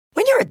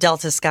a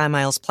Delta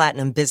SkyMiles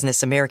Platinum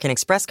Business American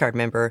Express card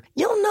member,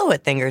 you'll know a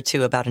thing or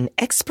two about an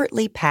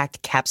expertly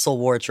packed capsule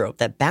wardrobe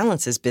that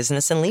balances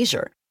business and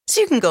leisure.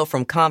 So you can go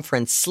from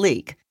conference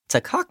sleek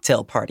to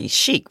cocktail party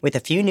chic with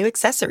a few new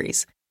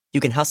accessories. You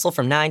can hustle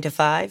from 9 to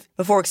 5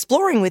 before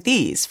exploring with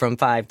ease from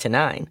 5 to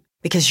 9.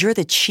 Because you're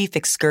the chief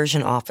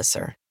excursion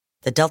officer.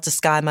 The Delta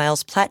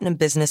SkyMiles Platinum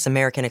Business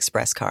American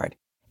Express card.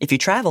 If you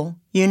travel,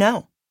 you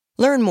know.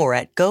 Learn more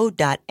at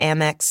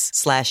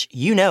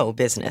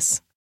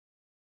go.amex/business.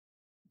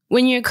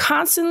 When you're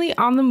constantly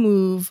on the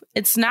move,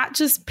 it's not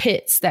just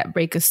pits that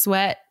break a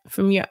sweat.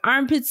 From your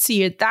armpits to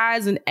your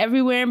thighs and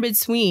everywhere in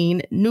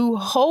between, new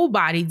whole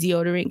body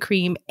deodorant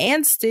cream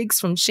and sticks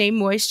from Shea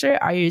Moisture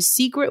are your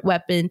secret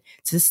weapon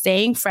to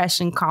staying fresh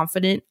and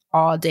confident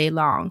all day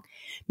long.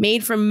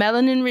 Made from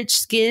melanin-rich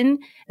skin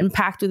and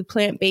packed with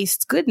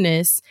plant-based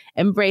goodness,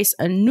 embrace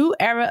a new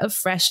era of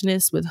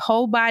freshness with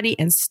whole body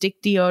and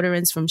stick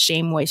deodorants from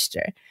Shea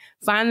Moisture.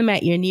 Find them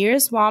at your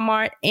nearest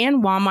Walmart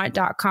and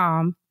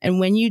walmart.com.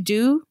 And when you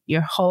do, your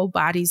whole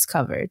body's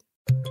covered.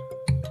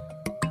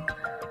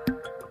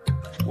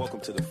 Welcome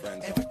to the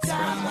Friend Zone. Every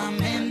time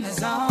I'm in the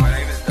zone. My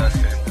name is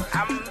Dustin.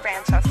 I'm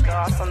Francesca,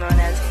 also known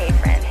as Hey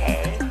Friend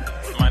Hey.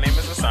 My name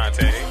is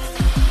Asante.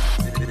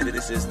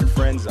 This is the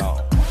Friend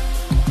Zone.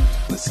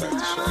 Let's start the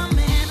show. I'm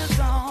in the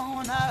zone.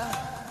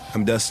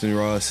 I'm Dustin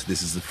Ross.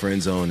 This is the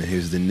Friend Zone, and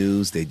here's the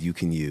news that you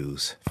can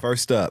use.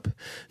 First up,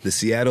 the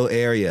Seattle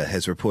area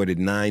has reported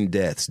 9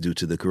 deaths due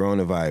to the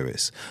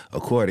coronavirus,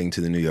 according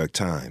to the New York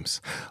Times.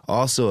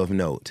 Also of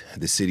note,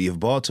 the city of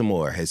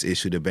Baltimore has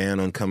issued a ban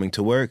on coming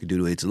to work due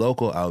to its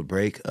local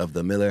outbreak of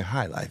the Miller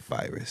High Life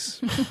virus.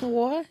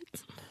 What?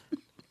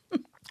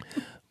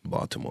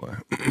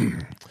 Baltimore.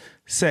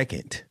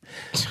 Second,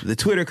 the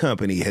Twitter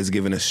company has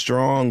given a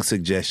strong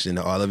suggestion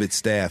to all of its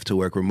staff to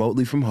work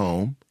remotely from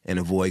home and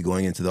avoid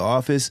going into the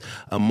office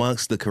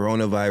amongst the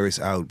coronavirus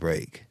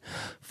outbreak.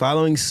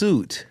 Following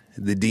suit,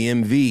 the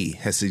DMV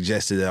has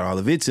suggested that all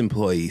of its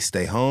employees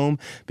stay home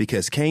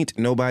because can't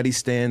nobody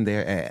stand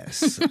their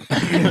ass.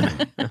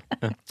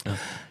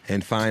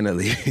 And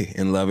finally,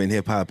 in Love and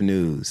Hip Hop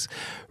news,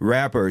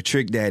 rapper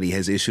Trick Daddy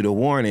has issued a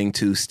warning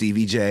to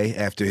Stevie J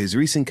after his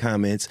recent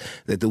comments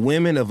that the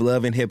women of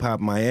Love and Hip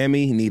Hop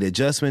Miami need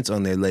adjustments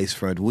on their lace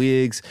front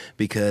wigs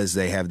because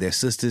they have their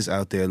sisters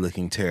out there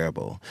looking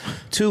terrible.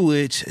 To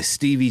which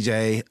Stevie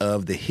J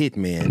of the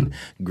Hitmen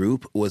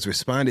group was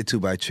responded to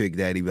by Trick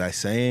Daddy by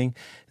saying,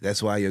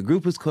 "That's why your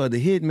group is called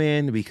the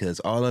Hitmen, because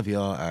all of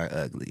y'all are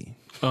ugly."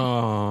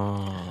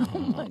 Oh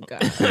my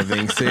God. That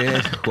being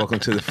said, welcome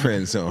to the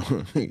Friend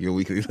Zone, your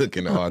weekly look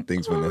into all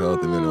things mental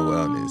health and mental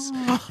wellness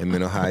and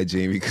mental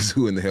hygiene, because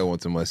who in the hell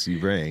wants a musty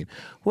brain?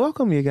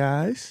 Welcome, you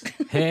guys.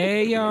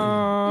 Hey,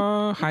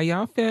 y'all. How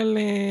y'all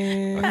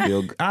feeling?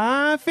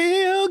 I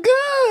feel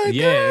good.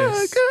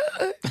 Yes.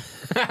 Good.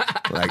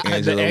 Like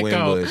Angela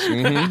Winbush.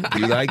 Mm-hmm.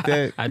 You like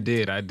that? I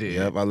did.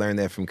 Yep, I learned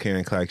that from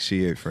Karen Clark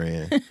Sheard,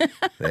 friend.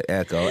 That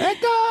echo.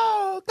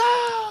 Echo, go.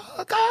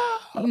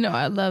 You know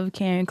I love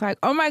Karen Clark.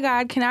 Oh my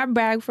God, can I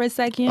brag for a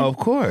second? Of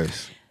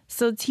course.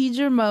 So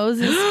Tidra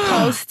Moses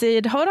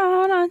posted, hold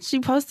on. She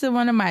posted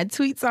one of my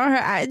tweets on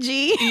her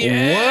IG.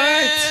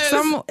 Yes.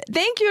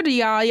 Thank you to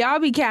y'all. Y'all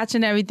be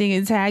catching everything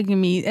and tagging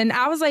me. And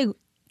I was like,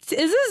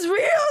 is this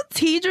real?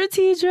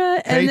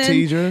 Tidra? And then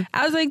Tidra.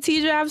 I was like,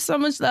 Tidra, I have so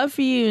much love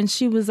for you. And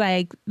she was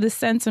like, the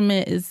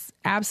sentiment is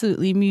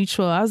absolutely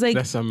mutual. I was like,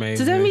 that's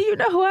amazing. Does that mean you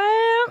know who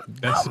I am?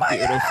 That's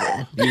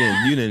beautiful.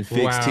 You didn't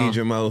fix Wow.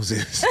 Tidra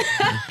Moses.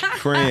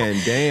 Friend,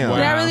 damn. Wow.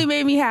 That really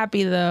made me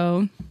happy,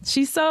 though. It's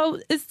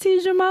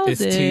Tidra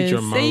Moses. It's Tidra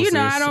And Moses.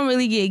 I don't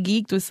really get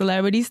geeked with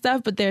celebrity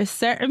stuff, but there are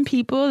certain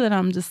people that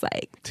I'm just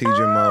like,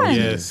 Tidra Moses.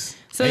 Yes.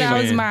 So that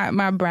was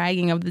my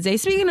bragging of the day.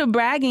 Speaking of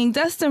bragging,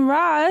 Dustin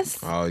Ross.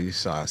 Oh, you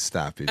saw.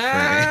 Stop it,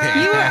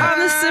 friend. You were on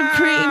the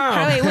Supreme.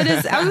 Oh, wait, what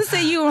is? I'm gonna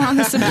say you were on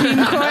the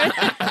Supreme Court.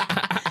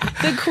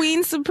 The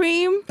Queen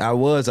Supreme. I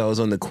was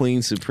on the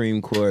Queen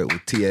Supreme Court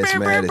with T.S.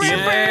 Madison.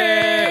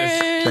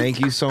 Yes. Thank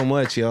you so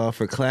much, y'all,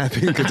 for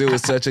clapping, because it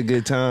was such a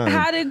good time.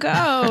 How'd it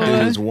go?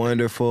 It was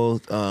wonderful.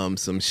 Some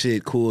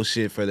cool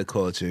shit for the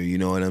culture. You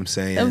know what I'm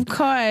saying? Of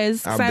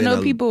course. 'Cause I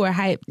know people were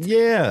hyped.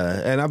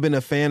 Yeah, and I've been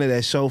a fan of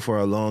that show for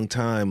a long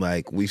time.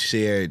 Like, we've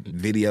shared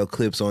video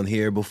clips on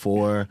here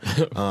before.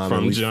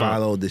 And we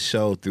followed the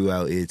show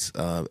throughout its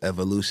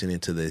evolution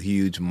into the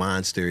huge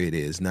monster it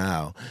is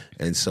now.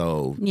 And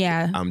so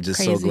I'm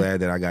just so glad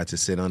that I got to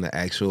sit on the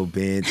actual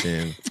bench,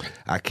 and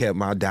I kept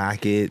my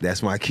docket.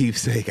 That's my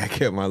keepsake. I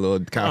kept my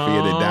little copy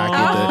of the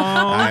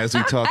docket as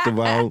we talked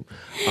about.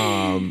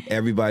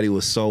 Everybody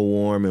was so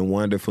warm and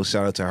wonderful.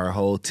 Shout out to our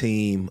whole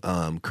team.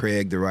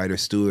 Craig, the writer,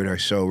 Stewart, our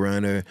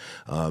showrunner.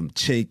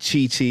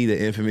 Chi-Chi, the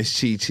infamous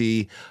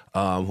Chi-Chi.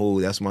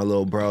 Who that's my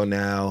little bro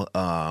now.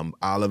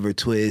 Oliver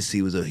Twist,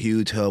 he was a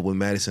huge help with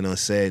Madison on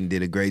set and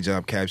did a great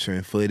job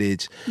capturing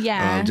footage.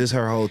 Yeah. Just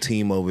her whole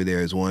team over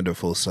there is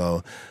wonderful.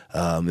 So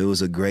it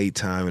was a great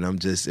time,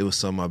 and it was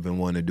something I've been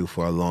wanting to do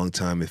for a long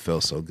time. It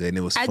felt so good, and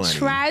it was funny. I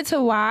tried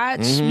to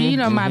watch,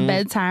 my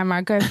bedtime,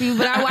 my curfew,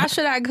 but I watched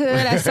what I could.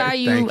 I saw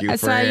you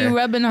saw you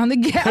rubbing on the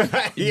gavel.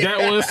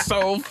 That was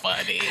so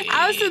funny.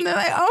 I was sitting there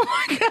like,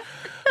 oh my God.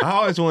 I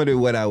always wondered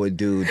what I would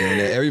do. Then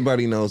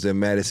everybody knows that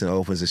Madison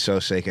opens the show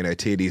shaking her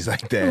titties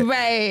like that,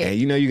 Right. And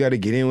you got to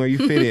get in where you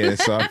fit in.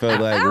 So I felt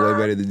like what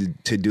better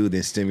to do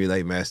than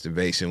stimulate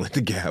masturbation with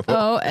the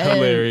gavel.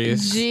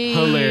 Hilarious.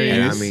 Hilarious.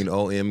 And I mean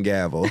OM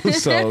gavel.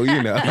 So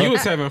You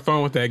was having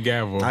fun with that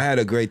gavel. I had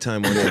a great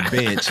time on that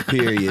bench.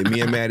 Period.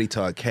 Me and Maddie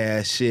talk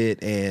cash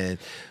shit, and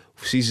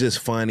she's just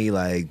funny,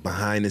 like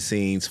behind the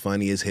scenes,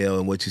 funny as hell,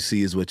 and what you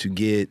see is what you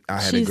get. I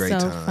had a great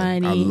time.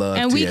 Funny. I love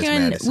and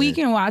T.S. we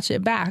can watch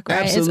it back, right?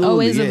 Absolutely. It's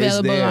always Yeah,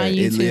 available it's on there.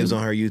 YouTube. It lives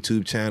on her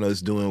YouTube channel.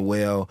 It's doing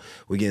well.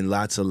 We're getting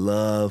lots of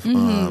love.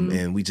 And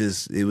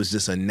it was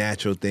just a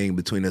natural thing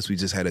between us. We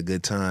just had a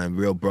good time.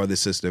 Real brother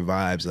sister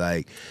vibes.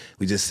 Like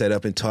we just set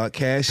up and talk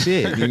cash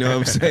shit. You know what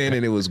I'm saying?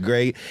 And it was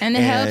great. And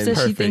it helps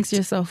that she thinks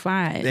you're so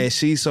fine. And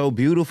she's so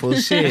beautiful.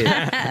 Shit.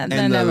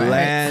 And the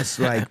last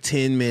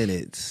 10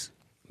 minutes.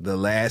 The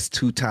last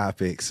 2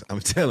 topics, I'm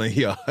telling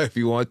y'all, if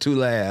you want to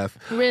laugh,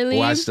 really?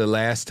 Watch the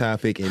last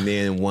topic and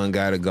then one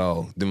gotta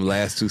go. Them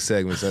last 2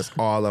 segments, that's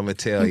all I'm gonna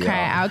tell y'all. Okay,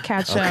 I'll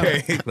catch up.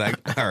 Okay,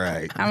 all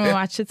right. I'm gonna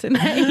watch it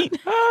tonight.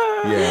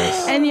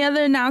 Yes. Any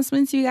other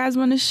announcements you guys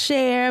want to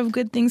share of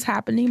good things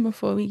happening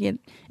before we get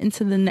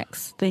into the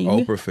next thing?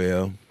 Oprah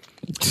fell.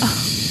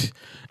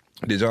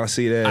 Did y'all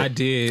see that? I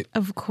did.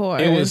 Of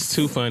course. It was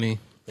too funny.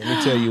 Let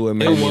me tell you what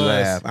made me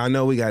laugh. I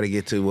know we got to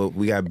get to what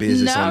we got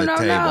business on the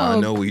table. No. I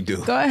know we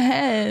do. Go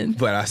ahead.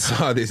 But I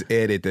saw this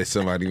edit that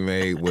somebody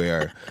made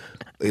where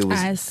it was.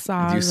 I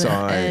saw you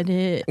saw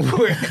edit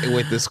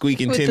with the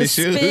squeaking with tennis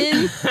the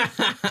shoes. spin.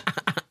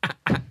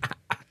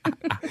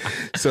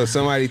 So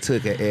somebody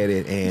took an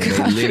edit and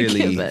they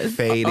literally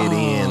faded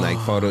in, like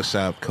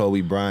Photoshop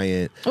Kobe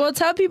Bryant. Well,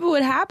 tell people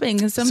what happened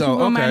because some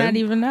people might not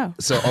even know.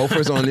 So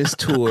Oprah's on this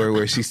tour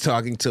where she's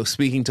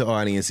speaking to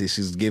audiences.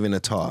 She's giving a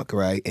talk,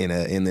 right,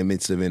 in the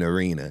midst of an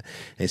arena.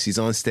 And she's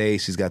on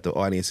stage. She's got the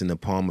audience in the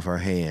palm of her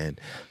hand.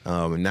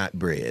 Not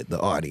bread, the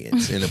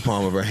audience in the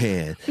palm of her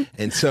hand.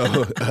 And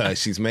so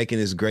she's making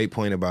this great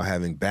point about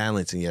having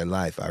balance in your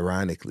life,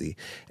 ironically,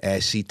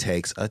 as she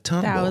takes a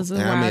tumble. That was the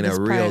a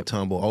real part.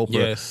 tumble. Oprah,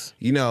 yes.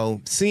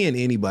 Seeing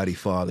anybody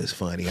fall is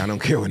funny. I don't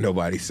care what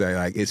nobody say.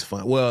 Like, it's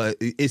fun. Well,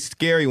 it's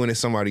scary when it's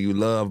somebody you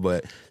love,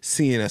 but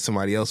seeing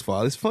somebody else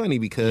fall is funny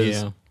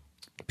because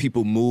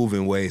people move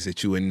in ways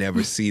that you would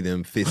never see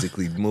them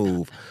physically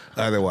move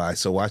otherwise.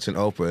 So watching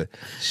Oprah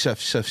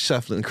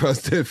shuffling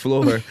across the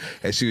floor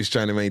as she was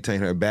trying to maintain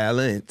her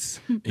balance,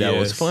 that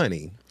was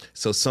funny.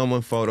 So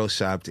someone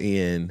photoshopped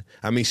in,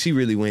 she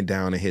really went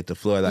down and hit the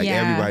floor. Like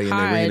everybody in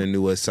the arena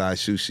knew what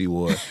size shoe she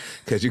wore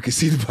because you could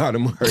see the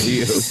bottom of her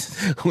heels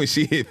when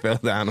she fell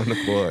down on the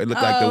floor. It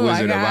looked like the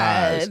Wizard of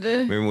Oz.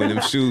 Remember when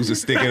them shoes were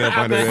sticking up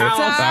under the house?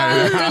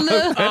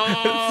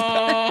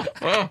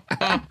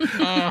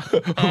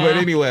 But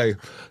anyway,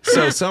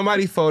 so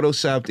somebody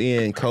photoshopped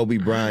in Kobe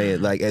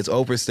Bryant, like as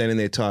Oprah's standing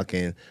there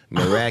talking,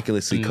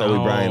 miraculously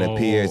Kobe Bryant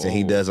appears and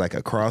he does like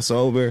a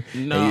crossover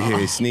and you hear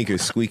his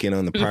sneakers squeaking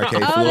on the parquet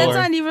floor. Oh, that's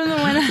not even the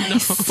one I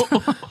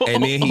saw.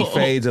 And then he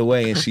fades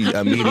away and she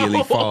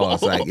immediately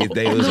falls. Like it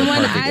was the a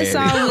one perfect I edit.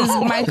 saw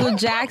was Michael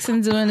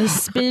Jackson doing a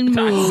spin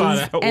move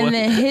and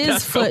then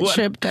his foot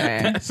tripped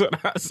her. That's what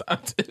I saw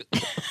too.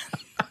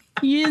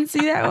 You didn't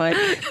see that one?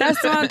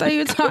 That's the one I thought you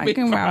were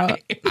talking about.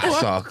 I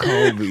saw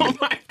Kobe. Oh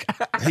my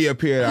God. He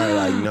appeared out of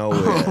like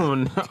nowhere. Oh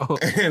no.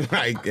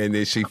 and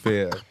then she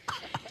fell.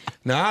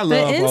 Now I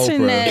love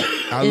internet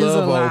Oprah. I is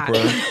love a lot.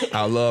 Oprah.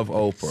 I love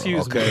Oprah.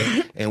 Excuse okay,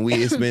 me. and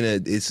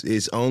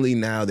it's only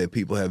now that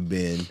people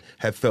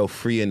have felt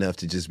free enough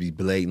to just be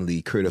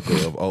blatantly critical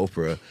of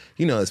Oprah.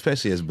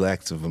 Especially as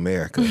Blacks of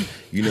America.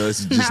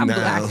 It's just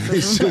now.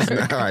 It's just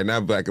now. All right,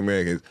 not Black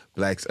Americans.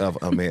 Blacks of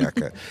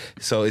America.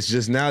 So it's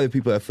just now that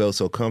people have felt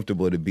so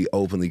comfortable to be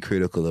openly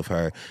critical of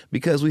her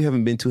because we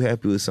haven't been too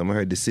happy with some of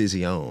her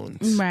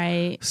decisions.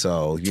 Right.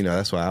 So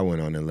that's why I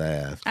went on and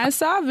laughed. I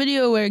saw a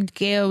video where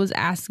Gail was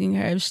asking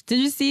her. Did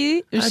you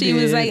see? I She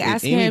was did. like If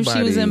asking her if she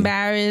was anybody-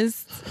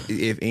 embarrassed.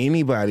 If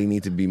anybody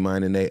needs to be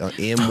minding their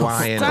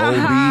MY and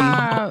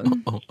Stop.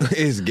 OB,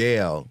 it's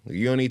Gail.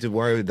 You don't need to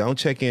worry. Don't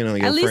check in on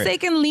your At least friend. they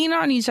can lean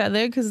on each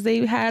other because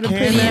they had a Can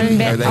pretty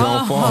they? Or they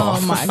gonna fall?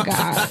 Oh my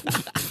God.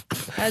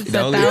 I set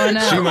Don't that one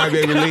up. she might be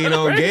able to lean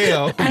on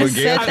Gail, but Gail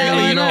set can't that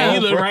lean one up. on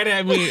You look Oprah. right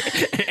at me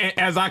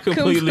as I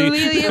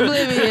completely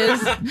oblivious.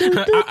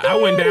 I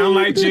went down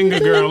like Jenga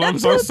girl. I'm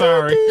so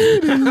sorry.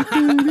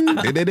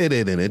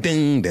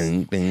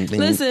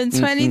 Listen,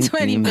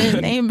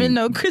 2020 ain't been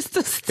no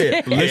crystal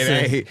stair. And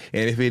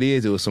if it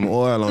is, it was some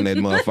oil on that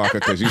motherfucker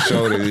because you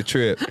showed it the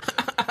trip.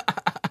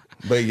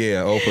 But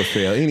yeah, Oprah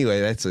fell.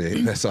 Anyway, that's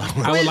it. That's all.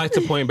 I would like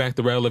to point back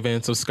the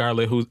relevance of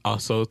Scarlett, who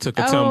also took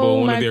a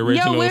tumble, one of the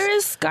originals. Yo, where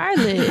is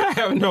Scarlett? I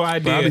have no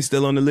idea. Probably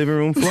still on the living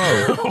room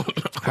floor.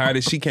 Hard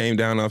as she came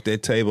down off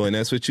that table, and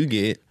that's what you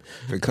get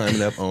for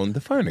climbing up on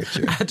the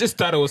furniture. I just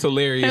thought it was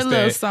hilarious Her that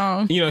little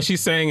song. she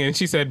sang and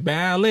she said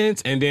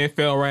balance and then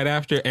fell right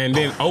after, and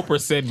then Oprah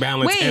said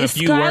balance and a Wait,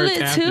 few Scarlett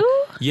words after.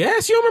 too?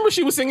 Yes, you remember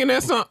she was singing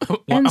that song?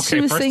 And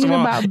she was singing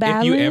about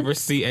ballads. If you ever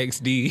see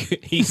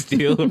XD, he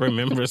still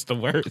remembers the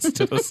words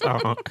to the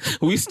song.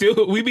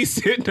 We be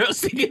sitting up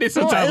singing it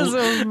sometimes.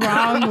 What is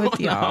wrong with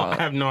y'all? I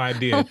have no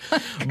idea.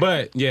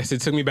 But yes,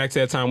 it took me back to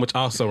that time, which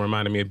also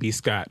reminded me of B.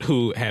 Scott,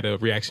 who had a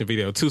reaction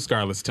video to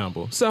Scarlett's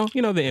Tumble. So,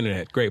 the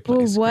internet, great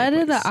place. Well, what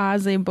great are place. the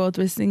odds they both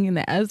were singing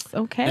that? That's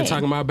okay. And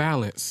talking about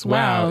balance.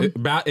 Wow.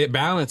 It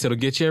balance, it'll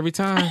get you every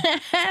time.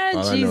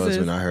 All I know is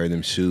when I heard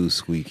them shoes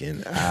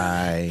squeaking,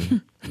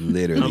 I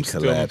literally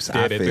collapsed.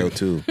 I fell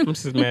too. I'm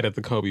just mad at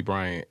the Kobe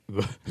Bryant.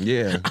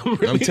 Yeah.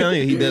 I'm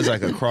telling you, he does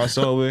like a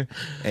crossover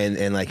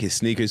and like his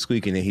sneakers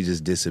squeak and then he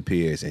just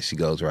disappears and she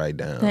goes right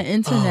down. The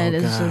internet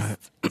is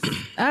just...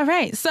 All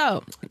right,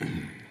 so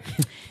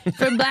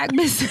for Black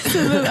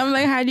businesses, I'm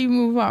like, how do you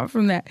move on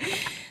from that?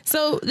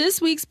 So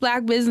this week's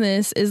Black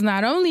business is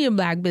not only a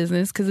Black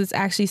business because it's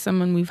actually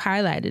someone we've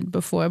highlighted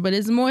before, but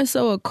it's more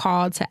so a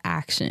call to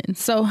action.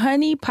 So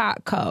Honey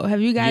Pot Co.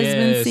 Have you guys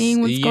been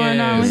seeing what's going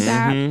on with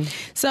that?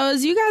 So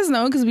as you guys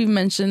know, because we've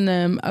mentioned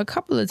them a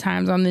couple of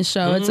times on this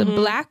show, it's a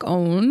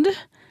Black-owned,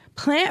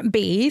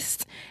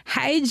 plant-based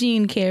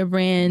hygiene care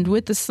brand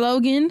with the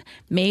slogan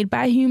 "Made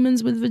by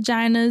humans with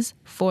vaginas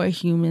for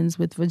humans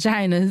with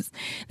vaginas."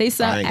 They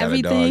sell everything. I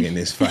ain't got a dog in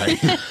this fight.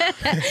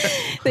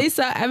 They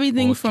sell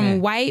everything from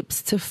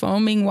wipes to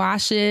foaming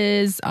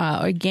washes,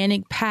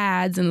 organic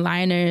pads and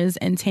liners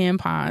and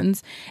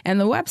tampons. And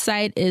the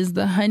website is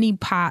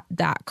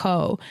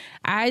thehoneypot.co.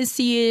 I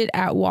see it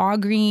at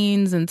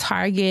Walgreens and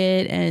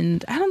Target,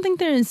 and I don't think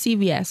they're in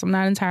CVS. I'm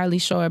not entirely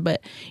sure,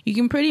 but you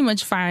can pretty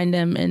much find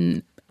them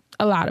in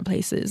a lot of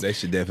places. They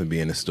should definitely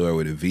be in a store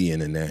with a V in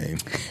the name.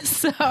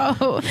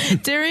 So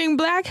during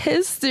Black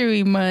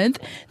History Month,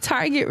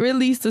 Target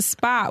released a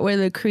spot where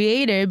the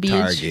creator,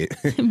 Beatrice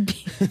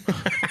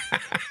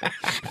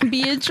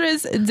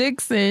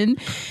Dixon,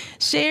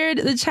 shared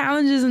the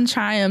challenges and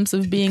triumphs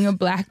of being a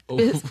Black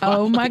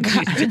oh my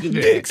God.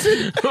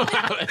 Dixon!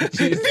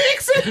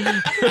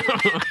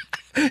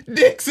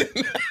 Dixon!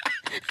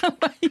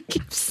 Why you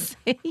keep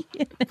saying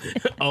it?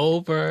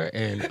 Over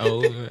and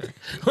over.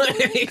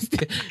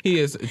 He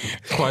is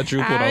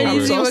quadrupled over.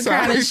 I'm so what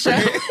kind of show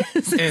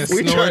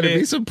we try to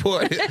be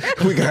supportive.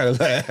 We gotta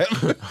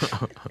laugh.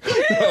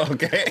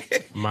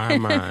 Okay.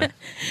 My.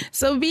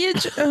 So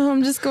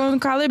I'm just going to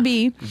call her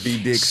B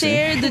Dixon.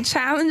 shared the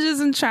challenges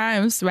and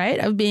triumphs, right,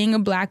 of being a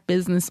Black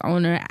business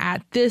owner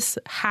at this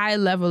high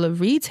level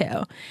of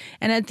retail.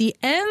 And at the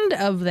end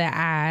of the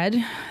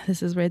ad,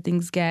 this is where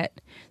things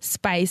get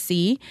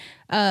spicy.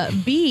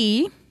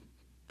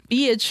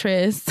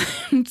 Beatrice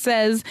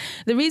says,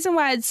 the reason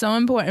why it's so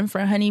important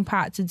for Honey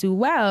Pot to do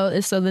well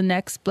is so the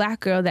next Black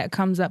girl that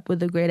comes up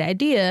with a great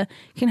idea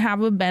can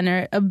have a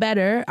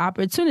better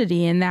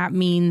opportunity. And that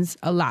means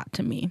a lot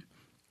to me.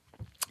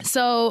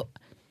 So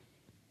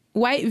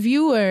white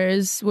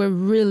viewers were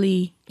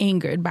really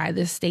angered by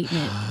this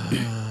statement.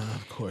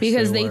 Of course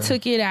because they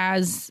took it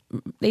as,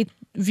 they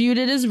viewed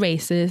it as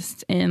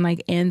racist and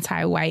like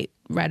anti-white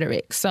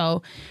rhetoric.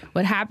 So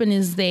what happened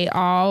is they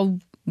all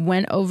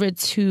went over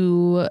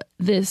to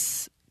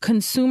this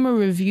consumer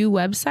review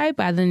website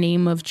by the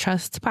name of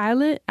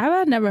Trustpilot.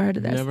 I've never heard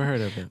of that. Never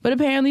heard of it. But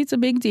apparently it's a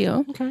big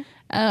deal. Okay.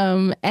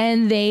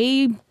 And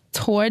they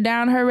tore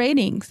down her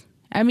ratings.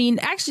 I mean,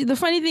 actually, the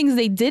funny thing is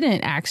they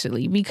didn't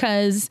actually,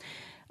 because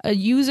a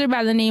user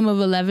by the name of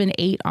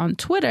 11-8 on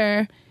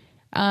Twitter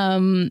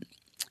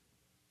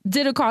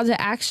did a call to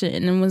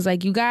action and was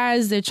like, you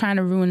guys, they're trying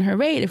to ruin her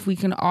rate. If we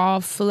can all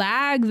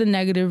flag the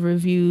negative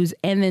reviews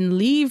and then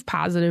leave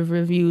positive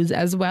reviews,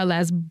 as well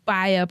as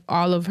buy up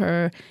all of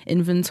her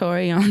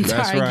inventory on Target.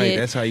 That's right.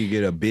 That's how you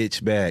get a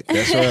bitch back.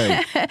 That's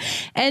right.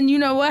 And you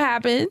know what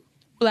happened?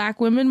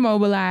 Black women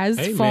mobilized,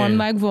 formed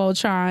like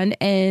Voltron,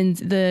 and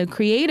the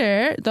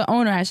creator, the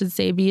owner, I should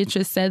say,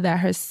 Beatrice, said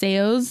that her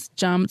sales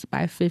jumped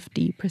by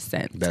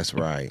 50%. That's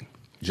right.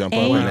 Jump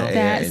up in the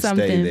air and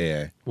stay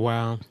there.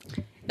 Wow.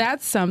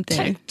 That's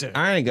something.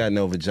 I ain't got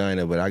no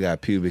vagina, but I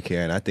got pubic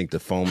hair, and I think the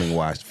foaming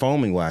wash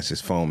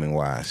is foaming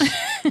wash.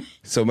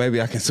 So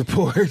maybe I can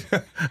support.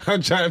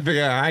 I'm trying to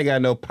figure out. I ain't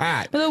got no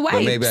pot, but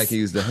maybe I can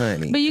use the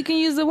honey. But you can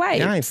use the wipes.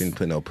 Yeah, I ain't finna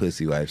put no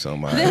pussy wipes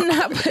on my. They're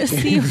not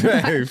pussy wipes.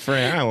 Hey,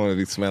 friend, I don't want to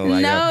be smelling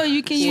like. No,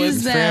 you can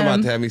use them. Friend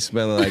about to have me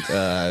smelling like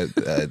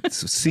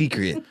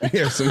Secret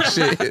or some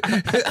shit.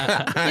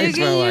 I you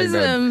can use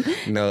them.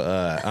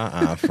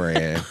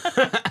 Friend.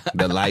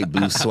 The light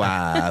blue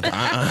suave.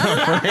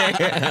 Friend.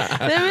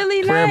 They're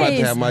really Friend nice. about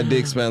to have my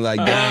dick smell like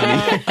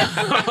Donnie.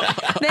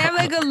 They have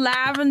like a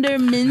lavender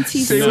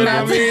minty See smell. what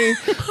I mean?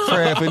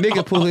 Friend, if a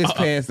nigga pull his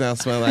pants down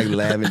smelling like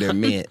lavender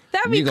mint,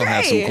 that'd be you gonna great.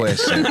 have some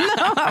questions.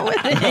 No, I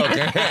wouldn't.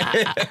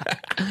 Okay.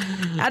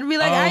 I'd be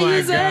like, I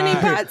use a honey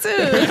pot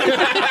too.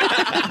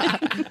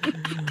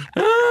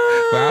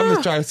 But I'm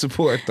to try to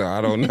support though.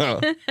 I don't know.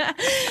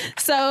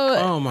 So,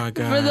 oh my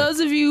God. For those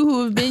of you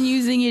who have been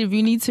using it, if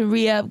you need to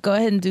re-up, go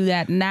ahead and do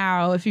that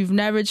now. If you've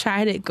never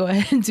tried it, go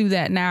ahead and do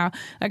that now.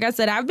 Like I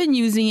said, I've been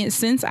using it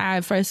since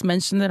I first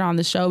mentioned it on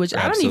the show, which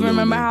I don't even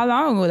remember how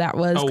long ago that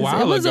was. A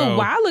while it was ago. a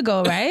while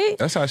ago, right?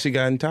 That's how she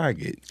got in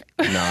Target.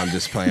 No, I'm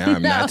just playing.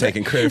 I'm not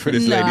taking credit for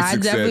this lady's I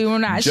success. definitely will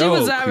not. She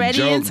was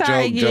already in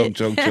Target.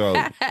 Joke.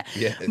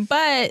 Yes.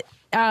 But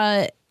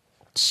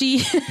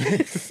she...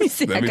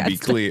 Let me be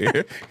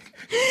clear.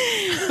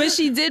 But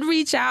she did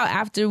reach out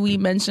after we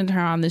mentioned her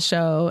on the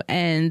show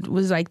and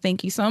was like,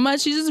 thank you so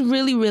much. She's just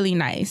really, really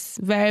nice.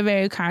 Very,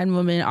 very kind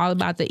woman, all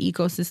about the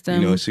ecosystem.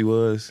 You know what she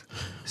was?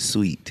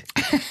 Sweet.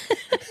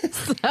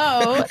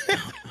 So,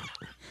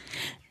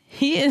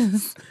 he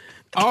is...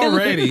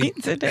 Already.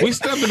 We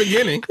still at the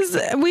beginning.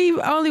 We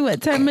only,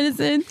 10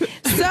 minutes in?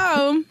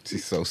 So...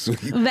 She's so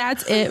sweet.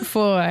 That's it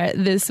for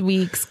this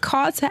week's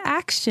call to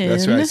action.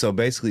 That's right. So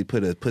basically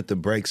put the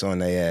brakes on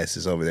their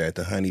asses over there at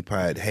the Honey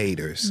Pot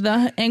haters.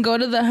 And go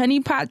to the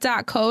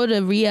honeypot.co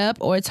to re-up,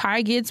 or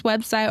Target's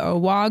website, or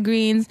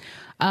Walgreens.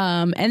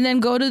 And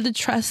then go to the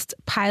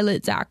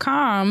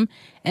trustpilot.com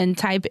and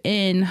type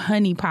in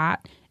Honey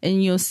Pot,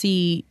 and you'll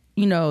see,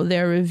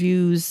 their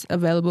reviews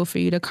available for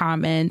you to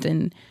comment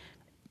and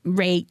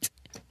rate,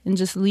 and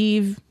just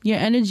leave your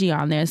energy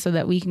on there so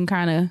that we can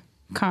kind of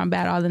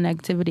combat all the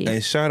negativity.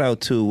 And shout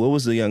out to, what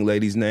was the young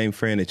lady's name,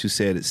 friend, that you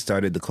said it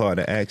started the call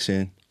to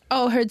action?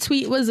 Oh, her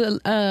tweet was,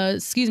 her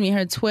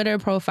Twitter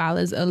profile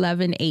is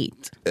 11-8.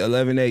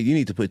 11-8, you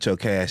need to put your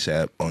Cash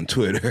App on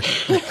Twitter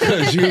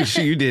because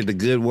you did the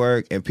good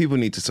work, and people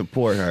need to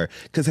support her,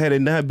 because had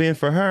it not been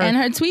for her... And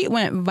her tweet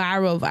went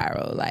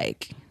viral.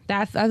 Like,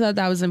 I thought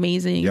that was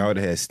amazing. Y'all would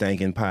have had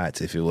stinking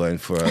pots if it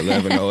wasn't for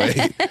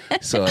 1108.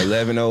 So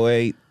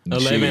 1108...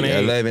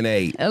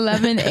 11-8.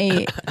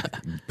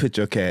 11-8. Put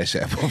your Cash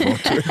App on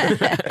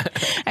Twitter.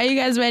 Are you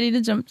guys ready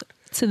to jump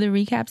to the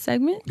recap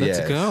segment? Let's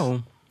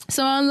go.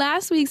 So on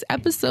last week's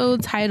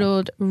episode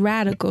titled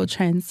Radical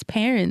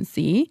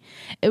Transparency,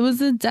 it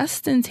was a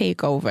Dustin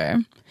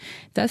takeover.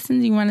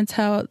 Dustin, do you want to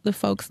tell the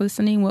folks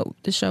listening what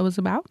the show was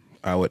about?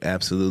 I would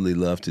absolutely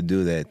love to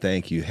do that.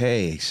 Thank you.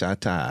 Hey,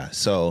 Shata.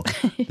 So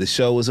the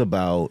show was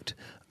about...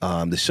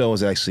 the show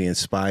was actually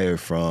inspired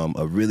from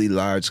a really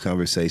large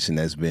conversation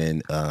that's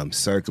been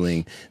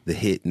circling the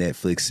hit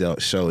Netflix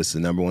show. It's the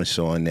 #1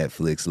 show on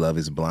Netflix, Love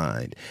is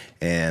Blind.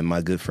 And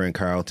my good friend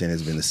Carlton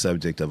has been the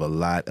subject of a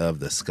lot of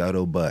the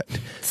scuttlebutt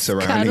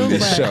surrounding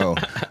this show.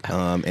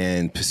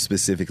 And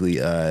specifically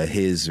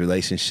his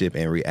relationship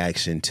and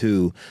reaction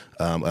to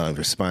a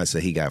response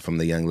that he got from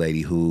the young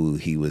lady who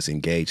he was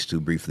engaged to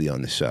briefly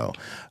on the show.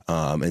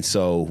 And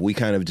so we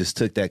kind of just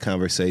took that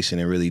conversation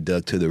and really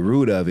dug to the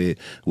root of it,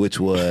 which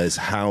was,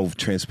 how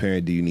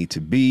transparent do you need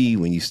to be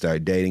when you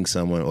start dating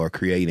someone or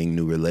creating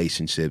new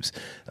relationships?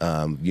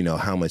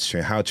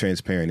 How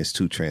transparent is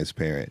too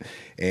transparent?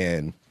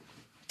 And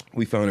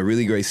we found a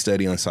really great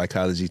study on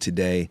Psychology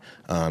Today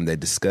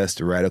that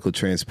discussed radical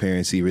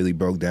transparency, really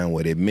broke down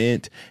what it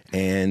meant,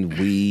 and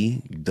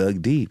we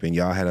dug deep, and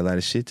y'all had a lot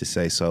of shit to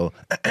say. So,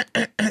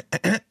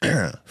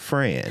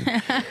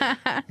 Fran,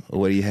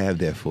 what do you have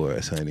there for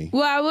us, honey?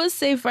 Well, I will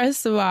say,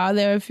 first of all,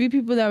 there are a few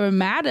people that were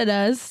mad at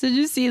us. Did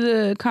you see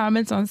the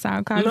comments on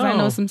SoundCloud? No. I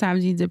know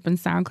sometimes you dip in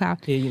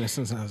SoundCloud. Yeah,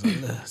 sometimes I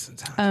love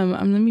sometimes.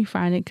 Let me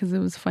find it because it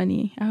was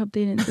funny. I hope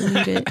they didn't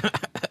delete it.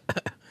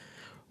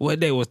 What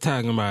they was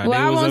talking about? Well,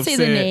 they I was won't upset.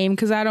 say the name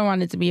because I don't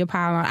want it to be a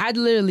pile on. I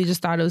literally just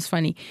thought it was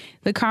funny.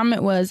 The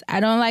comment was, I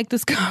don't like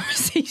this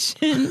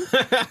conversation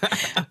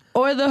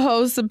or the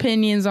host's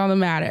opinions on the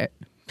matter.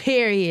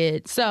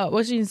 Period. So,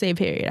 well, she didn't say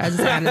period. I just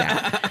added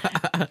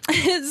that.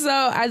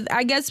 So,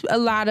 I guess a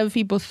lot of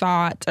people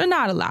thought, or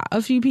not a lot,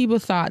 a few people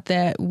thought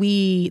that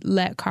we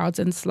let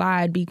Carlton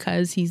slide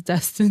because he's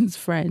Dustin's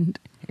friend.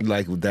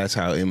 Like, that's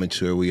how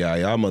immature we are.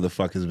 Y'all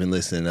motherfuckers been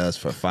listening to us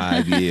for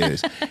 5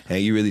 years.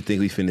 And you really think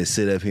we finna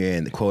sit up here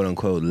and quote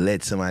unquote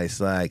let somebody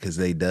slide because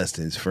they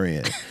Dustin's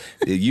friend?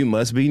 You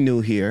must be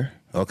new here,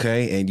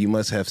 okay? And you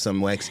must have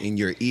some wax in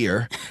your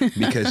ear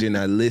because you're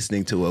not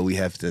listening to what we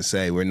have to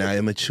say. We're not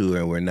immature,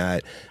 and we're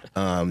not...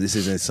 this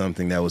isn't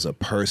something that was a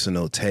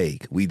personal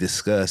take. We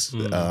discussed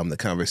the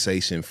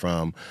conversation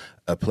from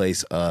a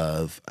place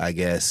of, I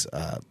guess,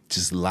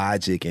 just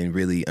logic and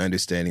really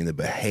understanding the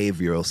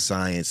behavioral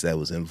science that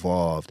was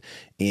involved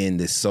in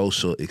this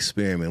social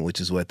experiment, which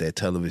is what that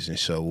television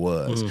show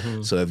was.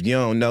 Mm-hmm. So if you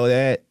don't know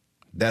that,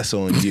 that's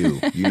on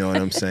you. You know what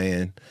I'm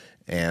saying?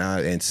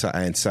 And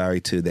sorry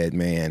to that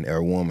man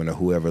or woman or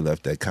whoever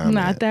left that comment.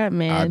 Not that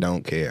man. I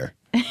don't care.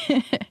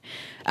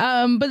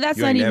 But that's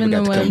you not ain't even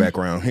never the got to one. come back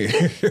around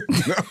here.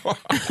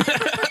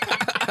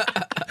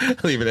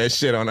 Leaving that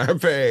shit on our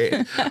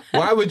page.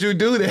 Why would you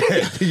do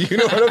that? You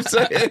know what I'm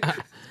saying?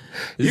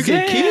 You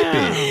can keep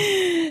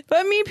it.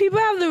 But people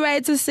have the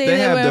right to say They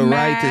that have we're the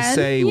mad. right to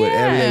say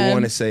whatever they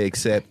want to say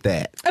except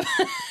that.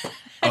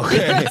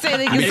 Okay. Say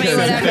they can say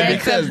whatever because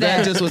except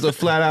that just was a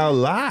flat out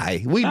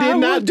lie. We did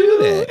not do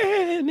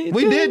that.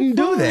 We didn't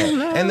do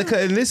that. And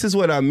this is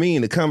what I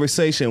mean. The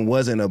conversation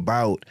wasn't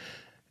about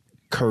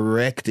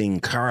correcting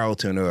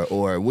Carlton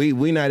or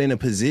we not in a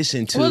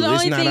position to. Well, the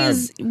it's only not thing our,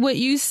 is what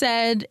you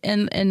said,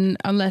 and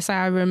unless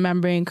I'm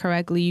remembering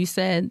correctly, you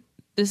said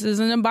this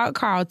isn't about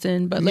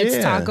Carlton, but let's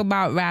talk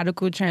about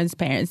radical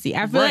transparency.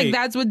 I feel like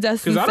that's what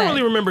Dustin said. Because I don't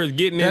really remember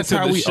getting into the show.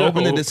 That's how we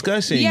opened the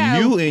discussion. Yeah.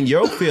 You and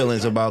your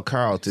feelings about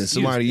Carlton,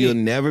 somebody you'll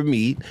never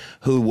meet,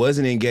 who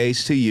wasn't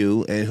engaged to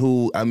you, and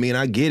who, I mean,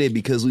 I get it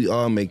because we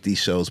all make these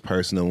shows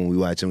personal when we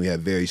watch them. We have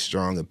very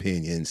strong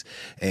opinions,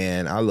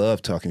 and I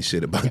love talking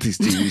shit about these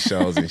TV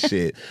shows and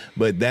shit.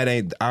 But that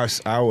ain't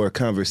our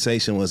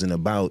conversation wasn't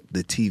about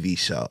the TV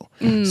show.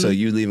 So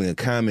you leaving a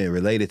comment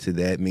related to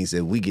that means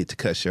that we get to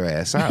cuss your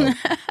ass out.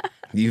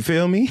 You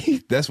feel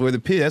me? That's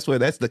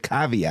the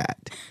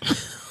caveat.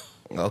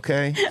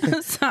 Okay?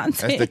 That's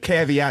the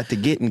caveat to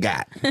getting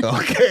got.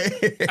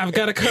 Okay? I've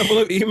got a couple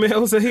of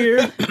emails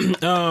here.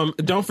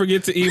 Don't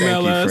forget to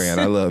email us. Friend.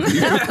 I love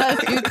you.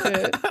 You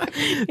too.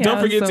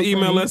 Don't forget to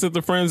email us at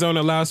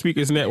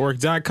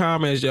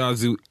thefriendzone@loudspeakersnetwork.com as y'all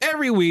do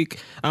every week.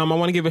 I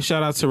want to give a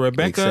shout out to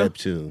Rebecca.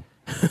 Except you.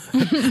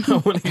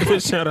 I want to give a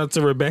shout out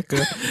to Rebecca.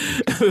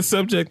 The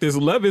subject is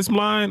Love is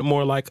Blind,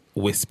 more like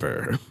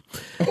whisper.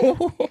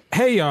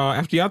 Hey, y'all.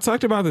 After y'all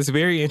talked about this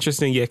very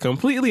interesting yet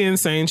completely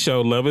insane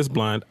show, Love is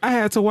Blind, I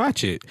had to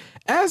watch it.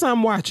 As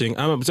I'm watching,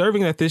 I'm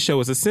observing that this show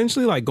is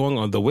essentially like going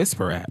on the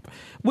Whisper app.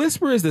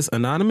 Whisper is this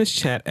anonymous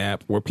chat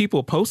app where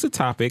people post a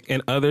topic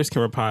and others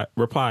can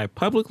reply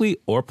publicly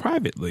or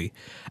privately.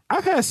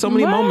 I've had so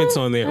many moments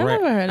on there.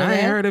 I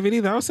ain't heard of it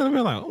either. I was sitting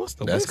there like, what's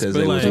the That's Whisper? because it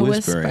was Like,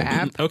 whispering.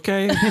 app.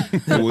 okay.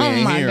 We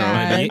ain't my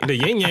hearing. God. The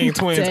Yin Yang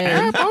Twins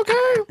Damn. app,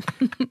 okay.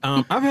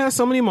 I've had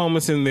so many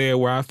moments in there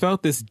where I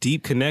felt this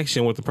deep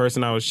connection with the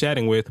person I was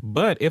chatting with,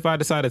 but if I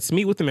decided to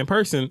meet with them in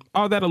person,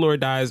 all that allure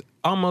dies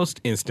almost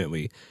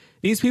instantly.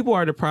 These people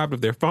are deprived of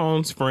their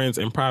phones, friends,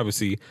 and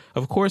privacy.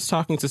 Of course,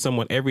 talking to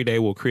someone every day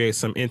will create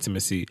some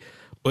intimacy,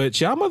 but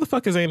y'all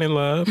motherfuckers ain't in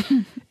love.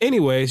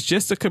 Anyways,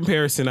 just a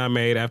comparison I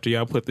made after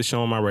y'all put the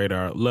show on my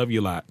radar. Love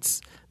you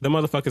lots. The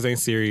motherfuckers ain't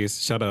serious.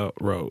 Shout out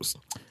Rose.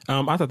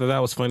 I thought that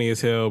was funny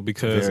as hell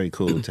because Very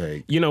cool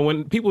take. you know,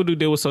 when people do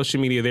deal with social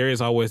media, there is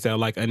always that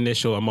like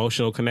initial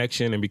emotional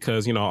connection, and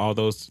because you know all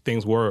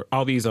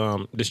these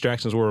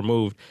distractions were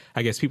removed,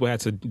 I guess people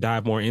had to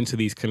dive more into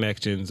these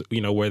connections.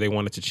 You know, where they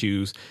wanted to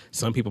choose.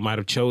 Some people might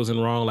have chosen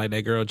wrong, like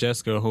that girl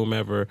Jessica or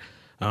whomever.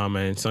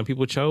 And some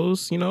people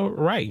chose,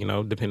 right,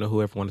 depending on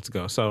whoever wanted to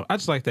go. So I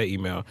just like that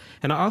email.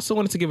 And I also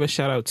wanted to give a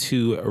shout out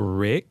to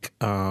Rick.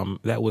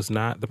 That was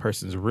not the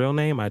person's real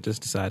name. I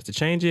just decided to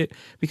change it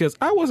because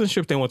I wasn't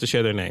sure if they want to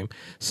share their name.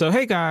 So,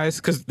 hey, guys,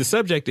 because the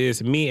subject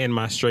is me and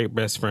my straight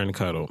best friend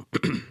cuddle.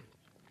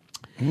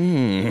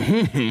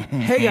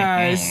 Hey,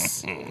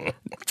 guys.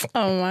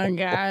 Oh, my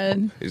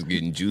God. It's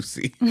getting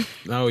juicy.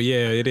 Oh,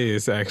 yeah, it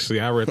is, actually.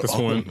 I read this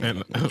one.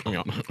 And,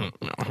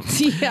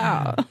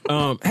 Yeah.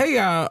 hey,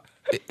 y'all.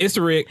 It's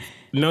Rick.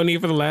 No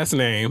need for the last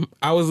name.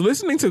 I was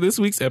listening to this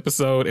week's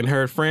episode and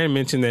heard Fran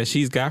mention that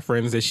she's got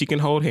friends that she can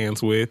hold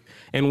hands with.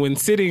 And when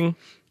sitting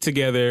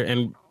together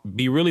and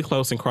be really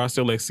close and cross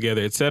their legs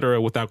together,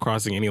 etc., without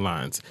crossing any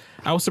lines.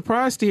 I was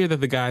surprised to hear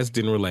that the guys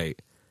didn't relate.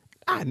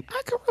 I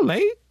can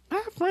relate. I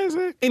have friends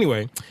that...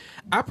 Anyway,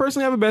 I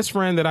personally have a best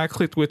friend that I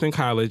clicked with in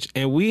college,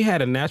 and we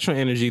had a natural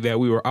energy that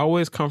we were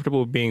always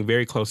comfortable being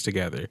very close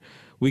together.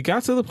 We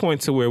got to the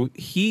point to where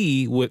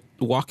he would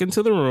walk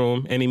into the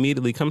room and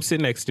immediately come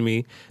sit next to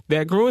me.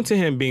 That grew into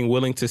him being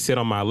willing to sit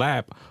on my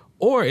lap,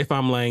 or if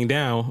I'm laying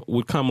down,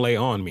 would come lay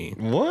on me.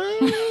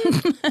 What?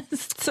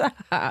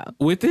 Stop.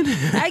 Within...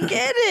 I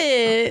get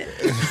it.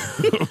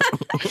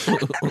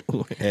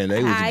 And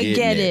they was I getting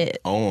get it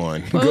it.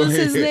 on. What was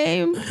his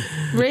name?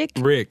 Rick?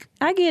 Rick.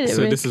 I get it,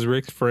 So Rick. this is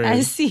Rick's friend.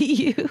 I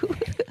see you.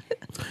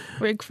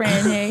 Rick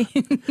Fran, hey.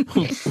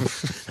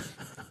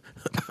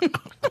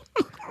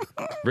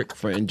 Rick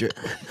Friend.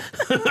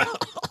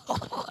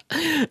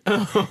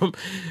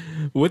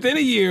 Within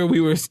a year,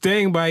 we were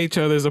staying by each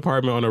other's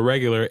apartment on a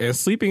regular and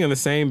sleeping in the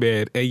same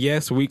bed. And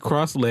yes, we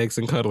cross legs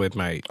and cuddle at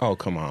night. Oh,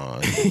 come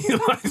on.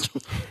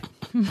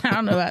 I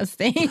don't know about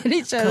staying at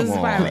each other's Come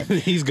on.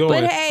 apartment. He's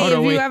going. But hey, Hold on,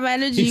 if you wait. have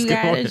energy, He's you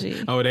got going.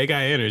 energy. Oh, they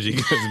got energy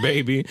because,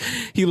 baby,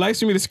 he likes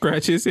for me to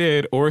scratch his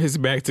head or his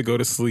back to go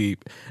to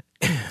sleep.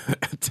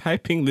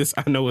 Typing this,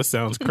 I know it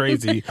sounds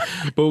crazy,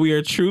 but we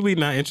are truly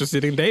not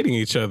interested in dating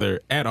each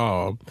other at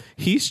all.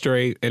 He's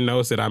straight and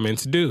knows that I'm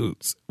into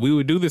dudes. We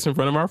would do this in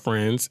front of our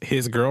friends,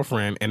 his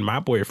girlfriend, and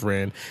my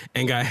boyfriend,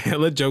 and got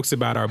hella jokes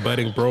about our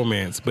budding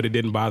bromance, but it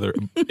didn't bother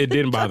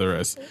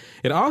us.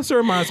 It also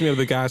reminds me of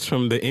the guys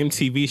from the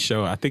MTV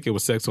show, I think it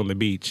was Sex on the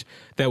Beach,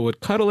 that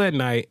would cuddle at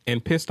night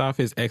and pissed off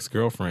his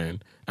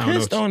ex-girlfriend.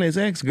 Pissed on his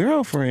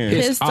ex-girlfriend.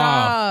 Pissed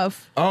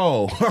off.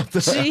 Oh,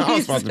 I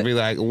was about to be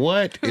like,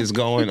 what is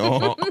going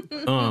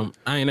on?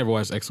 I ain't never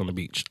watched X on the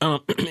Beach.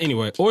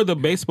 Anyway, or the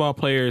baseball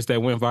players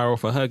that went viral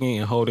for hugging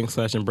and holding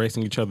 /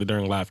 embracing each other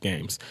during live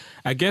games.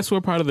 I guess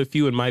we're part of the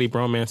few and mighty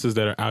bromances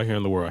that are out here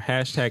in the world. #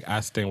 I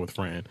stand with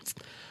friends.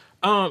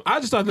 I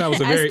just thought that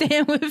was a very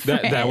stand with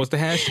Fran. that was the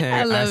hashtag.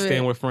 I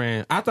stand with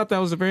Fran. I thought that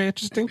was a very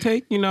interesting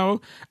take. You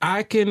know,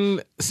 I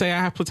can say I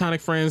have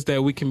platonic friends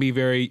that we can be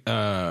very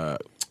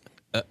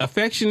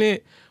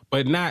affectionate,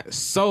 but not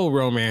so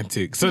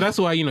romantic. So that's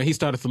why, you know, he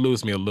started to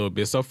lose me a little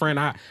bit. So, friend,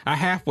 I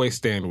halfway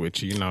stand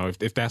with you, you know,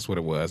 if that's what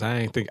it was.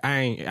 I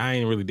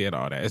ain't really did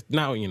all that. It's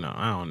now, you know,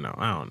 I don't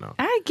know.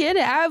 I get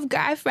it. I have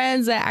guy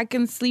friends that I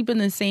can sleep in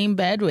the same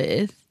bed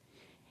with,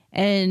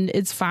 and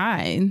it's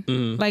fine.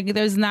 Like,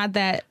 there's not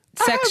that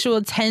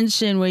sexual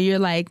tension where you're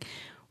like,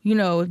 you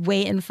know,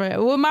 waiting for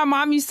it. Well, my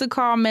mom used to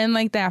call men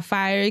like that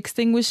fire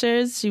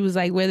extinguishers. She was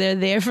like, where they're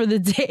there for the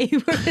day,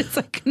 where it's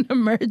like an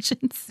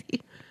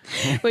emergency.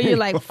 Where you're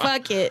like,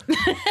 fuck it.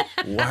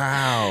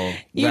 Wow.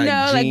 You like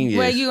know, genius. like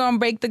where you gonna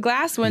break the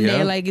glass one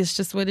day, like it's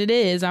just what it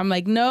is. I'm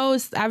like, no,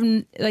 it's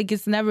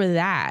never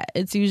that.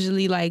 It's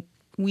usually like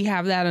we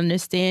have that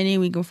understanding.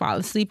 We can fall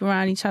asleep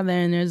around each other,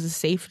 and there's a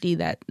safety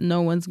that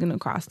no one's gonna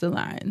cross the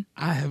line.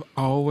 I have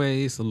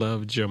always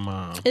loved your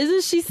mom.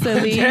 Isn't she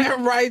silly? That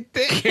right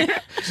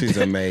there. She's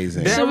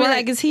amazing. She'll be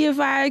like, is he a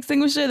fire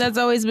extinguisher? That's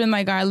always been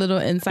like our little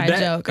inside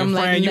joke. I'm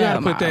like, Fran, you no,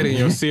 gotta put that Mom. in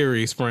your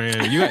series,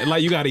 Fran.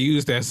 You got to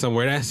use that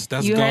somewhere. That's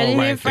You heard gold it here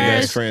right there.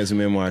 Best friend's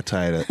memoir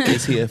title.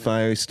 Is he a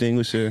fire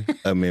extinguisher?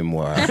 A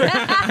memoir.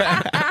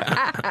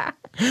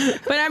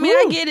 But I mean,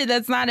 I get it.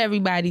 That's not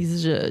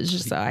everybody's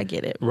judge, so I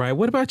get it. Right.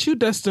 What about you,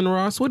 Dustin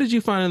Ross? What did you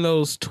find in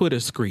those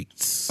Twitter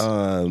streets?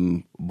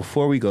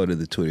 Before we go to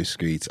the Twitter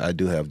streets, I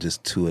do have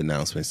just two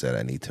announcements that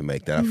I need to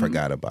make that I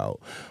forgot about.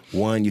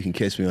 One, you can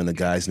catch me on the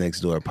Guys Next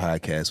Door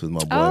podcast with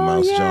my boy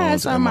Mouse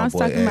Jones and my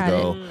boy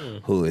Ego,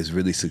 who is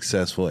really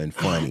successful and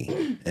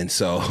funny. And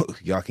so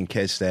y'all can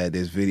catch that.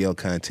 There's video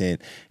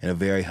content and a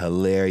very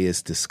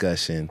hilarious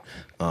discussion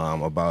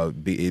about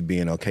it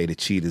being okay to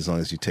cheat as long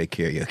as you take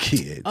care of your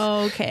kids.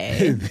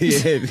 Okay.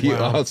 You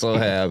also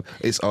have,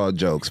 it's all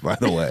jokes, by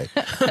the way.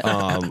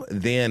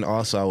 Then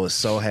also, I was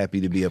so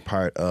happy to be a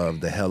part of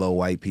the Hello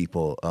White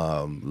People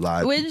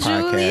live With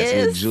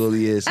podcast with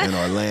Julius and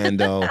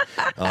Orlando,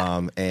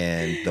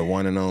 and the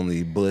one and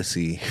only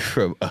Bussy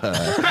from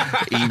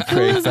Eat,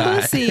 Pray, Who's Thigh.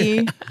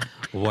 Bussy?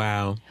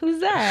 Wow. Who's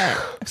that?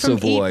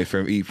 Savoy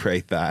from Eat, Pray,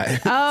 Thigh.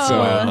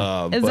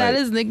 Oh, is but that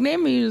his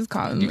nickname, or you just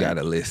call him? You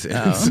gotta listen.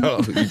 So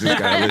you just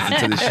gotta listen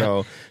to the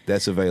show.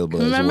 That's available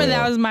Remember as well.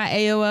 that was my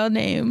AOL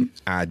name.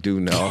 I do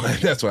know.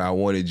 That's why I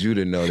wanted you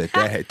to know that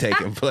had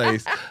taken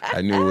place.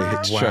 I knew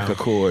it struck a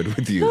chord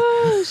with you.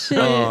 Oh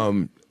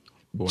shit.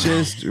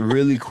 Just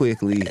really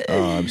quickly,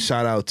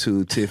 shout out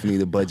to Tiffany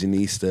the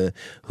Budgetnista,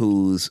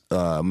 whose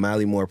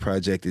Molly Moore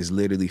project is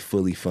literally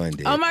fully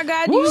funded. Oh my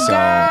God, you So,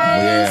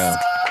 guys. yeah.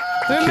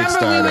 Remember, we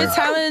Kickstarter. were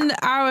telling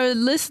our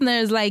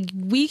listeners, like,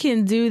 we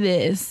can do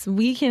this.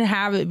 We can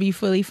have it be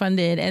fully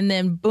funded. And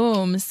then,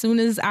 boom, as soon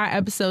as our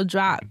episode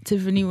dropped,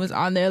 Tiffany was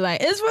on there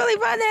like, it's fully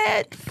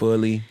funded.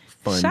 Fully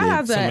funded. Shout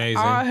out to amazing.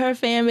 all her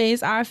fan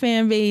base, our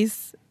fan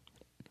base.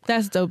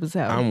 That's dope as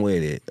hell. I'm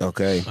with it,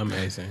 okay?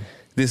 Amazing.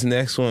 This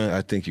next one,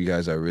 I think you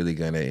guys are really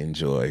going to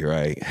enjoy,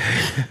 right?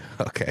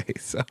 Okay,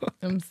 so...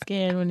 I'm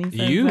scared when he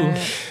says You.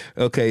 that.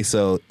 Okay,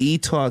 so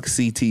eTalk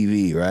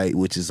CTV, right,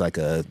 which is like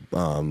a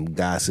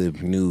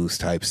gossip news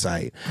type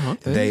site.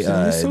 Okay, They so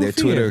their Sophia.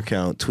 Twitter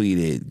account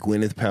tweeted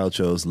Gwyneth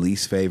Paltrow's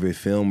least favorite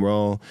film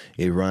role.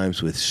 It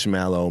rhymes with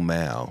Schmallow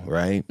Mal,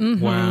 right?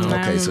 Wow.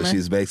 I Okay, so remember.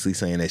 she's basically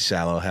saying that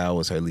Shallow Hal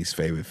was her least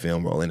favorite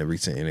film role in a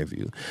recent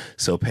interview.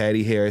 So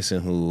Patty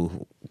Harrison,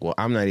 who, well,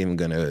 I'm not even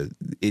gonna.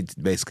 It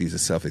basically is a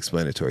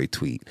self-explanatory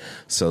tweet.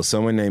 So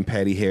someone named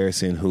Patty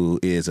Harrison, who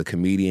is a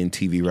comedian,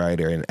 TV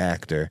writer, and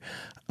actor,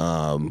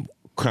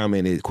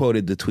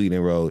 quoted the tweet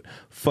and wrote,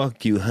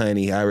 "Fuck you,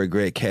 honey. I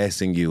regret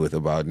casting you," with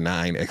about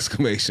 9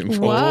 exclamation points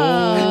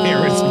Whoa.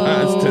 in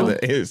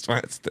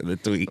response to the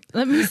tweet.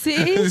 Let me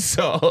see.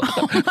 So,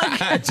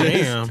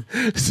 Damn.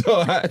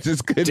 I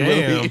just couldn't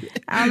Damn. believe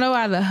it. I don't know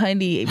why the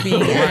honey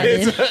being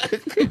added.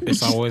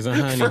 It's always a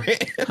honey.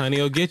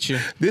 Honey will get you.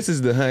 This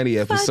is the honey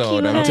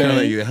episode. you, I'm honey.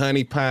 telling you,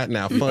 honey pot.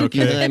 Now, fuck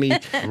you, honey.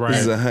 Right.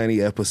 This is a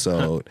honey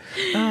episode.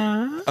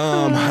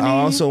 I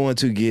also want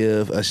to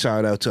give a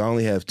shout out to, I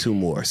only have 2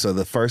 more. So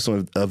the first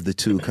one of the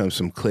 2 comes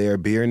from Claire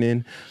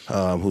Biernan,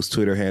 whose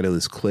Twitter handle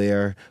is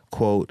Claire,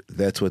 quote,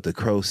 "That's what the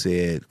crow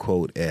said,"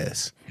 quote,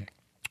 S.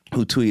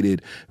 Who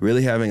tweeted,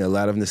 "Really having a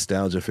lot of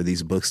nostalgia for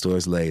these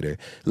bookstores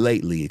lately.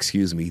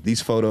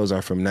 These photos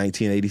are from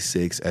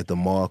 1986 at the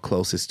mall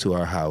closest to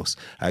our house.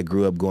 I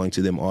grew up going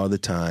to them all the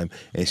time."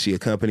 And she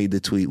accompanied the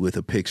tweet with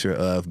a picture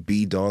of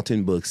B.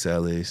 Dalton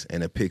Booksellers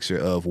and a picture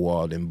of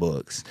Walden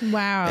Books.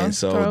 Wow. And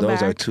so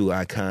those are throwback. 2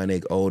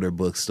 iconic older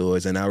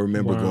bookstores. And I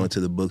remember going to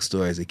the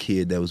bookstore as a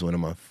kid. That was one of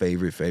my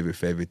favorite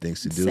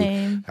things to do.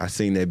 Same. I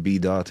seen that B.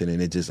 Dalton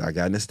and I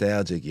got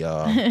nostalgic,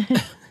 y'all.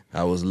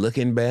 I was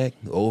looking back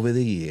over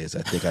the years.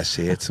 I think I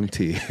shed some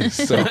tears.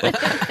 So,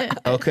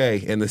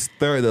 okay. And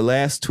the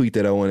last tweet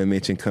that I want to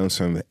mention comes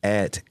from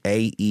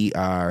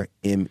 @AERMEHZ,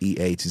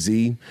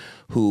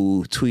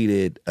 who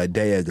tweeted a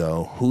day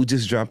ago, who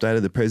just dropped out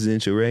of the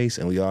presidential race.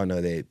 And we all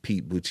know that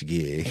Pete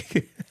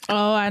Buttigieg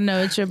Oh, I know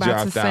what you're about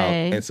dropped to out.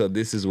 say. And so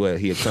this is what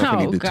he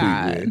accompanied Oh, the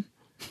God. tweet with.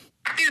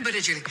 peanut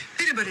butter jelly,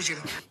 peanut butter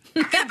jelly,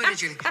 peanut butter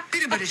jelly,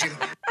 peanut butter jelly,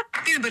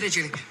 peanut butter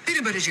jelly,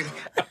 peanut butter jelly.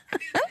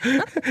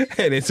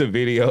 And it's a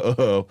video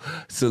of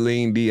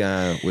Celine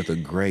Dion with a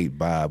great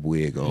bob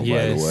wig on,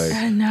 by the way,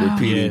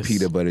 repeating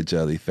peanut butter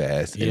jelly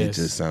fast. And it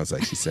just sounds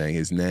like she's saying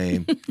his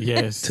name.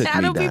 Yes.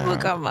 How do people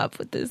come up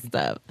with this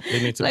stuff?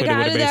 They need to like, put it how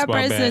with a did that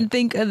baseball person bat.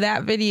 think of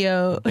that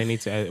video? They need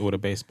to add it with a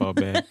baseball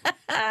bat.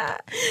 I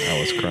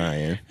was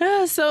crying.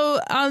 So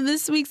on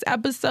this week's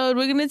episode,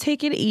 we're gonna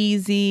take it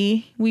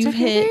easy. We've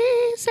hit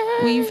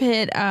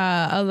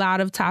a lot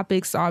of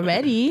topics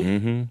already.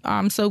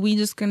 Mm-hmm. So we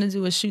just gonna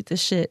do a shoot the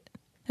shit.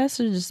 That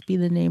should just be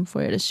the name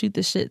for it, a shoot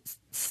the shit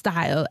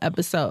style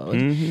episode.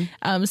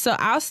 Mm-hmm. So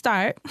I'll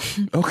start.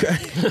 Okay.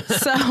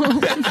 So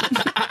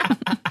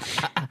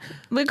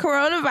the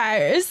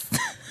coronavirus.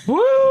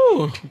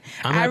 Woo!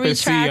 I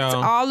retract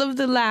all of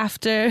the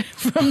laughter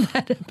from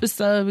that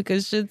episode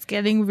because shit's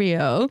getting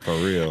real. For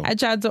real. I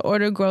tried to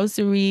order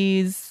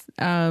groceries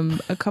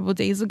a couple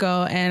days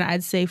ago, and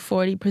I'd say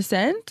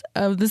 40%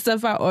 of the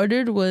stuff I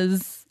ordered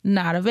was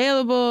not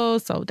available,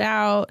 sold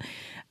out.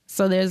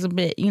 So there's a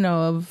bit,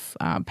 of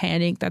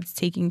panic that's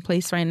taking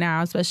place right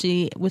now,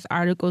 especially with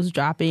articles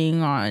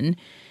dropping on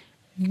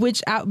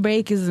which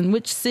outbreak is in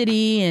which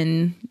city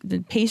and the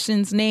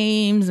patients'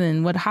 names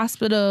and what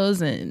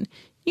hospitals. And,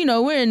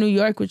 we're in New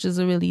York, which is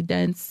a really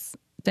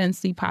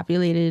densely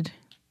populated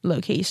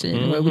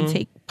location where we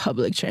take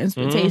public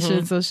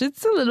transportation. So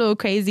shit's a little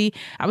crazy.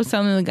 I was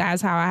telling the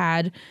guys how I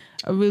had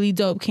a really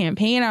dope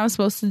campaign I was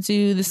supposed to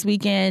do this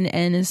weekend.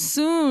 And as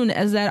soon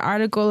as that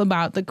article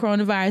about the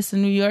coronavirus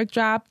in New York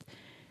dropped,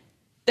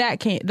 that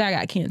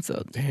got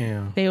canceled.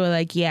 Damn. They were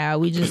like, yeah,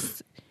 we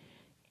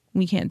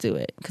can't do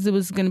it because it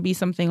was going to be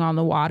something on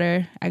the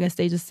water. I guess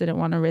they just didn't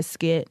want to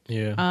risk it.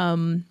 Yeah.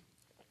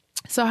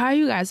 So how are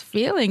you guys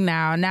feeling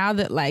now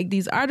that like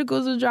these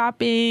articles are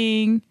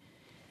dropping?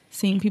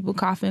 Seeing people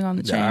coughing on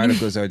the train. The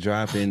articles are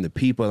dropping. The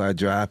people are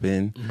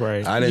dropping.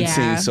 Right. I done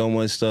seen so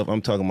much stuff.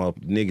 I'm talking about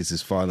niggas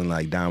is falling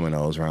like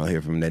dominoes around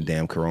here from that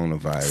damn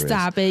coronavirus.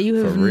 Stop it. You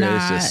have For real, not.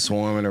 it's just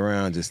swarming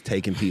around, just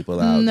taking people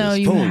out. No,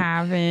 just, you boom.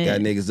 haven't. Got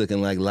niggas looking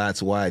like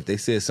Lot's wife. They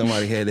said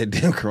somebody had that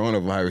damn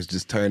coronavirus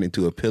just turned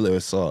into a pillar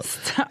of salt.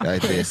 Stop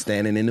right there,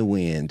 standing in the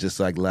wind,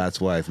 just like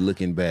Lot's wife,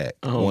 looking back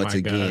once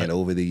again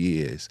over the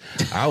years.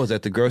 I was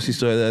at the grocery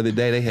store the other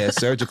day. They had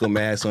surgical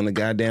masks on the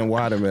goddamn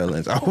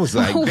watermelons. I was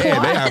like,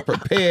 damn, they are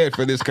prepared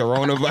for this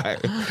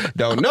coronavirus.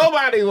 Don't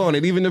nobody want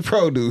it, even the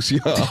produce,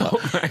 y'all.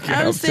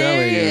 I'm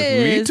telling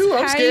you. Me too.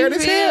 I'm scared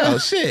as hell.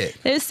 Shit.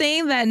 They're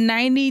saying that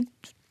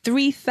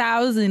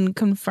 93,000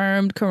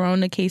 confirmed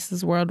corona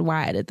cases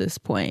worldwide at this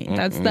point.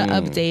 That's the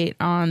update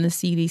on the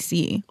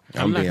CDC.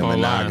 I'm being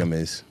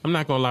monogamous. I'm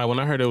not gonna lie. When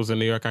I heard it was in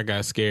New York, I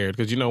got scared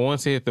because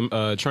once it hit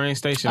the train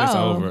station, it's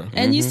over.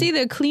 And you see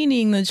they're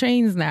cleaning the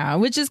trains now,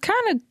 which is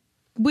kind of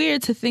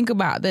weird to think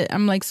about. That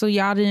I'm like, so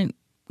y'all didn't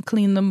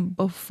clean them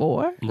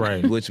before?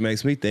 Right. Which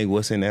makes me think,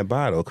 what's in that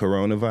bottle?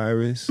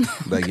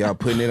 Coronavirus? Like y'all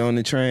putting it on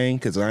the train?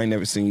 Because I ain't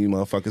never seen you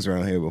motherfuckers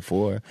around here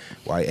before.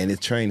 Why? And the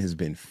train has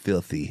been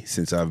filthy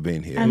since I've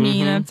been here. I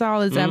mean, that's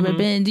all it's ever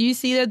been. Do you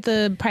see that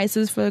the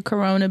prices for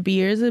Corona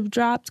beers have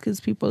dropped because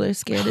people are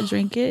scared to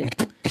drink it?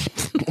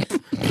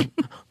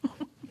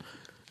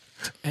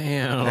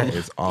 Damn. That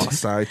is all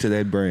side to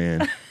that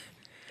brand.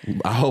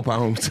 I hope I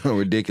don't sound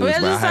ridiculous,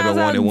 Well, but I haven't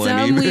wanted one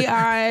either. we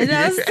are.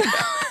 That's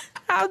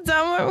how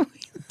dumb are we?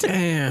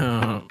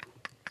 Damn.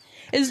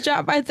 It's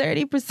dropped by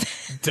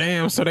 30%.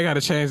 Damn. So they got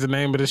to change the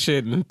name of the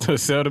shit to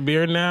sell the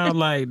beer now?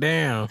 Like,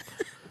 damn.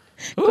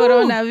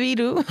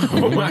 Coronavirus.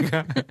 Oh, my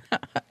God.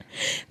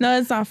 No,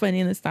 it's not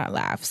funny. Let's not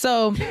laugh.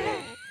 So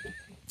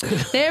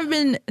there have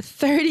been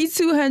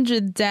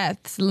 3,200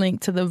 deaths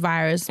linked to the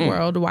virus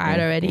worldwide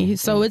already.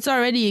 So it's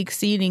already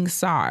exceeding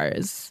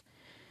SARS.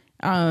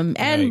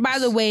 And by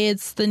the way,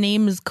 the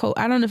name is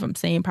I don't know if I'm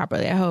saying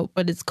properly, I hope,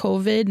 but it's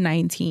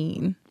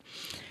COVID-19.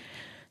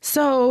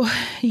 So,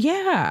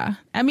 yeah.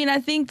 I mean, I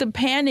think the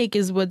panic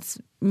is what's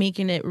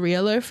making it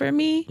realer for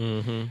me.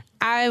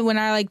 When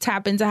I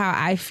tap into how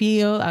I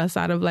feel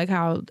outside of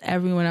how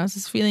everyone else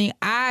is feeling,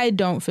 I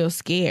don't feel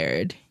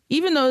scared.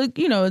 Even though,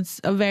 it's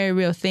a very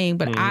real thing,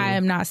 but I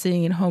am not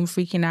sitting at home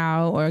freaking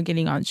out or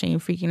getting on chain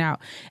freaking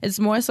out. It's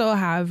more so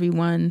how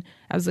everyone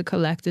as a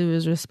collective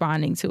is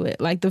responding to it.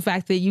 Like the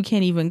fact that you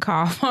can't even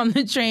cough on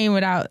the train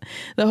without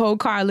the whole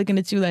car looking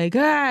at you like,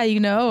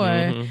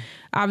 or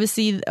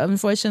obviously,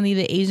 unfortunately,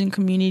 the Asian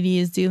community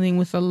is dealing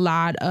with a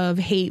lot of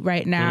hate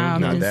right now.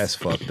 Now that's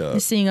fucked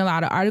up. Seeing a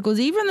lot of articles,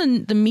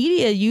 even the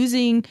media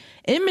using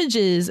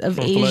images of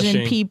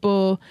Asian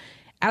people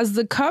as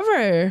the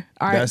cover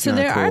art to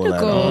their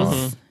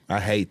articles. I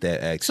hate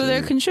that, actually. So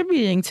they're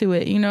contributing to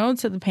it,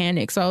 to the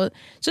panic. So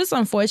it's just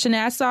unfortunate.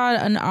 I saw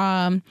an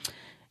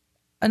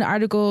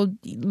article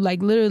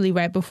literally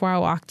right before I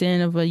walked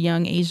in of a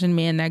young Asian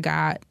man that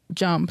got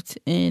jumped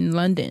in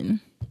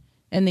London.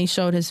 And they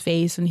showed his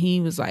face and he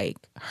was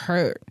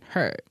hurt.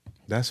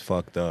 That's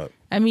fucked up.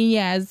 I mean,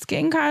 yeah, it's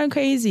getting kind of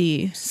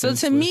crazy. So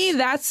to me,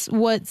 that's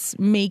what's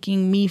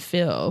making me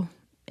feel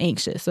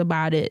anxious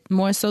about it.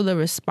 More so the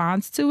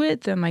response to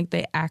it than like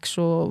the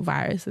actual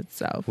virus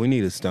itself. We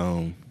need a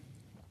stone.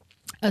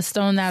 A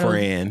stone that'll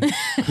friend.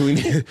 we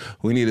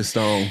need a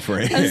stone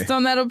friend. A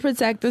stone that'll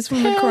protect us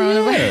from the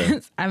coronavirus. Yeah.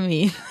 I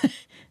mean,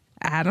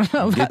 I don't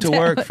know about Get to that.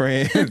 work,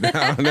 friend.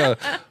 I don't know.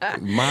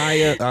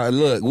 Maya,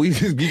 look,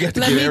 you got to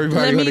get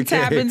everybody on the Let me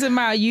tap into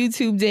my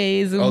YouTube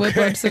days and whip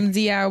up some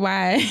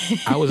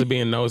DIY. I was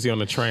being nosy on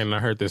the train and I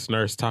heard this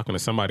nurse talking to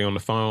somebody on the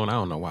phone. I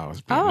don't know why I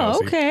was being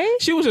nosy. Okay.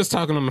 She was just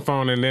talking on the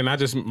phone and then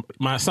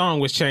my song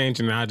was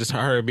changing and I just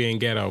heard her being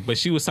ghetto. But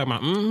she was talking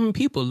about,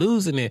 people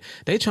losing it.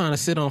 They trying to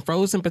sit on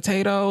frozen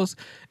potatoes.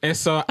 And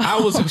so I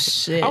was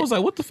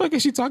like, what the fuck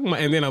is she talking about?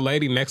 And then a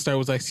lady next to her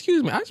was like,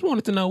 excuse me, I just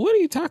wanted to know, what are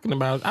you talking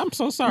about? I'm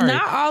so sorry.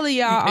 Not all of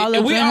y'all all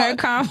up in her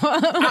combo.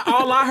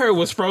 All I heard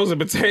was frozen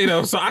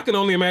potatoes, so I can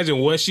only imagine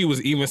what she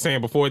was even saying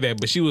before that.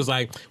 But she was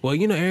like, well,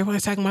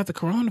 everybody's talking about the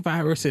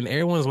coronavirus and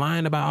everyone's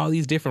lying about all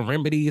these different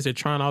remedies. They're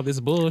trying all this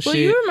bullshit. Well,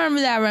 you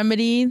remember that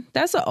remedy?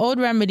 That's an old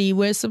remedy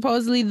where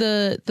supposedly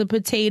the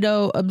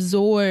potato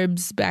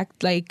absorbs back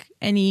like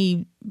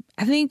any...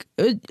 I think...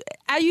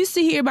 I used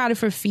to hear about it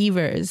for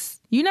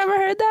fevers. You never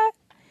heard that?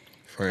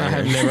 I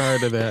have never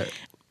heard of that.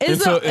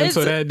 Until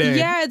that day.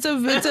 Yeah, it's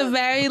a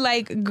very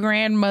like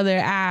grandmother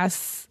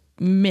ass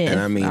myth. And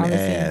I mean honestly.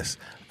 ass.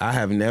 I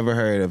have never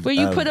heard of... Where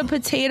you put a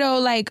potato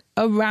like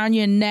around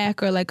your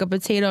neck or like a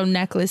potato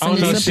necklace and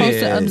it's supposed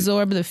to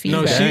absorb the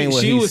fever. No,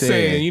 she was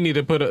saying you need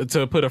to put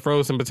a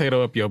frozen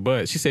potato up your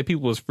butt. She said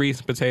people was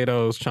freezing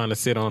potatoes trying to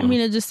sit on them. I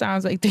mean, it just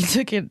sounds like they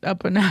took it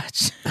up a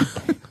notch.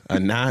 A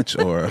notch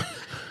or...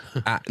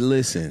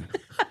 listen,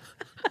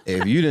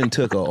 if you done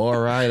took a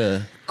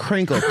Ore-Ida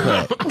crinkle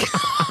cut...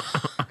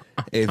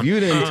 If you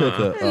didn't took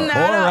a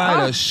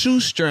Ore-Ida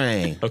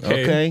shoestring,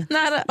 okay?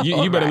 Not a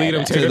you better leave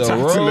them tater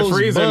tots in the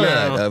freezer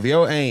now. Of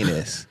your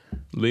anus.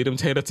 Leave them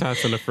tater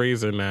tots in the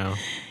freezer now.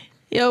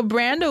 Yo,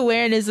 brand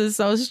awareness is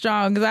so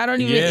strong because I don't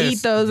even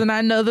eat those, and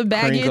I know the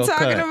bag Crinkle you're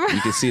talking cut. about.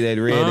 You can see that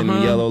red and the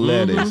yellow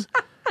letters.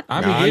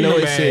 I know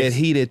it said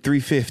heated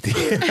 350.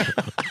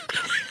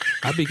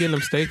 I be getting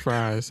them steak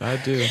fries. I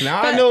do.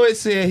 Now I know it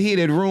said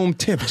heated room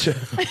temperature.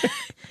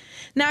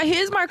 Now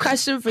here's my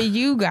question for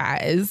you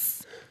guys.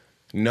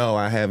 No,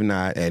 I have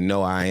not, and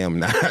no, I am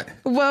not.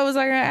 What was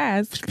I gonna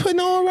ask?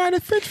 Putting on right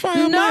a French fry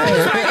on No, my I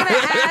was head. not gonna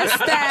ask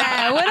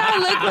that. What I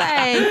look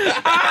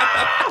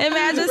like?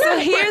 Imagine. So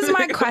here's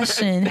my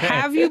question: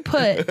 have you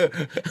put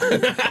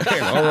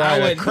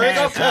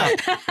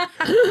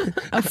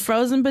a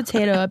frozen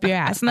potato up your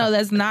ass? No,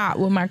 that's not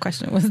what my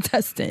question was,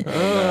 Dustin. I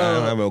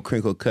don't have a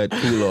crinkle cut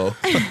culo.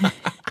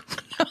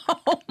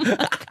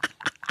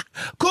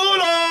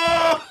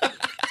 Culo!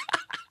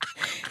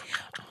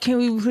 Can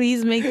we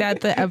please make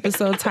that the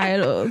episode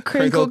title?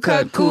 Crinkle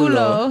cut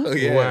culo. Oh,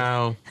 yeah.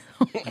 Wow.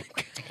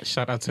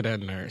 Shout out to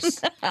that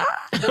nurse.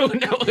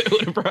 It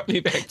would have brought me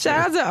back.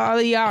 Shout out to all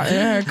of y'all in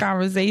her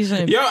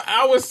conversation. Yo,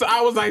 I was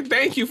like,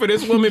 thank you for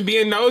this woman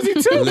being nosy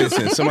too.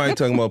 Listen, somebody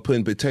talking about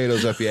putting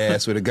potatoes up your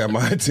ass would have got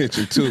my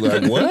attention too.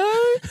 Like, what?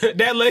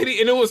 That lady,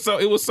 and it was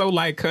so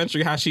like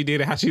country how she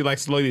did it, how she like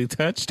slowly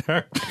touched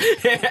her.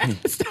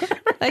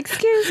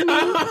 Excuse me.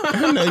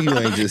 I know you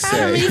ain't just I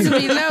don't saying. mean to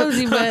be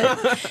nosy,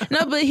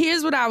 but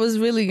here's what I was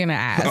really gonna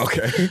ask.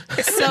 Okay.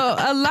 So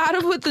a lot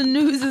of what the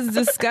news is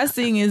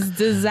discussing is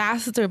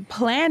disaster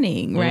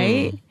planning,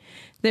 right?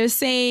 They're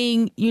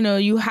saying,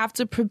 you have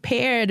to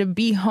prepare to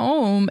be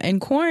home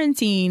and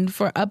quarantined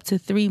for up to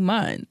 3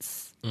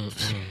 months.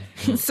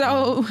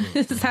 So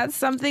is that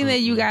something that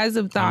you guys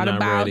have thought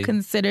about, ready.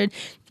 Considered?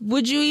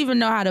 Would you even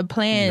know how to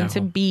plan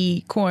to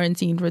be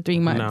quarantined for 3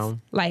 months? No.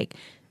 Like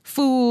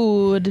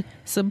food,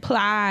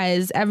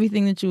 supplies,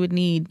 everything that you would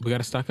need. We got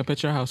to stock up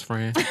at your house,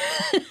 friend.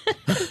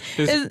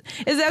 Is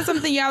that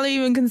something y'all are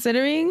even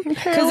considering?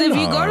 Because if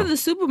you go to the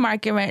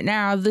supermarket right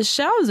now, the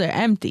shelves are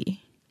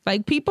empty.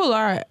 Like people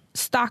are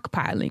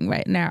stockpiling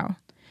right now.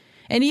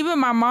 And even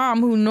my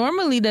mom, who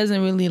normally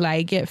doesn't really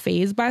like get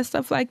fazed by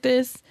stuff like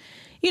this,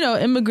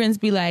 immigrants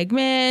be like,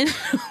 man,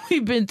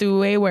 we've been through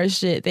way worse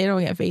shit. They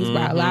don't get fazed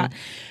by a lot.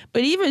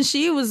 But even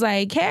she was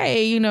like,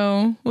 hey,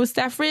 what's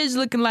that fridge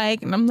looking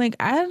like? And I'm like,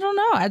 I don't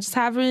know. I just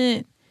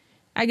haven't,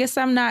 I guess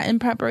I'm not in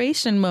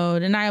preparation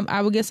mode. And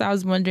I would guess I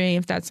was wondering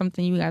if that's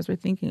something you guys were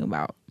thinking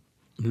about.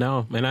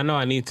 No, and I know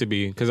I need to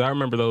be, because I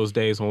remember those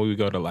days when we would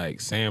go to like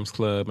Sam's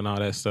Club and all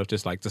that stuff,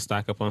 just like to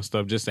stock up on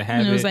stuff, just to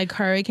have it. It was like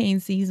hurricane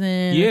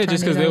season. Yeah,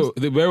 just because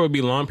there would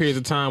be long periods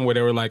of time where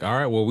they were like, all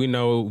right, well, we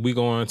know we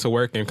going to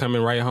work and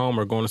coming right home,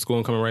 or going to school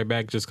and coming right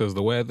back just because of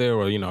the weather,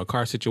 or, a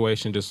car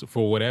situation, just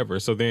for whatever.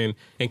 So then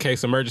in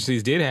case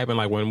emergencies did happen,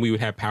 like when we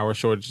would have power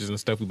shortages and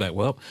stuff, we'd be like,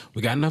 well,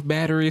 we got enough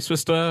batteries for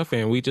stuff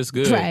and we just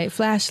good. Right,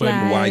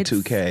 flashlights.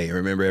 Y2K.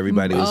 Remember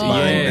everybody was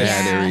buying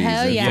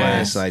batteries and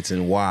flashlights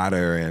and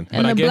water.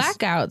 And the guess,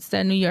 blackouts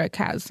that New York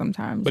has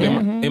sometimes. But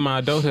in my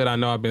adulthood, I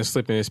know I've been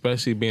slipping,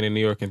 especially being in New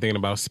York and thinking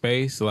about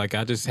space. Like,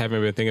 I just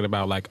haven't been thinking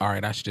about, like, all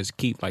right, I should just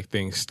keep, like,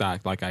 things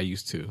stocked like I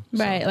used to.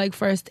 Right, like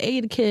first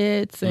aid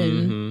kits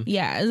and,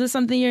 yeah. Is this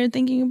something you're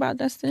thinking about,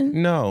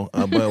 Dustin? No,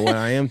 but what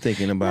I am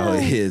thinking about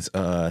is,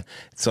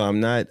 so I'm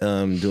not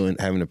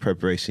having a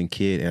preparation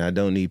kit, and I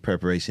don't need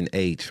preparation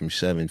H from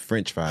shoving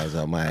French fries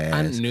out my ass.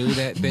 I knew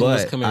that thing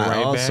was coming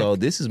right back.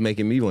 This is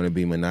making me want to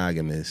be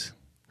monogamous.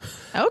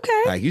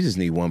 Okay. Like, you just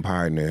need one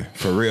partner.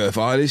 For real. If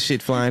all this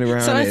shit flying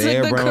around So and it's like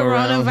air the blowing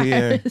around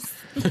here,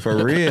 coronavirus.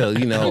 for real,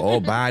 you know, all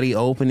body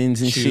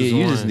openings and Choose shit,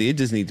 one. it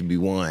just needs to be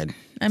one.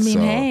 I mean, So,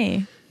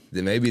 hey.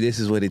 then maybe this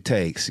is what it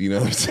takes, you know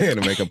what I'm saying,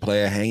 to make a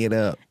player hang it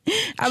up.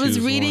 I was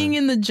Choose reading one.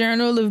 in the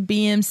Journal of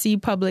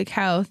BMC Public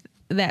Health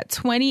that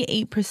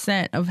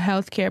 28% of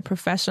healthcare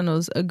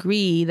professionals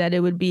agree that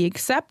it would be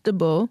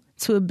acceptable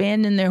to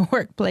abandon their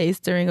workplace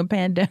during a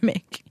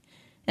pandemic.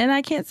 And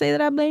I can't say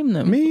that I blame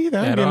them. Me either.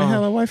 I'm At getting the all.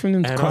 hell away from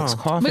them At cocks all.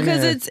 coughing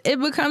Because ass. it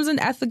becomes an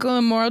ethical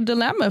and moral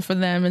dilemma for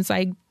them. It's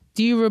like,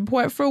 do you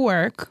report for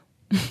work,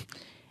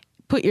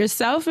 put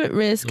yourself at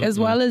risk as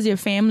well as your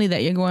family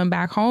that you're going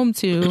back home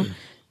to,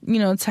 you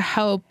know, to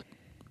help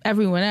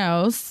everyone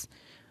else?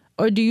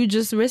 Or do you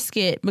just risk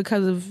it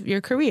because of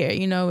your career,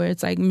 you know, where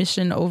it's like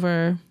mission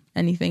over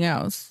anything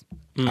else?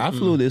 I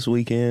flew this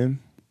weekend.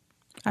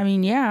 I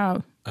mean, yeah.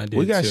 I did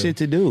We got too. shit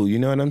to do, you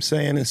know what I'm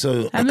saying? And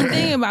so I've been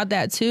thinking about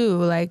that too,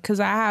 like, because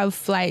I have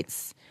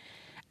flights.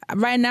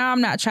 Right now,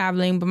 I'm not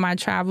traveling, but my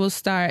travels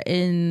start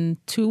in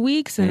 2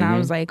 weeks. And I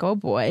was like, oh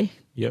boy,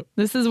 Yep.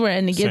 this is where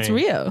it gets Same.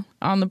 real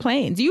on the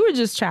planes. You were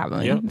just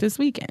traveling Yep. this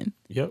weekend.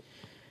 Yep.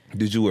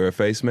 did you wear a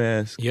face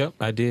mask? Yep.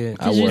 I did.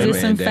 I Did you wore a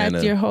disinfect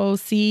bandana. your whole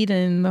seat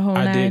and the whole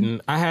I nine?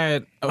 didn't. I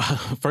had,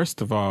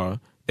 first of all,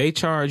 they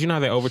charge, you know how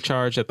they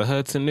overcharge at the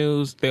Hudson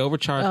News? They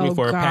overcharged me Oh,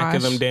 for a pack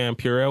of gosh. them damn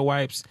Purell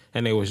wipes,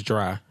 and they was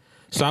dry.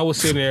 So I was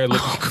sitting there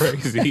looking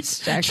crazy,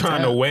 jacked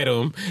trying up. to wet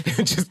them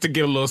just to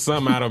get a little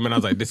something out of them. And I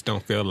was like, this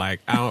don't feel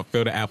like, I don't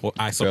feel the apple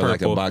Felt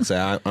like a isopurple. box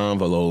of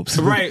envelopes.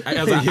 Right. I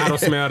was like, I don't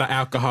smell the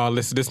alcohol.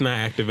 This not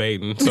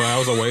activating. So that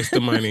was a waste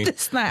of money.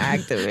 It's not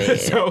activated.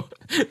 So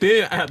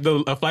then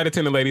a flight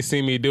attendant lady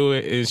seen me do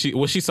it, and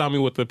she saw me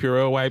with the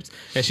Purell wipes,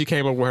 and she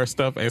came over with her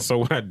stuff. And so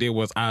what I did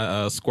was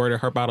I squirted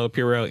her bottle of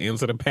Purell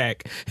into the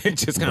pack and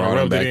just kind of Brought 'em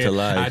rubbed back it to in.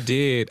 life. I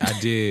did,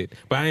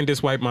 but I didn't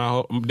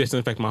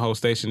disinfect my whole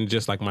station,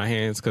 just like my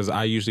hands, because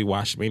I usually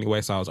wash them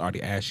anyway. So I was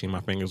already ashy, and my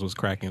fingers was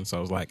cracking. So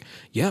I was like,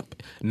 "Yep,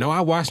 no,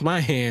 I washed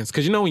my hands,"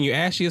 because you know when you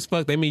ashy as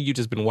fuck, they mean you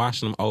just been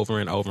washing them over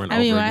and over and I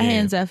over mean, again. my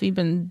hands have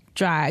been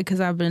dry because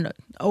I've been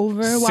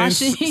over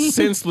washing.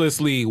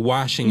 Senselessly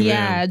washing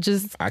Yeah, them.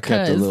 just I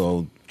kept a 'cause.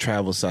 little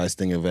travel size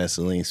thing of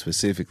Vaseline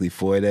specifically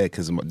for that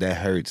because that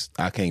hurts.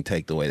 I can't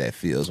take the way that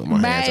feels when my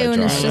hands Right, are when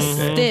dry. it's just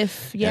like that.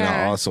 stiff. And I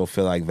Yeah. also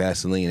feel like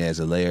Vaseline as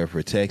a layer of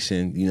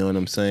protection. You know what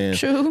I'm saying?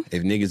 True.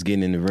 If niggas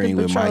getting in the ring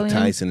with Mike petroleum.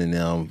 Tyson and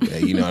them,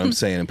 you know what I'm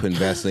saying, and putting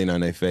Vaseline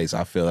on their face,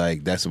 I feel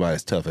like that's about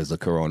as tough as the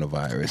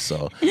coronavirus.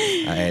 So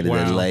I added a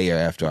Wow. layer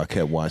after I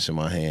kept washing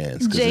my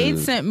hands. 'cause it Jade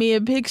was- sent me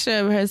a picture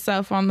of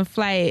herself on the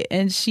flight,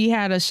 and she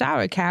had a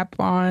shower cap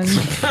on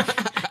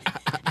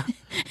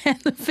and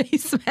the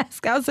face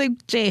mask. I was like,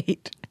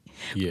 Jade,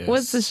 Yes.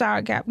 what's the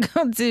shower cap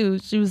gonna do?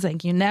 She was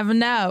like, you never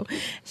know.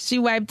 She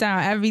wiped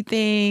down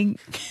everything.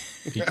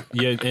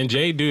 Yeah, and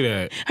Jay do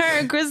that. Her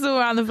and Crystal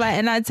were on the flight,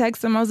 and I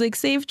texted them. I was like,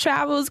 safe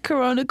travels,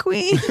 Corona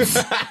Queens.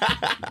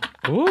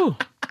 Ooh.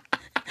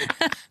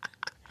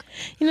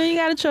 You know, you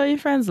gotta troll your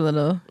friends a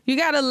little. You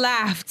gotta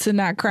laugh to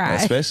not cry.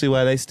 Especially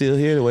while they still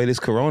here, the way this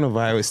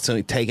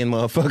coronavirus taking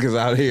motherfuckers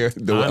out here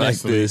the way like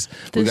Honestly. this.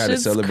 We This got to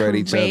shit's celebrate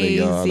each other,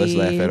 y'all. Let's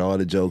laugh crazy. at all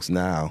the jokes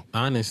now.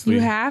 Honestly. You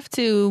have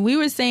to. We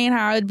were saying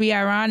how it'd be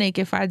ironic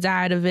if I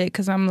died of it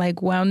because I'm like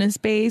wellness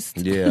based.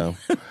 Yeah.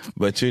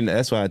 But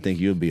that's why I think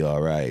you'll be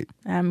all right.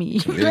 I mean, you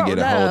It'll don't get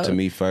a hold know. to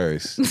me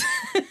first.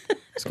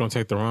 It's going to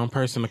take the wrong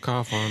person to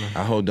cough on her.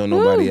 I hope don't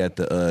nobody at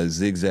the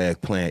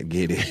zigzag plant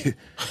get it.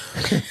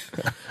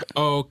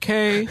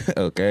 Okay.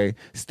 Okay?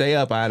 Stay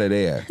up out of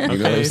there. You know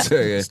what I'm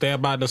saying? Stay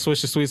about the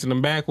Swisher Sweets and the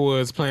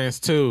backwoods plants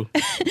too.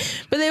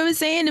 But they were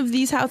saying if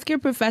these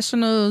healthcare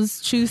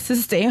professionals choose to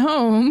stay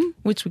home,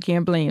 which we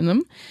can't blame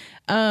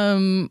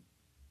them,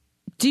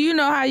 do you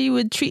know how you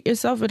would treat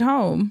yourself at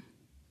home?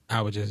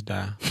 I would just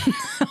die.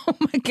 Oh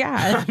my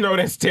God. I know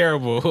that's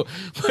terrible,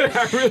 but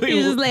I really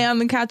You just lay on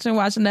the couch and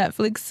watch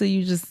Netflix so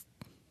you just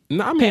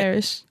No, I mean,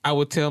 perish. I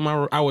would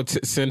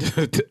send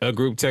a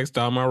group text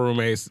to all my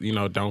roommates, you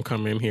know, don't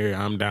come in here,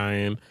 I'm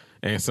dying.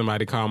 And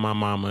somebody call my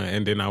mama,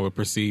 and then I would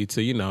proceed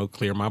to, you know,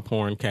 clear my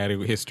porn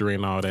category history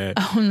and all that.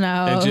 Oh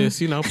no. And just,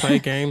 you know, play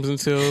games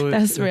until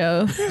That's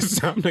real. it's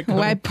time to go.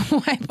 Wipe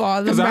all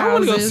the Because I don't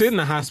want to go browsers. sit in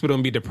the hospital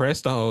and be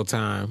depressed the whole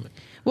time.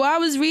 Well, I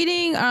was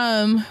reading,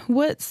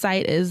 what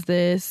site is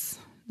this?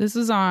 This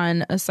was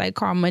on a site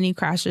called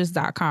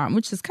moneycrashers.com,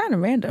 which is kind of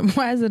random.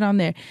 Why is it on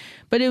there?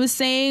 But it was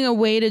saying a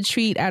way to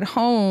treat at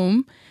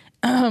home,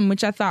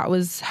 which I thought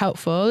was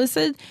helpful. It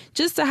said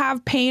just to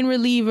have pain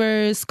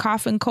relievers,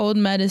 cough and cold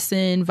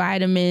medicine,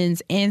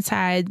 vitamins,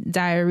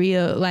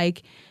 anti-diarrhea,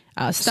 like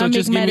stomach so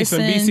just give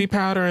medicine. me some BC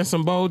powder and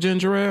some bold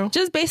ginger ale.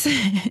 Just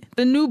basically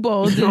the new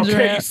bowl ginger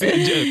ale.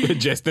 Okay,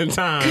 just in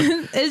time.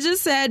 It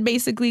just said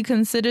basically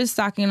consider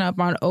stocking up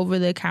on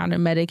over-the-counter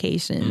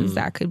medications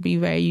that could be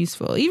very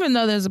useful. Even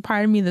though there's a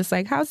part of me that's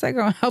like, how's that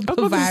going to help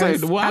a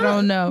virus? I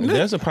don't know.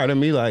 There's a part of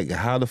me like,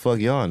 how the fuck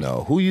y'all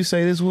know? Who you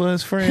say this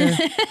was, friend?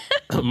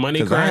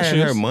 Money crashes. I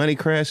had her money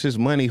crashes,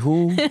 money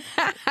who?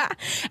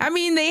 I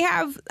mean,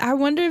 I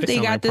wonder if they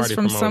got like this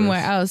from promoters.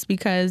 somewhere else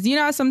because, you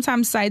know,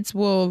 sometimes sites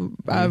will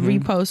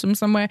repost from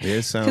somewhere.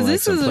 It sounds like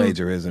some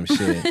plagiarism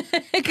shit.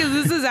 Because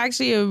this is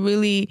actually a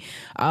really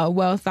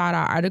well thought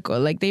out article.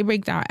 Like, they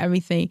break down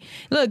everything.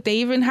 Look, they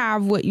even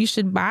have what you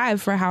should buy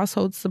for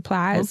household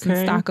supplies and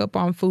stock up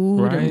on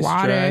food and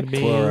water.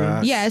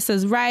 Yeah, it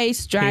says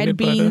rice, dried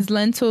beans,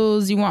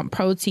 lentils. You want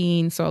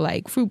protein. So,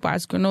 like, fruit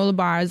bars, granola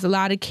bars, a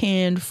lot of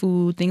canned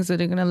food, things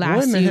that are going to last you.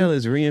 What in the hell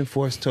is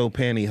reinforced toe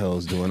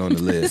pantyhose doing on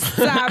the list?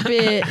 Stop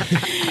it.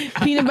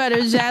 Peanut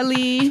butter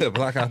jelly. To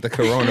block out the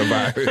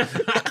coronavirus.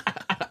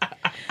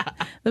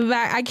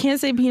 I can't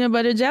say peanut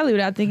butter jelly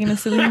without thinking of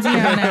Celine Dion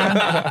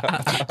now.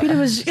 Peanut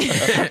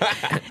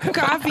butter,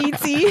 coffee,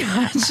 tea,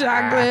 hot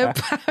chocolate,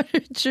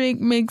 powdered drink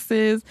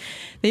mixes.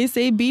 They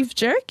say beef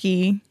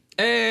jerky.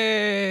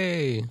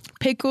 Hey.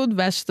 Pickled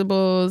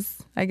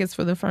vegetables, I guess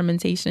for the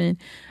fermentation.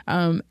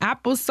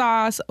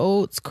 Applesauce,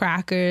 oats,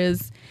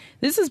 crackers.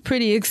 This is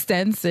pretty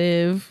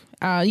extensive.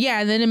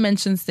 And then it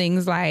mentions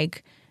things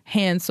like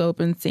hand soap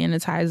and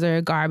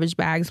sanitizer, garbage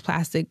bags,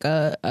 plastic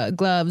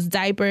gloves,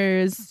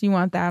 diapers. You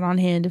want that on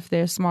hand if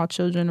there's small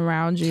children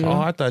around you.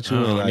 Oh, I thought you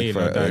meant like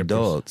for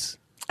adults.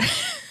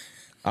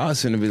 I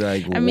was going to be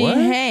like, what? I mean,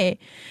 hey,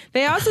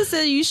 they also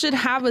said you should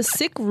have a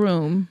sick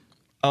room.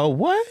 A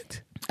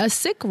what? A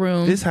sick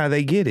room. This how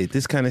they get it.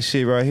 This kind of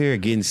shit right here,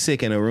 getting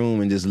sick in a room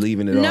and just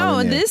leaving it all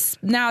in there.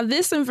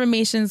 This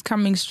information is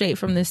coming straight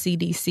from the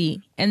CDC,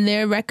 and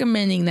they're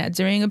recommending that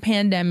during a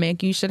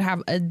pandemic, you should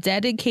have a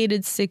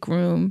dedicated sick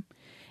room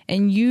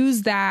and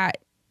use that.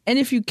 And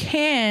if you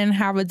can,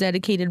 have a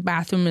dedicated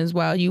bathroom as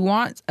well. You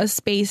want a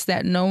space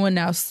that no one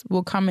else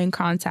will come in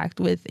contact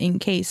with in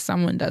case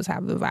someone does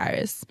have the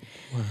virus.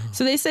 Wow.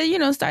 So they said,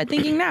 start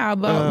thinking now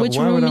about which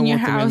room in your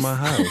house. Why would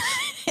I want them in my house?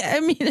 I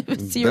mean, if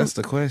it's you. That's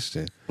the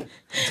question.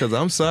 Because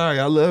I'm sorry,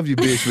 I love you,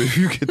 bitch, but if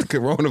you get the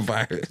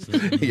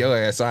coronavirus, your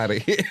ass out of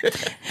here.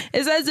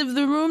 It says if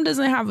the room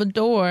doesn't have a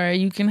door,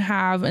 you can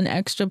have an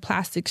extra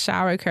plastic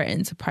shower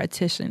curtain to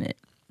partition it.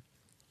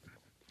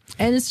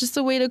 And it's just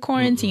a way to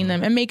quarantine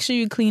them. And make sure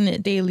you clean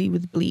it daily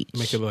with bleach.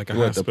 Make it like a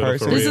hospital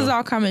for This real. is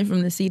all coming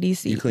from the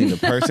CDC. You clean the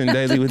person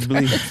daily with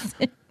bleach?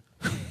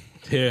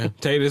 Yeah,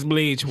 take this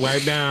bleach,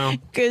 wipe down.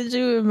 Could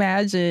you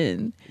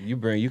imagine?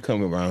 You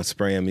come around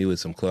spraying me with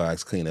some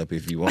Clorox cleanup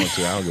if you want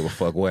to. I don't give a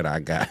fuck what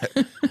I got.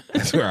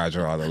 That's where I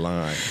draw the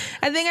line.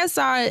 I think I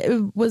saw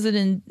it. Was it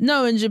in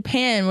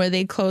Japan where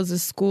they close the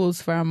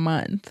schools for a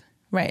month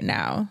right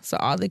now, so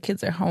all the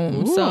kids are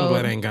home. Ooh, so I'm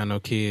glad I ain't got no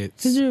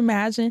kids. Could you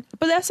imagine?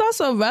 But that's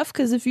also rough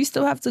because if you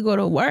still have to go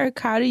to work,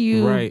 how do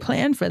you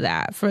plan for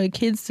that? For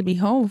kids to be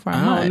home for a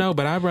month? I don't know,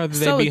 but I'd rather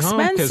they be home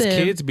because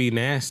kids be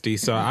nasty.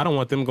 So I don't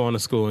want them going to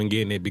school and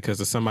getting it because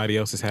of somebody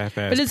else's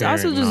half-assed. But it's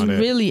also just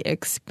really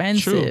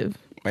expensive. True.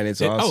 And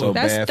it's also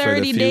bad for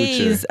the future. That's 30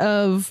 days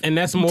of and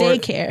that's more,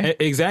 daycare.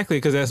 Exactly,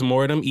 because that's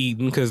more of them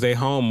eating because they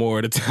home more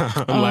of the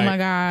time. Oh, my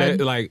God.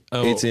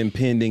 It's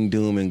impending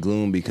doom and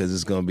gloom because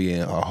it's going to be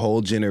a whole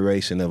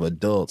generation of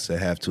adults that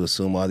have to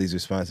assume all these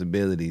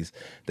responsibilities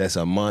that's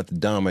a month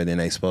dumber than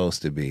they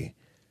supposed to be.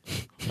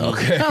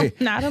 Okay? No,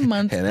 not a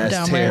month and that's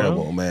dumber.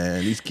 terrible,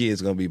 man. These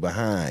kids going to be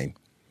behind.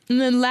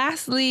 And then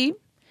lastly,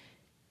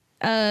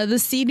 the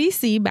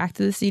CDC, back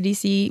to the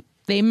CDC,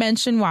 they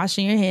mentioned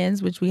washing your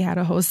hands, which we had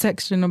a whole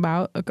section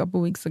about a couple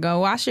weeks ago.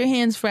 Wash your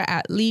hands for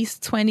at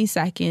least 20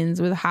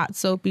 seconds with hot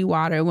soapy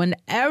water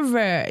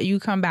whenever you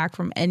come back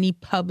from any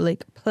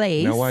public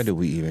place. Now, why do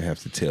we even have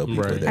to tell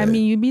people that? I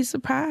mean, you'd be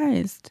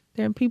surprised.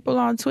 There are people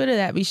on Twitter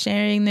that be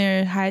sharing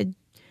their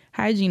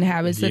hygiene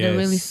habits that are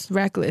really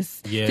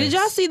reckless. Yes. Did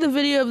y'all see the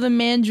video of the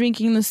man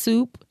drinking the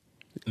soup?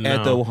 No.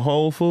 At the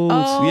Whole Foods?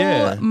 Oh,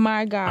 yeah.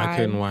 my God. I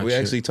couldn't watch it. We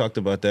actually talked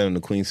about that in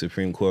the Queen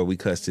Supreme Court. We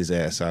cussed his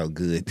ass out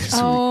good this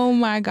week. Oh,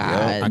 my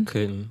God. I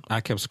couldn't.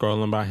 I kept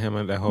scrolling by him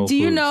at that Whole Foods. Do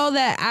you know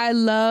that I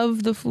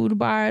love the food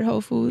bar at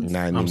Whole Foods?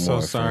 Not anymore, I'm so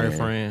sorry,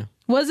 friend.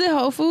 Was it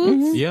Whole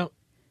Foods? Mm-hmm. Yep.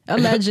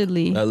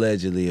 Allegedly.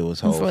 Allegedly, it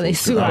was Whole Before Foods. they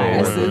sue our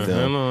asses.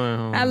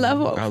 I love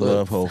Whole Foods. I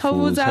love Whole Foods.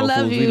 Whole Foods, I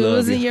love you. It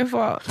wasn't your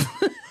fault.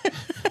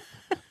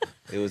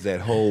 It was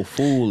that whole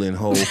fool in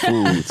Whole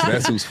Foods.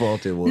 That's whose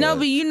fault it was. No,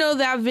 but you know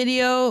that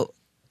video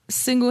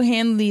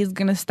single-handedly is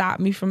going to stop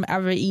me from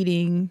ever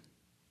eating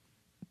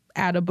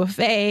at a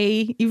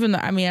buffet, even though,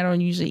 I mean, I don't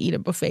usually eat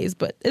at buffets,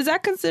 but is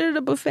that considered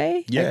a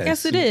buffet? Yes. I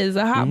guess it is.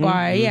 A hot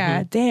bar.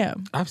 Yeah,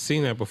 damn. I've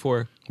seen that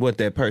before. What,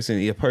 a person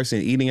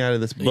eating out of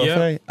this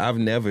buffet? Yep. I've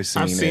never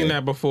seen that. I've seen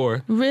that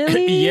before.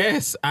 Really?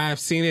 Yes, I've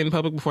seen it in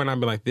public before, and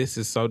I've been like, "This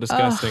is so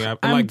disgusting."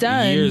 I'm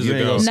done. Years You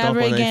ain't ago. gonna stomp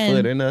Never on again.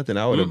 their foot or nothing.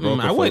 I would have broken.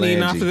 I wouldn't eat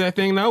phalange. after that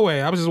thing. No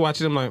way. I was just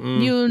watching them like,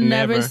 You'll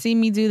never see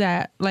me do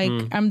that. Like,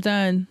 I'm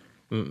done.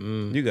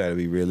 You got to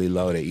be really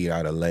low to eat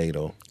out of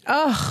ladle.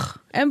 Ugh,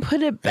 and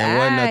put it back. And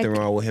wasn't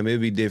nothing wrong with him.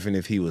 It'd be different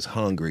if he was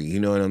hungry. You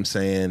know what I'm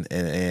saying?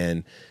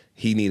 And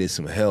he needed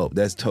some help.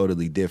 That's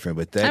totally different.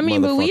 But that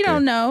but we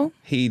don't know.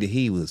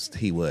 He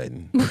wasn't.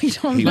 We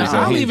don't He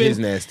know. was his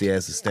nasty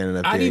ass was standing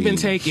up there. I'd even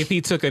take if he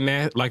took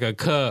a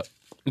cup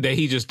that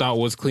he just thought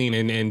was clean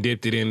and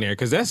dipped it in there,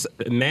 because that's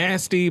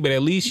nasty. But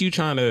at least you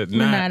trying to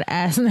not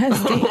ass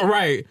nasty,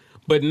 right?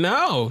 But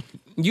no,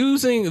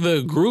 using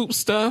the group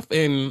stuff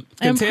and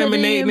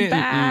contaminating it.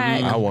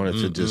 I wanted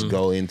to just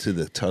go into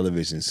the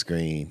television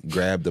screen,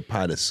 grab the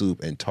pot of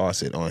soup, and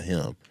toss it on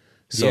him.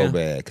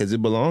 Bad, because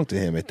it belonged to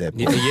him at that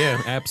point.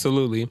 Yeah,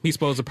 absolutely. He's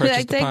supposed to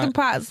purchase the pot. Take the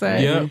pot, sir.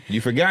 Yep.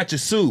 You forgot your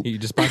soup. You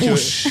just bought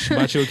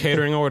you a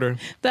catering order.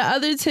 The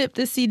other tip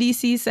the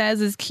CDC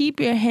says is keep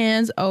your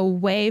hands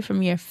away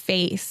from your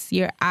face,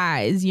 your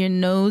eyes, your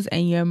nose,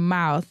 and your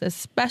mouth,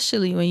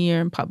 especially when you're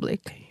in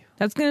public.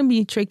 That's going to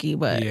be tricky,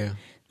 but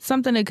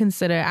something to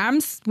consider. I'm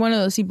one of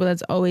those people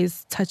that's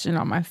always touching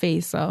on my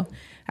face, so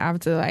I have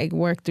to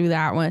work through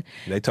that one.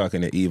 They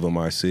talking to Eva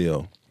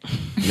Marcille.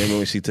 Remember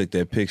when she took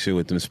that picture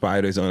with them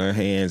spiders on her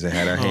hands and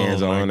had her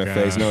hands on her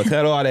face? No,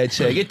 cut all that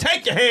check.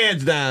 Take your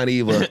hands down,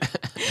 Eva.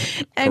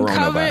 And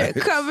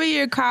cover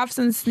your coughs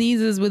and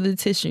sneezes with a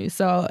tissue.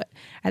 So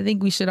I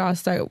think we should all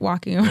start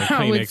walking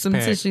around with some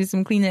tissue,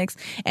 some Kleenex.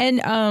 And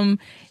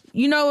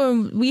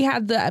when we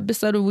had the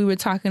episode where we were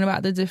talking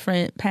about the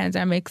different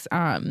pandemics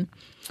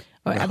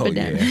or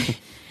epidemics. Yeah.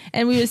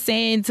 And we were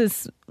saying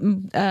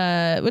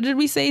what did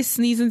we say?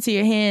 Sneeze into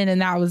your hand,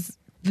 and that was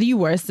the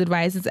worst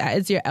advice.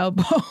 It's your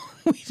elbow.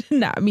 We did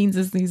not mean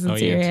to sneeze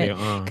into your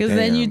hand, because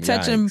then you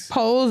touching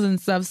poles and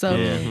stuff.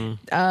 So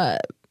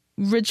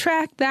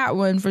retract that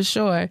one for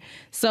sure.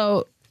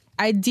 So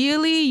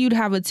ideally you'd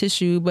have a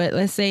tissue, but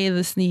let's say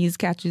the sneeze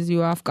catches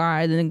you off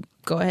guard, then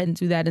go ahead and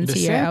do that into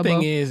your elbow. The sad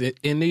thing is,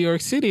 in New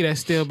York City, that's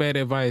still bad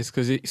advice,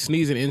 because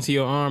sneezing into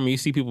your arm, you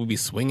see people be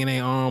swinging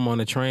their arm on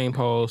a train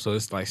pole, so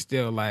it's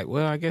still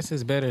well, I guess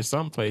it's better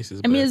some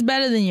places. I mean, it's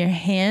better than your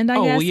hand,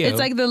 I guess. Yeah.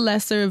 It's the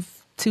lesser of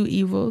two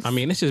evils. I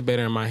mean, it's just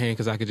better in my hand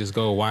because I could just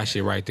go wash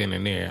it right then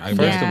and there.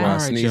 First of all,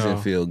 sneezing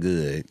feel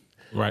good.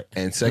 Right.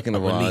 And second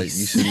of all, you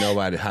should know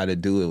how to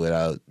do it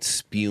without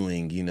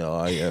spewing,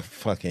 all your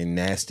fucking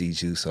nasty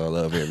juice all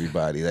over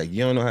everybody.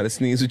 You don't know how to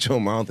sneeze with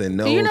your mouth and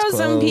nose closed.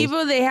 Some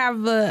people, they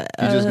have a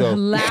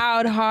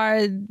loud,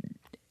 hard,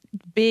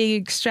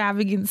 big,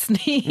 extravagant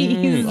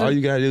sneeze. All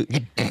you gotta do.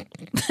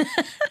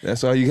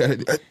 That's all you gotta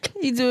do.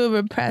 You do a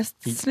repressed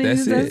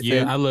sneeze. That's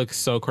it. I look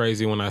so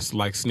crazy when I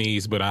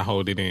sneeze, but I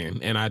hold it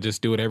in, and I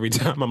just do it every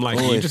time. I'm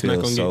you're just not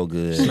gonna so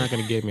good. Just not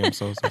gonna get me. I'm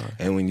so sorry.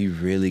 And when you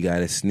really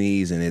gotta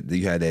sneeze, and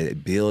you had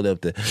that build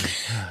up the.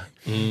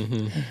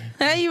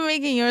 How are you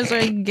making yours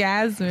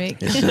orgasmic?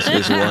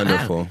 It's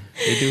wonderful.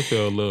 It do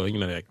feel a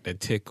little, that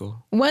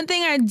tickle. One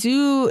thing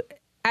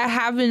I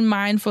have been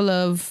mindful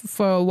of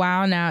for a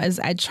while now is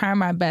I try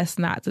my best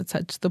not to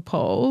touch the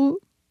pole.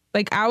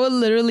 I would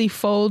literally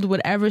fold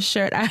whatever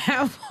shirt I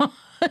have on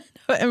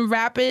and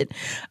wrap it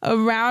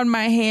around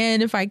my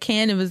hand if I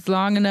can, if it's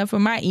long enough. For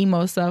my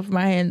emo stuff,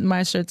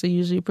 my shirts are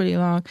usually pretty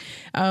long.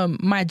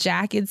 My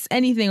jackets,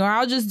 anything. Or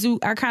I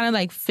kind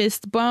of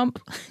fist bump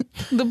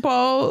the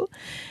pole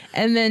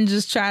and then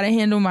just try to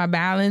handle my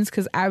balance,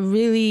 because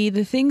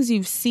the things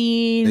you've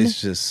seen, it's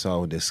just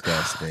so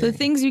disgusting. The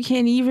things you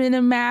can't even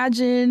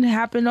imagine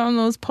happen on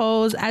those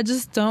poles. I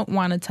just don't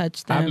want to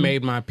touch them. I've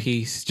made my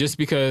peace, just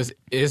because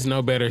it's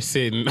no better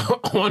sitting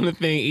on the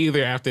thing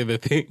either after the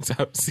things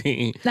I've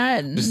seen.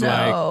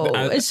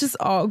 It's just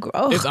all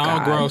gross. It's all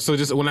gross. So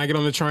just when I get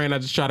on the train, I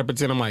just try to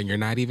pretend I'm you're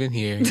not even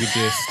here. You're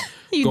just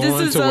you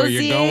going to where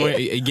you're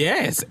going.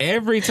 Yes,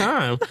 every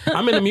time.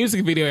 I'm in a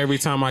music video every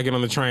time I get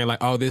on the train,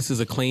 this is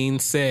a clean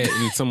set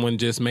and someone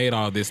just made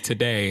all this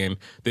today and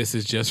this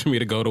is just for me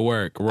to go to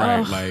work.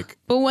 Right.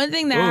 But one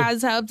thing that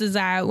has helped is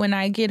that when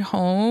I get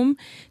home,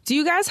 do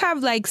you guys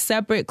have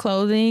separate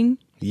clothing?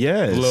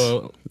 Yes.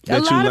 A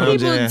lot of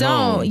people don't.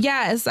 Home.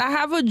 Yes, I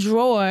have a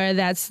drawer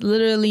that's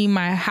literally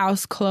my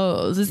house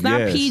clothes. It's not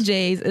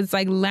PJs. It's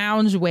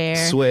loungewear.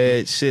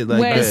 Sweat, shit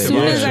like where that. As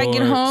soon as I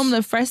get home,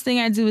 the first thing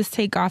I do is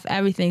take off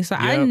everything. So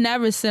I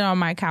never sit on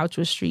my couch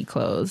with street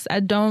clothes.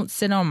 I don't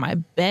sit on my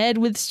bed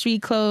with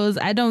street clothes.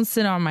 I don't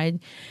sit on my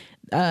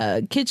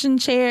kitchen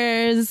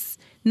chairs.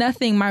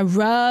 Nothing. My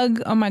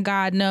rug. Oh my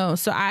God, no.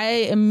 So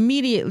I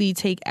immediately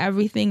take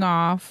everything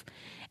off.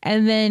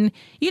 And then,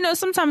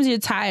 sometimes you're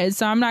tired,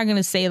 so I'm not going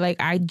to say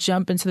I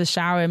jump into the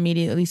shower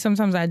immediately.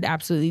 Sometimes I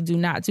absolutely do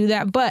not do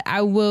that, but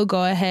I will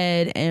go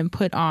ahead and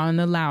put on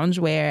the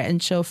loungewear and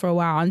chill for a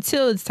while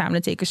until it's time to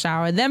take a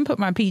shower, then put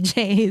my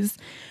PJs.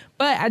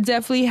 But I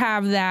definitely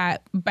have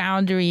that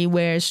boundary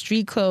where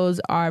street clothes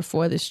are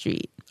for the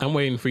street. I'm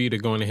waiting for you to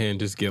go in ahead and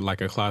just get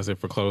a closet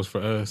for clothes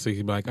for us. So you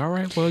can be all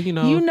right, well,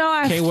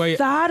 I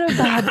thought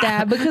about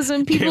that, because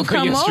when people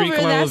come over,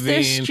 that's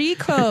their street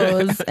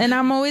clothes. And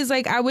I'm always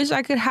I wish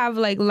I could have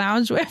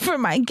loungewear for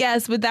my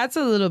guests, but that's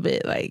a little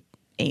bit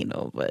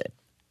anal, but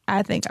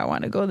I think I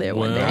want to go there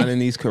one day. Not in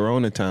these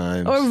Corona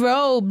times. Or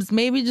robes,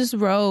 maybe just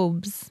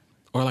robes.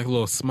 Or like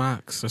little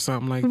smocks or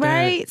something like that.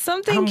 Right?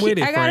 Something I'm with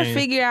it, I gotta Fran.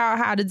 figure out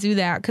how to do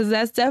that because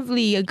that's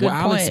definitely a good Well,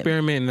 I'll point.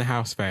 experiment in the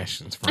house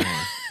fashions, Fran.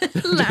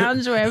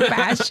 Loungewear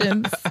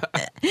fashions.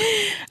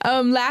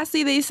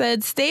 Lastly, they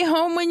said stay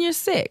home when you're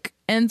sick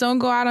and don't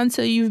go out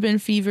until you've been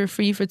fever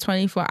free for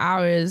 24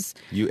 hours.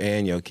 You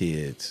and your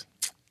kids.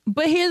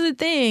 But here's the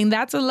thing,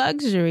 that's a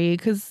luxury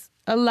because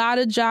a lot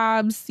of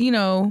jobs, you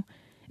know,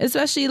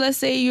 especially let's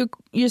say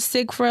you're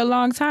sick for a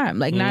long time.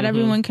 Like not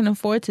everyone can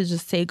afford to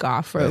just take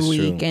off for That's a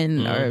week true.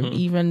 and or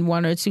even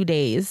 1 or 2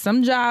 days.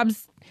 Some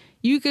jobs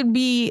you could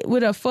be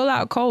with a full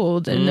out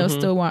cold and they'll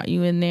still want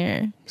you in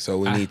there. So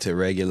we need to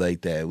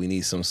regulate that. We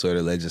need some sort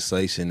of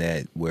legislation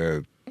that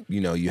where,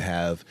 you know, you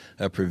have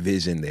a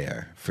provision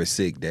there for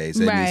sick days.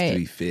 That needs Right. to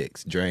be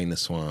fixed. Drain the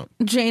swamp.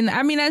 Jane,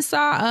 I mean, I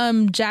saw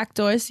Jack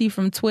Dorsey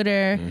from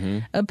Twitter.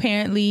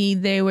 Apparently,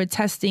 they were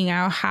testing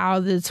out how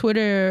the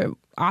Twitter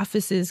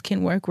offices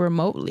can work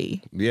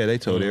remotely. Yeah, they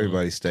told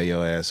everybody stay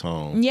your ass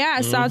home. Yeah,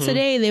 I saw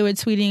today they were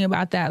tweeting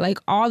about that. Like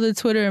all the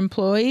Twitter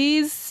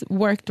employees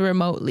worked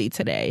remotely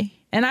today.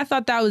 And I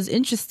thought that was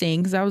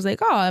interesting because I was like,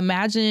 oh,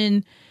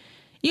 imagine,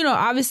 you know,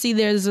 obviously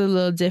there's a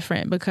little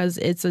different because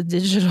it's a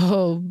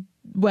digital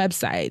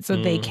website,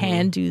 so they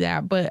can do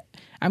that. But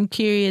I'm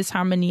curious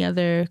how many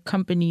other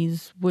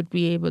companies would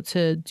be able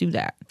to do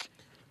that.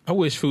 I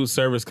wish food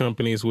service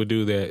companies would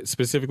do that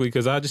specifically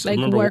because I just Like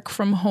remember work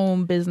from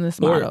home business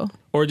model.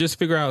 Or just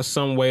figure out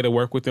some way to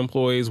work with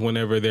employees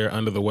whenever they're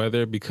under the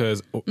weather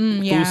because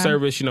yeah. food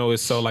service, you know,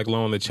 is so like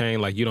low on the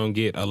chain. Like you don't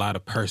get a lot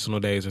of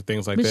personal days or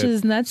things like Which that.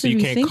 is nuts so if you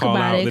you can't think call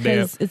about out it the day.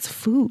 because it's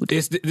food.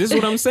 This is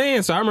what I'm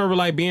saying. So I remember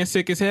like being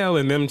sick as hell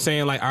and them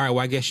saying like, all right, well,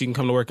 I guess you can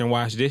come to work and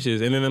wash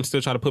dishes. And then them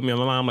still try to put me on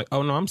the line. I'm like,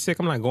 oh no, I'm sick.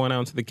 I'm not going out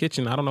into the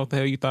kitchen. I don't know what the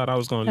hell you thought I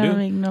was going to That do. don't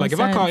make no Like if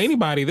I call sense.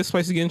 anybody, this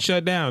place is getting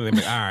shut down. And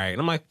they're like, all right.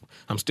 And I'm like,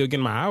 I'm still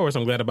getting my hours.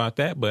 I'm glad about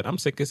that. But I'm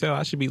sick as hell.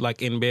 I should be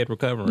like in bed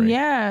recovering.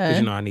 Yeah. Because,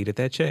 you know, I needed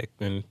that check.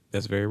 And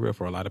that's very real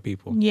for a lot of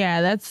people.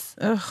 Yeah, that's,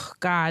 oh,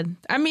 God.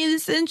 I mean,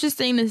 it's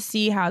interesting to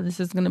see how this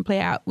is going to play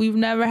out. We've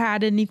never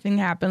had anything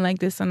happen like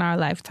this in our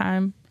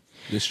lifetime.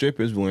 The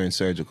strippers wearing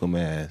surgical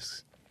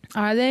masks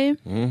Are they?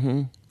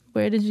 Mm-hmm.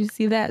 Where did you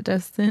see that,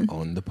 Justin?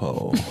 on the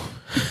pole.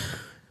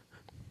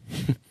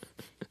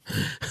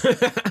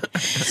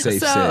 Safe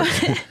So,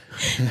 set.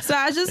 so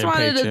I just And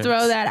wanted to paychecks.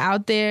 throw that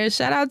out there.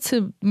 Shout out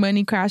to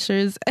Money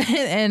Crashers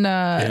and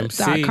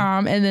MC.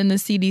 .com and then the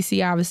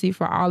CDC, obviously,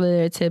 for all of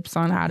their tips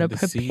on how to The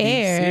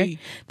prepare. CDC.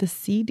 The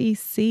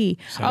CDC.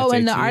 Shout out Oh, to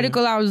and the ATL.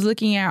 article I was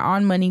looking at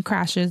on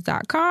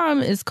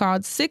moneycrashers.com is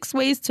called 6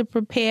 Ways to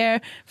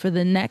Prepare for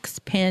the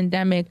Next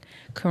Pandemic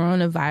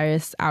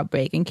Coronavirus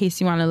Outbreak, in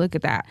case you want to look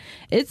at that.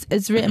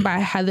 It's written by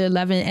Heather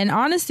Levin, and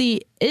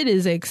honestly, it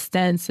is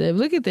extensive.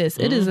 Look at this.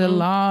 It is a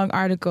long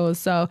article.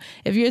 So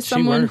if you're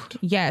someone, worked.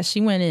 yeah, she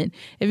went in.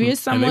 If you're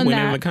someone and they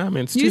went that in the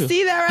comments you too.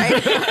 see that,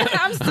 right?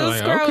 I'm still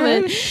Like,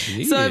 scrolling.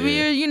 okay, So if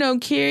shit. you're,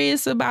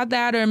 curious about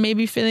that, or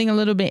maybe feeling a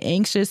little bit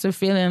anxious or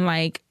feeling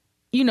like,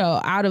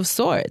 out of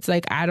sorts,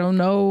 like I don't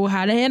know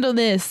how to handle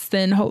this,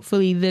 then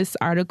hopefully this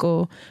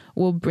article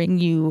will bring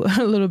you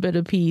a little bit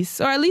of peace,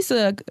 or at least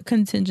a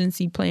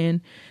contingency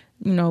plan,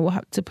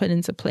 to put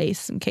into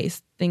place in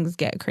case things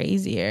get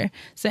crazier.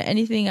 So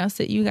anything else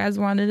that you guys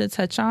wanted to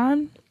touch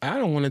on? I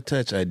don't want to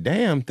touch a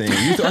damn thing.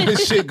 You saw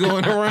this shit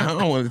going around. I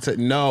don't want to touch.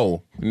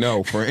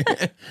 No, friend.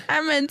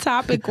 I meant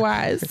topic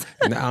wise.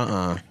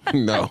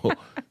 No.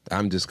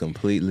 I'm just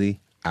completely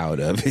out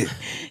of it.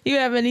 You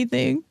have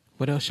anything?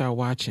 What else y'all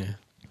watching?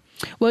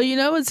 Well,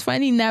 what's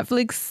funny?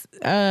 Netflix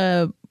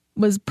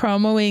was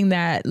promoting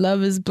that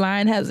Love is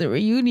Blind has a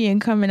reunion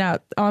coming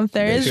out on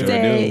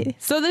Thursday. do.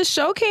 So the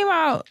show came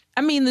out.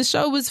 I mean, the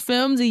show was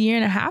filmed a year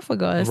and a half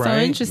ago. It's so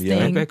Right? interesting. Yeah.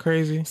 Ain't that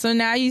crazy? So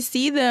now you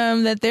see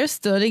them that they're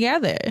still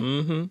together.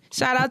 Mm-hmm.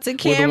 Shout out to We're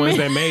the ones Cameron,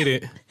 that made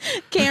it.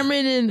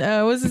 Cameron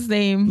and what's his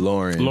name?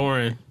 Lauren.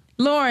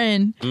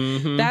 Lauren.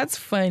 Mm-hmm. That's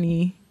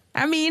funny.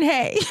 I mean,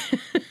 hey,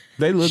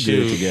 They look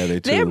Shoot. good together,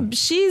 too.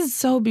 she's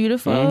so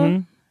beautiful.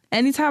 Mm-hmm.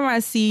 Anytime I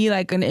see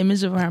like an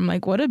image of her, I'm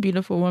like, what a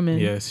beautiful woman.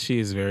 Yes, she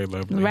is very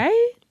lovely.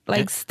 Right?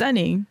 Like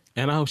stunning.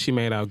 And I hope she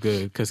made out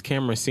good because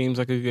Cameron seems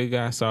like a good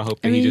guy. So I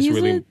hope that I mean, he just he's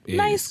really a is.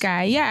 nice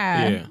guy.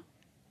 Yeah. Yeah.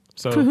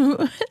 So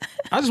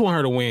I just want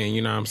her to win.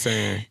 You know what I'm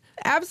saying?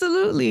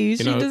 Absolutely.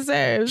 She know,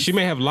 deserves. She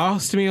may have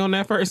lost me on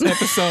that first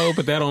episode,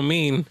 but that don't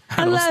mean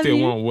I don't love still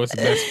you. want what's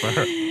best for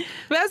her.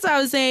 That's what I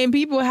was saying.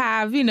 People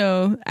have,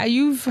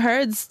 you've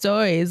heard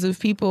stories of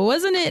people.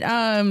 Wasn't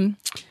it,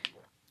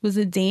 was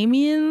it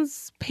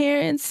Damien's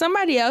parents?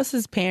 Somebody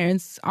else's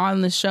parents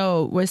on the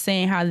show were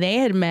saying how they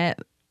had met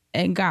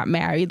and got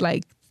married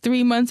like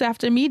 3 months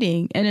after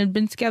meeting and had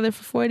been together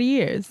for 40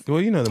 years. Well,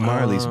 the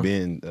Marley's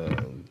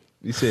been,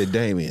 you said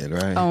Damien,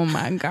 right? Oh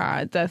my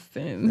God,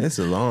 Dustin. That's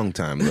a long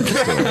time love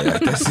story. Like,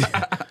 that's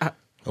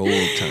old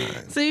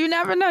time. So you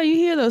never know. You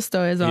hear those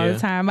stories all Yeah. the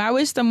time. I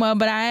wish them well,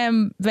 but I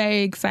am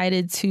very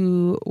excited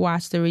to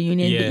watch the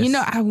reunion.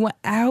 Yes.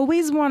 I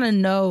always want to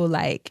know,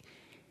 like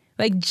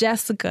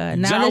Jessica.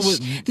 Now that's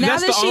that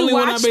the she only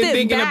one I've watched been it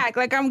thinking of. back,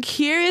 like I'm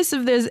curious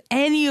if there's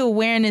any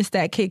awareness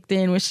that kicked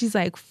in where she's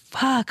like,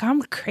 "Fuck,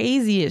 I'm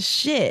crazy as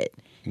shit."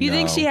 You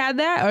think she had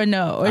that or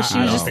no? Or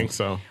I don't think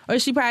so. Or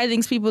she probably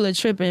thinks people are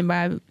tripping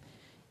by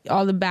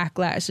all the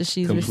backlash that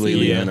she's completely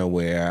receiving.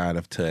 unaware, out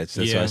of touch.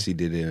 That's why she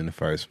did it in the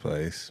first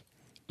place.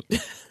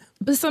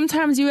 But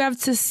sometimes you have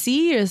to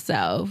see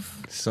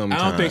yourself.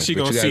 Sometimes. I don't think she's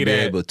going to see You that.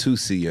 gotta be able to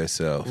see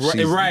yourself.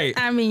 She's Right.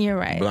 I mean, you're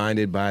right.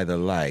 blinded by the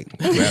light,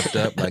 wrapped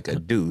up like a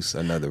deuce,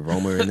 another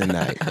roamer in the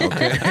night.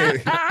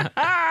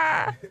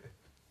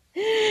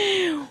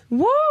 Okay.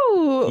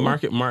 Woo!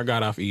 Mark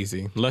got off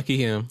easy. Lucky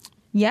him.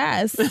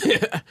 Yes.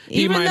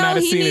 He Even might though not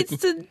have he seen needs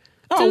it. to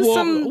Oh, do well-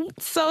 some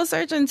soul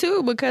searching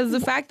too, because the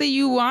fact that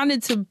you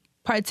wanted to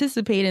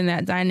participate in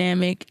that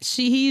dynamic,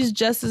 he's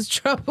just as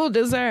troubled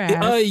as her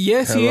ass.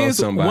 Yes, he Hello, is.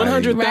 somebody.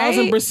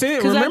 100,000%.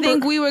 Because I Remember?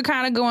 think we were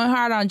kind of going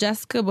hard on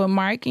Jessica, but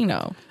Mark,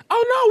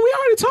 Oh no, we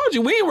already told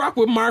you we ain't rock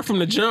with Mark from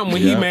the jump when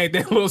he Yeah. made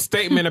that little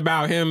statement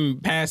about him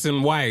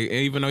passing white,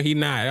 even though he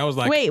not. I was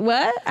like, Wait,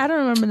 what? I don't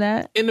remember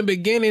that. in the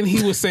beginning,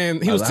 he was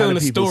saying he was telling the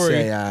story.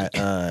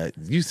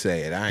 You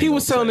say it. I ain't He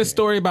was gonna telling say this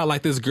story about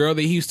like this girl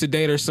that he used to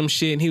date or some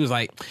shit, and he was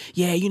like,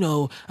 "Yeah,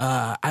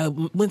 I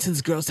went to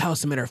this girl's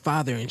house and met her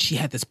father, and she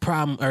had this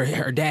problem, or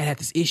her dad had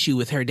this issue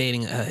with her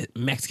dating a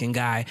Mexican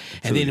guy,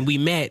 and then we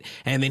met,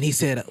 and then he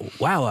said,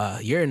 "Wow,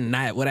 you're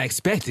not what I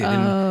expected."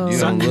 And You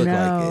so- don't look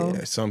no. like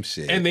it or some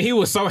shit. And then he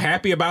was so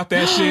happy about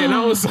that shit, and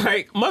I was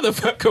like,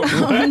 "Motherfucker,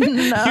 what?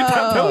 You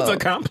thought that was a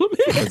compliment?"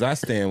 Because I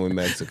stand with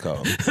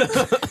Mexico.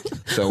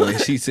 So when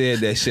she said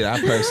that shit, I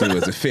personally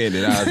was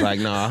offended. I was like,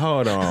 nah,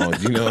 hold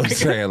on. You know what I'm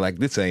saying? Like,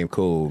 this ain't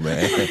cool,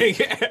 man.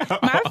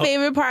 My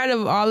favorite part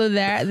of all of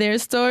their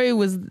story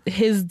was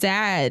his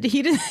dad.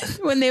 He didn't,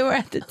 when they were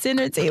at the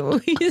dinner table,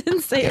 he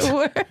didn't say a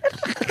word.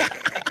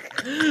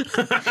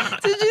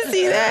 Did you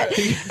see that?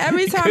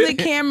 Every time the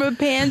camera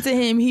panned to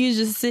him, he was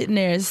just sitting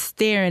there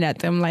staring at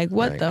them like,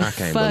 what Like, the I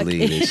can't fuck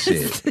believe is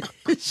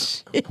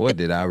this shit. What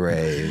did I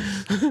raise?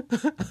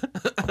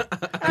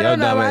 I don't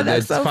know why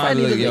that's so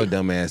funny to me. Your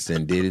dumb ass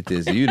done did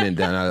it. You done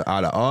done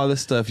out of all the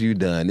stuff you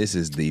done. This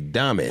is the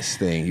dumbest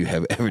thing you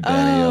have ever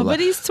done in your Oh, life. but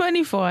he's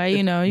 24.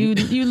 You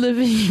live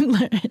and you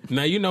learn.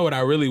 Now, you know what I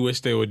really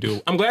wish they would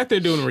do? I'm glad they're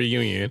doing a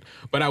reunion,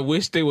 but I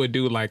wish they would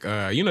do like,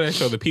 that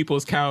show, The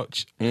People's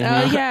Couch? Oh,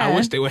 yeah. I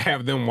wish they would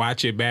have them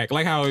watch it back.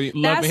 Like how Love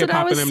and That's Hip what I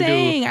Hop and was them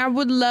saying. I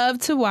would love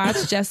to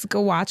watch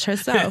Jessica watch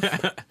herself.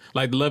 do.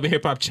 Like Love and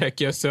Hip Hop Check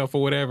Yourself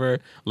or whatever.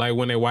 Like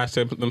when they watch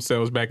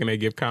themselves back and they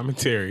give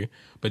commentary.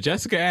 But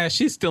Jessica Ash,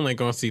 she still ain't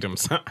going to see them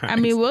signs. I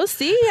mean, we'll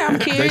see. I'm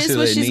They curious should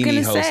what let she's Nene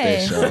going to host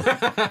say.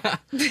 that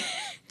show.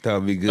 That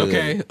would be good.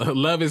 Okay,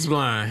 Love is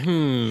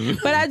Blind.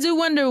 But I do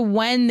wonder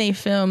when they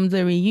filmed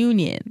the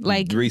reunion.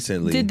 Like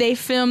Recently. Did they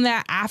film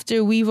that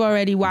after we've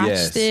already watched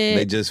Yes, it?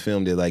 they just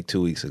filmed it like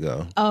 2 weeks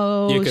ago.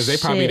 Oh, Yeah, because they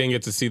probably shit. didn't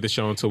get to see the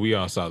show until we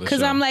all saw the show.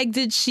 Because I'm like,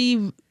 did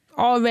she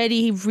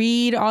already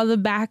read all the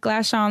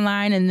backlash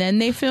online and then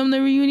they filmed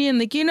the reunion?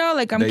 Like,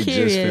 I'm They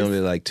curious. just filmed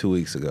it like 2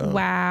 weeks ago.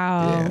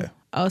 Wow. Yeah.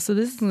 Oh, so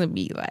this is going to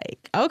be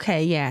like,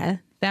 okay, yeah,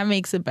 that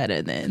makes it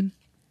better then.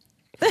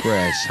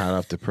 Fresh, hot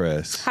off the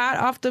press. Hot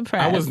off the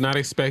press. I was not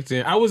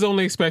expecting. I was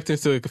only expecting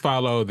to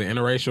follow the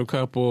interracial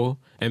couple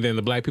and then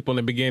the black people in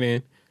the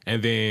beginning.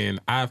 And then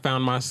I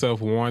found myself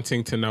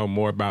wanting to know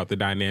more about the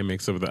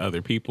dynamics of the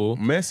other people.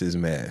 Mess is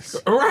mess.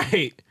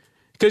 Right.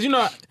 Because,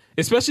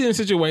 especially in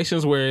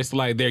situations where it's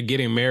like they're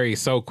getting married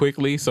so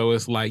quickly. So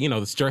it's like,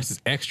 the stress is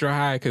extra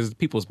high because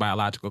people's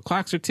biological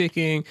clocks are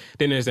ticking.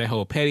 Then there's that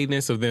whole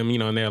pettiness of them,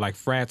 and they're like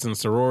frats and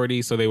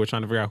sororities. So they were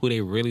trying to figure out who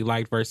they really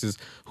liked versus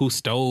who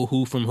stole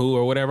who from who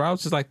or whatever. I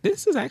was just like,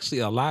 this is actually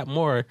a lot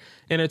more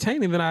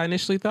entertaining than I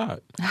initially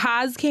thought.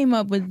 Haas came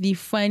up with the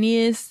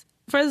funniest.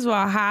 First of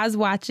all, Haas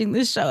watching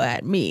the show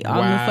at me on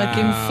the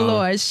fucking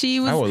floor.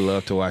 She was. I would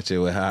love to watch it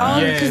with her. Oh,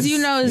 Yes. because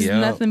it's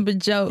Yep. nothing but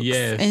jokes.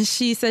 Yes. And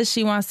she says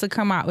she wants to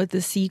come out with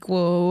a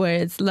sequel where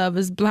it's Love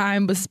is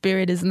Blind, but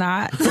Spirit is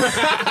not.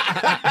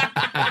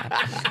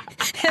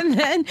 And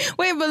then,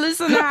 wait, but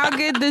listen to how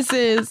good this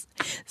is.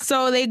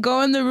 So they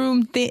go in the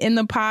room, in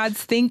the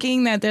pods,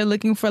 thinking that they're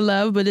looking for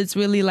love, but it's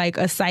really like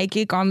a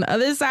psychic on the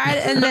other side,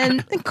 and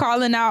then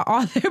calling out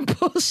all their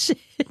bullshit.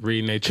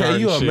 Reading their chart Can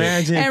you and shit.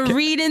 imagine? And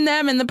reading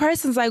them, and the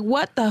person's like,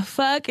 what the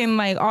fuck? And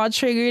like all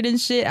triggered and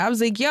shit. I was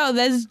like, yo,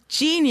 that's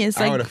genius.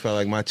 I Like, would have felt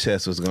like my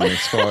chest was going to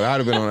explode. I'd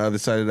have been on the other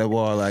side of that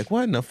wall like,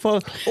 what in the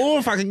fuck? Oh,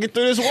 if I can get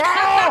through this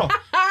wall!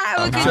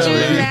 look at telling you,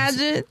 you.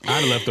 imagine. I'd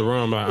have left the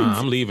room. Like,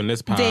 I'm leaving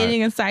this pod.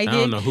 Dating a psychic. I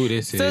don't know who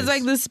this is. So it's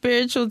like the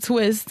spiritual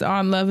twist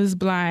on Love is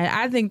Blind.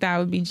 I think that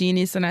would be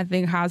genius, and I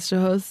think Haas should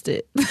host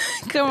it.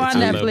 Come on,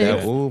 I love Netflix.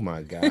 that. Oh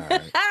my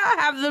God.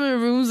 Have them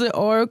in rooms with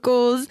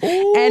oracles,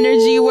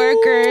 energy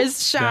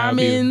workers, That'd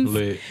be shamans.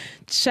 lit.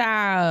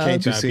 Child.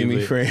 Can't you That'd see be me,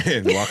 lit.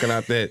 friend? Walking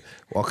out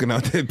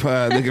that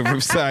pod, looking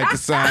from side to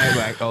side,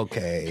 like,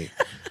 okay,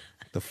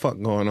 the fuck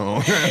going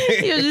on?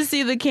 You'll just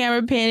see the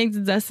camera panning to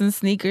Dustin's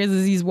sneakers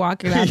as he's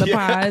walking out the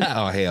pod.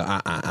 Oh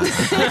hell,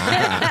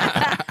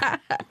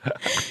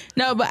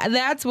 No, but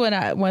that's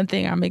one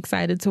thing I'm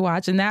excited to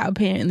watch, and that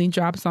apparently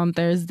drops on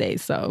Thursday.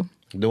 So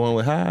The one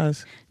with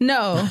Haas?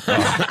 No.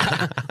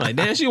 Like,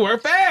 damn, she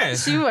worked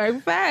fast. She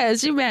worked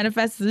fast. She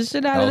manifested the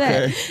shit out of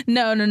that.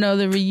 No.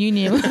 The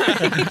reunion.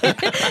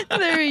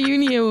 The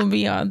reunion will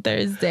be on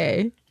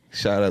Thursday.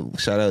 Shout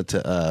out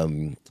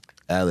to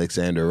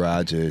Alexander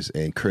Rogers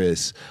and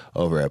Chris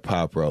over at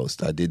Pop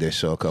Roast. I did their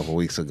show a couple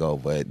weeks ago,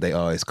 but they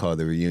always call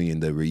the reunion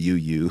the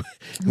Reu-You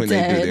when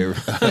they do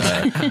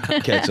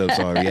their catch-ups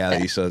on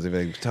reality shows.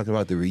 They're like, talking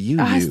about the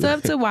Reu-You. I still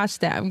have to watch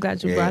that. I'm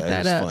glad you brought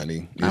that up.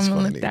 Funny. I'm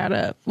going to look that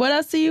up. What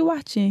else are you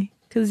watching?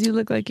 Because you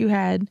look like you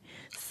had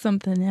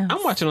something else.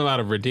 I'm watching a lot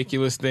of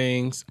ridiculous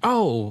things.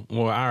 Oh,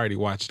 well, I already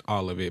watched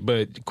all of it.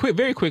 But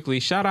very quickly,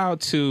 shout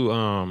out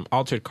to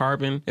Altered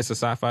Carbon. It's a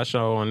sci-fi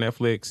show on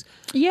Netflix.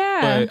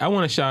 Yeah. But I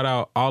want to shout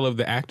out all of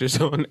the actors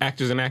and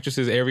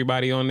actresses,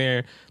 everybody on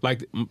there.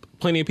 Like,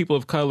 plenty of people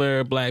of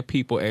color, black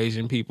people,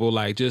 Asian people.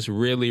 Like, just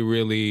really,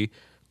 really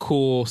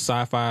cool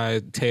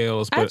sci-fi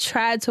tales. But I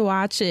tried to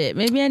watch it.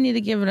 Maybe I need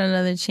to give it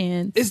another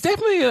chance. it's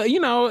definitely,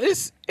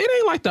 it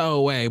ain't like the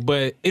old way,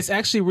 but it's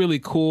actually really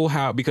cool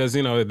because,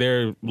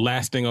 they're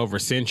lasting over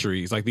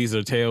centuries. Like, these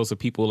are tales of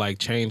people, like,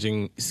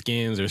 changing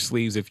skins or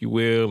sleeves, if you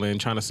will, and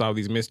trying to solve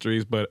these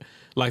mysteries. But,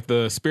 like,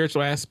 the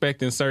spiritual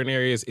aspect in certain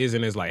areas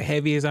isn't as, like,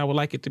 heavy as I would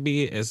like it to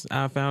be, as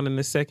I found in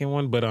the second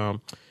one. But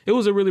it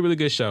was a really, really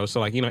good show.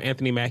 So, like,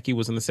 Anthony Mackie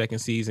was in the second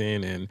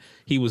season, and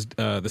he was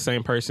the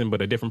same person,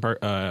 but a different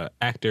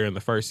actor in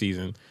the first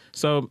season.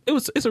 So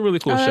it's a really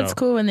cool show. That's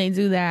cool when they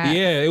do that.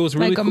 Yeah, it was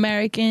really like cool.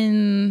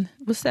 American.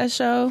 What's that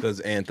show?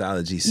 Those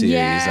anthology series,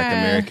 Yeah. like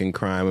American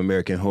Crime,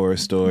 American Horror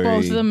Story.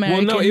 Both of them.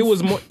 Well, no, it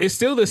was more. It's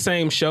still the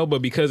same show,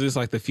 but because it's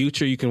like the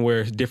future, you can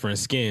wear different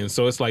skins.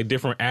 So it's like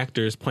different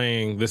actors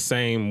playing the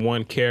same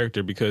one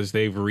character because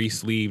they've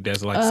re-sleeved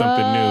as like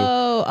something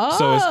new.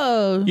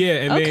 So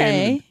and okay.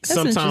 then That's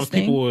sometimes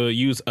interesting. people will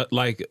use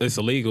like it's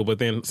illegal, but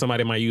then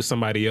somebody might use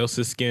somebody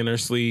else's skin or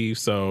sleeve.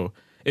 So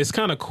it's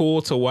kind of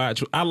cool to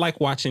watch. I like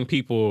watching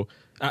people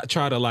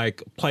try to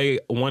like play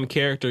one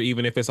character,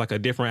 even if it's like a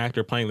different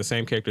actor playing the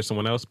same character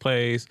someone else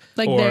plays,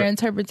 like their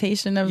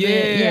interpretation of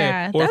it.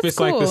 Yeah, or that's if it's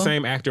cool. like the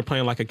same actor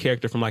playing like a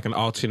character from like an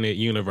alternate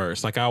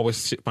universe. Like I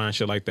always find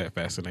shit like that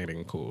fascinating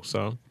and cool.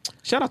 So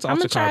shout out to I'm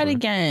gonna Altered try it Carbon.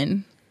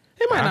 again.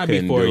 It might I not be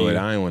couldn't for do you. it.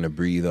 I didn't want to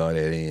breathe all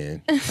that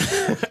in.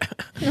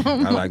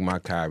 I like my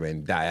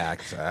carbon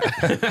dioxide.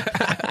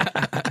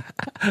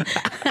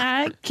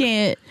 I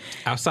can't.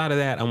 Outside of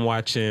that, I'm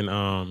watching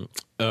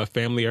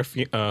Family or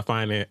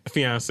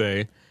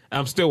Fiance.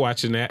 I'm still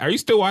watching that. Are you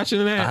still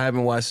watching that? I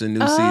haven't watched the new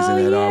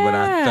season at all, but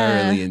I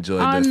thoroughly enjoyed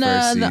On the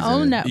first season. the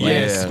OWN network.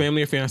 Yes,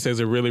 Family or Fiance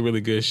is a really,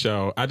 really good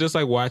show. I just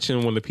like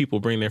watching when the people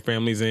bring their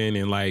families in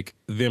and like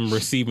them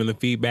receiving the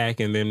feedback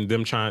and then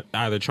them trying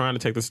to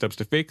take the steps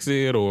to fix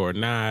it or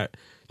not.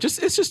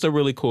 It's just a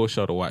really cool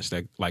show to watch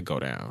that like go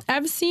down.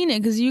 I've seen it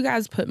because you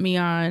guys put me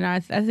on.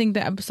 I think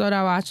the episode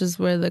I watched was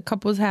where the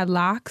couples had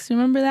locks. You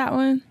remember that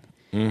one?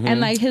 Mm-hmm. And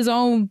like his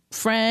own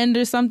friend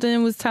or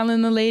something was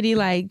telling the lady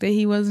like that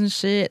he wasn't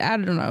shit. I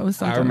don't know. It was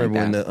something I remember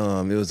like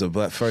when that. it was a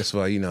black. First of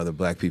all, the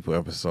black people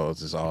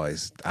episodes is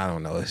always I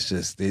don't know. It's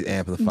just it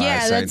amplifies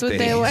Yeah, certain that's what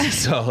things. they were.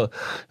 So,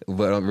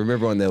 but I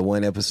remember on that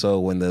one episode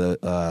when the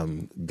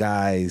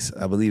guys,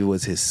 I believe it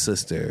was his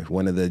sister,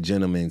 one of the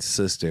gentlemen's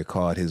sister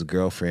called his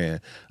girlfriend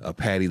a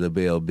Patti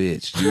LaBelle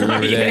bitch. Do you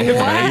remember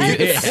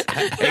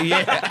that?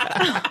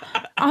 Yeah.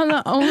 On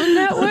the OWN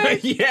network?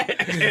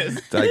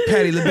 Yes. Like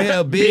Patti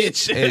LaBelle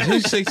bitch, and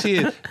who thinks she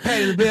is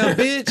Patti LaBelle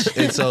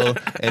bitch,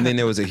 and then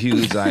there was a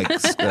huge like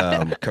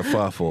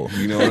kerfuffle.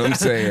 You know what I'm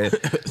saying?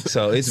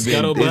 So it's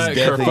Scuttlebutt,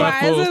 definitely Why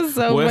is it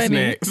so What's funny?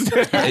 next?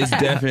 it's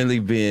definitely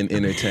been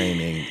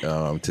entertaining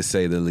to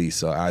say the least.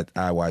 So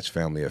I watch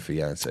Family or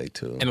Fiance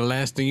too. And the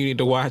last thing you need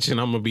to watch, and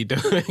I'm gonna be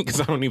done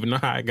because I don't even know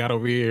how I got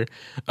over here.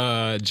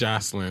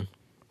 Jocelyn.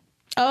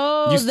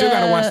 Oh, You still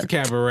gotta watch the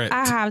cabaret.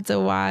 I have to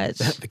watch.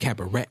 The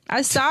cabaret.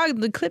 I saw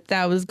the clip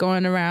that was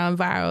going around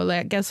viral. Like,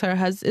 I guess her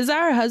husband, is that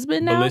her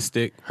husband now?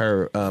 Ballistic.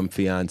 Her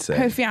fiance.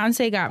 Her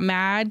fiance got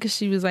mad because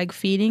she was like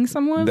feeding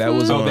someone. That food?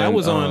 was on, that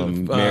was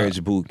on,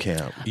 Marriage Boot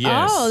Camp.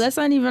 Yes. Oh, that's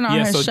not even on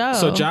her show.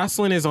 So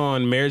Jocelyn is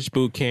on Marriage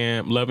Boot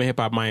Camp, Love and Hip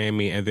Hop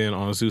Miami, and then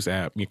on Zeus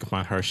app you can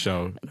find her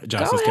show,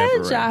 Jocelyn's Go ahead,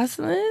 Cabaret.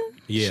 Jocelyn.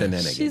 Yeah,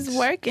 Shenanigans. She's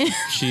working.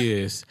 she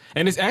is,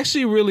 and it's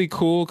actually really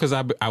cool because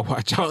I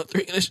watch all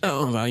three of the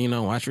shows.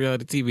 I watch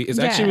reality TV. It's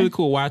actually really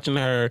cool watching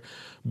her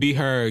be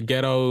her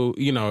ghetto,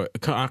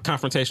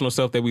 confrontational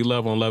self that we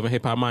love on Love and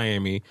Hip Hop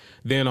Miami.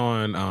 Then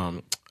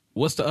on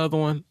what's the other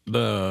one?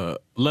 The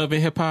Love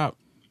and Hip Hop.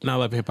 Not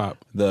Love and Hip Hop.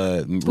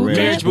 The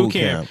Marriage Boot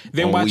Camp.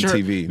 Then on watch her.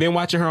 WeTV. Then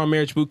watching her on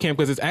Marriage Boot Camp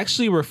because it's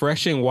actually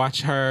refreshing.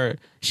 Watch her.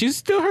 She's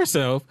still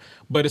herself,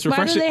 but it's Why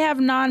do refreshing. they have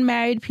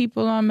non-married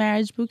people on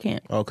Marriage Boot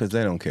Camp? Oh, because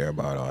they don't care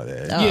about all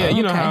that. Yeah,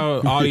 you know okay.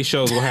 how all these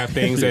shows will have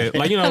things that,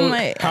 like, I'm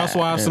like,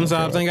 housewives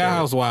sometimes ain't got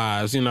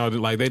housewives,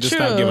 like they just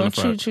stop giving a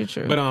fuck.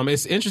 True. But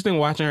it's interesting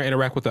watching her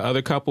interact with the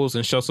other couples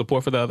and show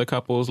support for the other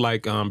couples,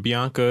 like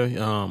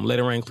Bianca, Let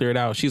It Rain, Clear It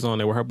Out. She's on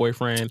there with her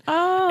boyfriend.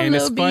 Oh, Oh, and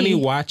it's Lil funny B.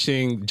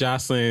 watching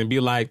Jocelyn be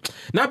like,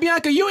 "Now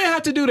Bianca, you ain't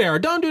have to do that, or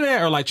don't do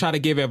that," or like try to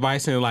give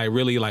advice and like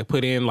really like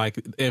put in like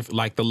if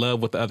like the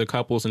love with the other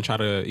couples and try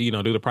to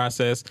do the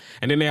process.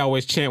 And then they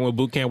always chant when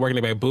boot camp working,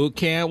 they be like, "Boot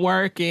camp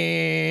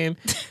working."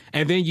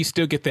 And then you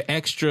still get the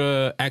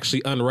extra,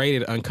 actually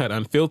unrated, uncut,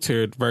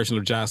 unfiltered version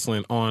of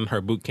Jocelyn on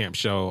her boot camp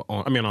show.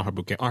 On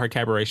her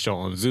cabaret show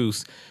on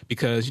Zeus,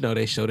 because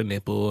they show the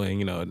nipple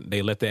and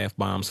they let the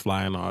F-bombs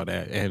fly and all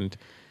that. And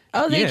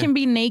they can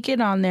be naked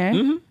on there.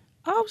 Mm-hmm.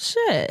 Oh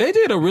shit! They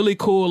did a really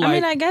cool.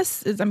 I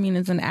guess it's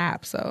an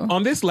app. So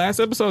on this last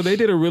episode, they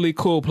did a really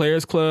cool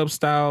Players Club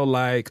style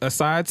like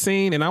aside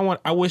scene, and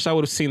I wish I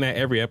would have seen that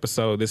every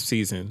episode this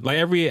season. Like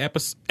every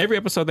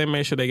episode, they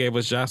made sure they gave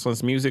us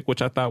Jocelyn's music,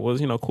 which I thought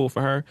was cool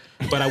for her.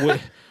 But I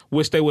would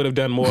wish they would have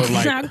done more. Like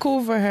it's not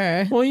cool for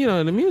her. Well,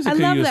 the music. I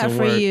could love use that some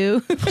for work.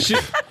 you.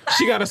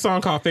 She got a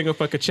song called "Finger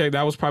Fuck a Check."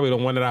 That was probably the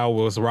one that I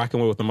was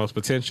rocking with the most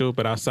potential.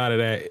 But outside of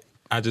that,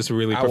 I just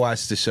really... I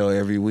watch the show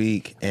every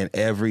week, and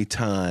every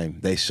time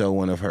they show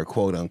one of her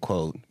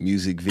quote-unquote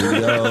music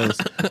videos,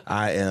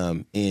 I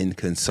am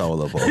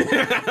inconsolable.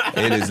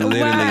 It is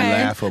literally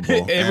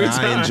laughable. Every and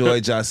time. I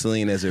enjoy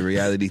Jocelyn as a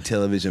reality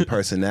television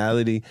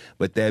personality,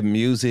 but that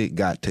music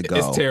got to go.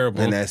 It's terrible.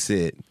 And that's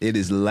it. It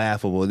is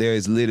laughable. There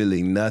is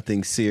literally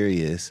nothing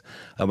serious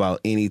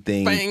about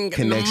anything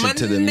connection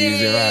to the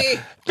music. Right?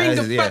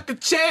 Finger fuck a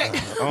check.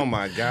 Oh,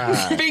 my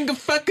God. Finger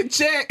fuck a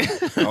check.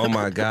 Oh,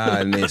 my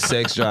God. And then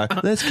Sex Drive.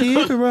 Let's keep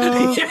it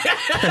rolling.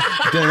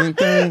 Dun,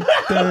 dun,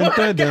 dun,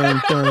 dun,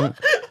 dun, dun.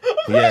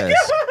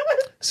 Yes.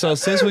 So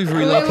since we've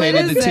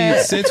relocated the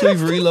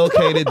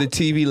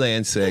TV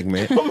Land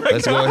segment,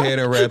 let's go ahead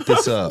and wrap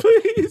this up.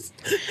 Please.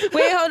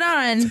 Wait, hold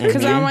on,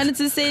 because I wanted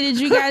to say, did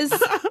you guys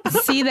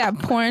see that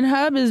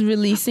Pornhub is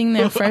releasing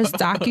their first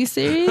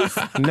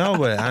docuseries? No,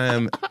 but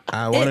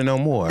I want to know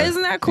more.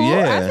 Isn't that cool?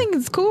 Yeah. I think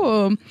it's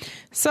cool.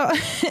 So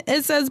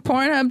it says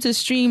Pornhub to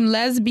stream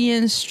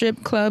lesbian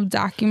strip club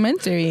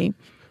documentary.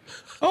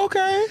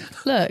 Okay.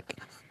 Look.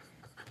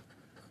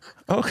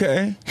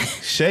 Okay.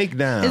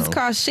 Shakedown. It's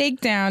called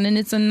Shakedown, and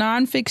it's a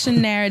nonfiction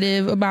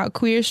narrative about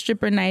queer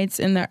stripper nights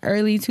in the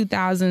early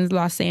 2000s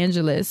Los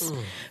Angeles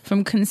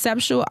from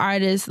conceptual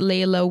artist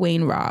Layla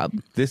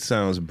Wainrob. This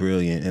sounds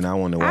brilliant, and I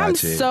want to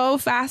watch I'm it. so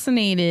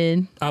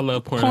fascinated. I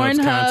love Pornhub's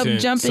content,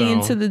 jumping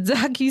into the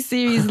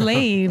docuseries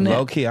lane.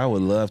 Low-key, I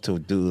would love to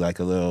do like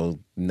a little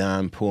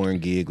non-porn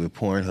gig with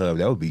Pornhub.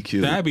 That would be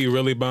cute. That'd be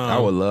really bomb. I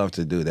would love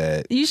to do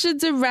that. You should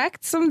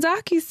direct some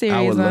docuseries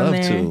I would on love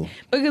there. to.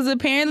 Because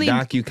apparently...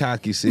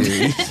 Docu-cocky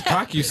series.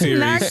 Docu series.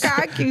 Not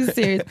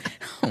docu-series.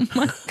 Oh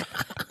my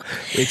God.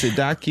 It's a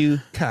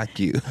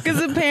docu-cocky. Because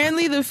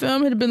apparently the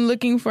film had been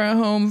looking for a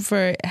home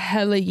for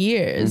hella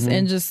years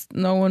and just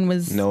no one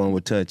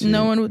would touch it.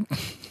 No one would...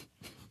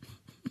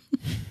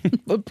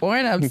 But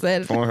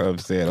Pornhub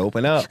said,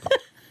 open up.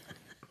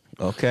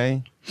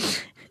 Okay.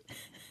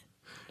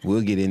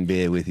 We'll get in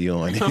bed with you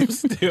on it. I'm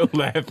still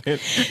laughing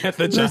at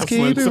the Let's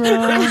keep it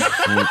wrong.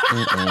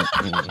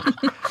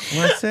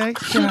 My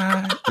sex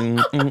drive. I'm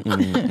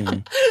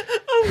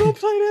gonna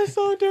play that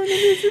song during the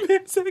music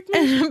man segment.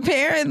 And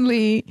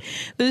apparently,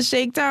 the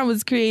Shakedown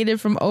was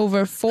created from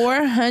over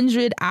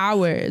 400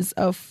 hours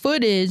of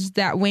footage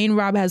that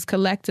Wainrob has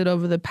collected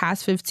over the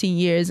past 15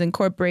 years,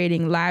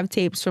 incorporating live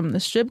tapes from the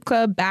strip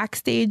club,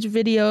 backstage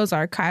videos,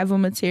 archival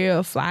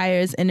material,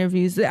 flyers,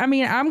 interviews. I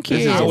mean, I'm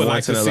curious. This is a would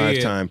like to see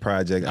once-in-a-lifetime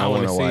project. I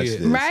want to watch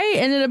this. Right?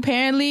 And it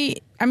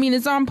apparently... I mean,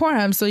 it's on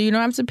Pornhub, so you don't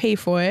have to pay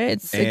for it.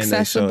 It's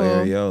accessible.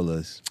 And they show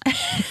areolas.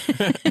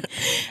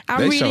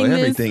 They show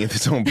everything if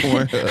it's on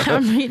Pornhub.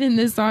 I'm reading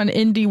this on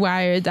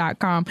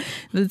IndieWire.com.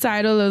 The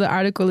title of the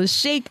article is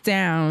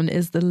Shakedown.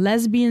 Is the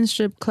lesbian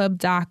strip club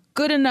doc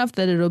good enough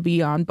that it'll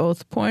be on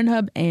both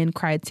Pornhub and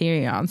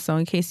Criterion? So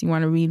in case you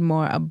want to read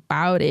more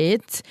about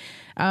it,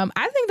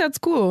 I think that's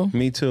cool.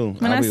 Me too.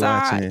 When I'll be saw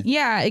watching it.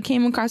 Yeah, it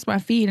came across my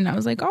feed and I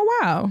was like, oh,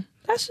 wow.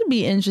 That should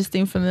be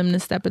interesting for them to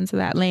step into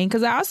that lane.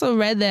 Because I also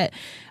read that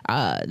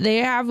they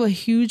have a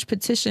huge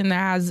petition that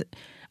has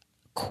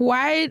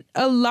quite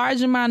a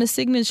large amount of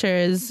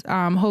signatures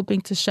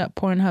hoping to shut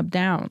Pornhub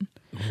down.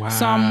 Wow.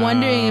 So I'm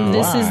wondering if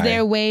this is Why?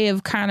 their way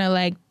of kind of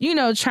like,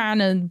 trying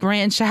to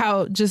branch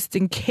out just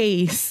in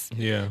case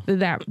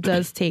that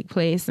does take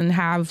place and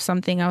have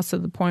something else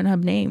of the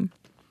Pornhub name.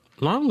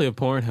 Long live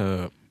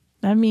Pornhub.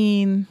 I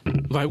mean...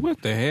 Like,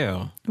 what the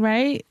hell?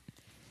 Right?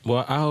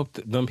 Well, I hope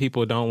them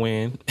people don't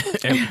win.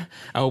 And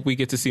I hope we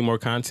get to see more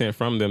content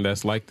from them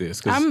that's like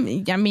this. I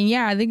think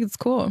it's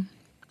cool.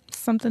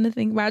 Something to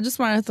think about. I just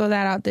want to throw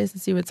that out there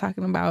since you were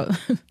talking about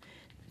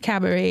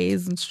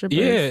cabarets and strippers.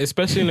 Yeah,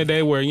 especially in a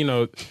day where,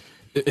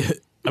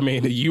 I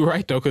mean, you're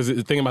right, though, because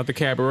the thing about the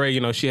cabaret,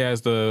 she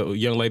has the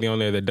young lady on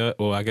there that does,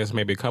 well, I guess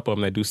maybe a couple of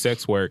them that do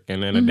sex work.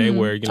 And then a day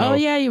where, you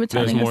were there's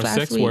telling more us last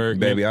sex week. work.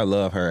 Baby, I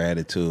love her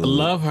attitude.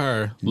 Love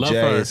her.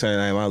 Jay is her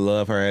name. I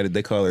love her attitude.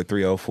 They call her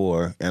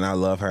 304, and I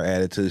love her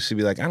attitude. She'd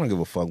be like, I don't give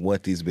a fuck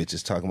what these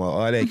bitches talking about.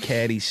 All that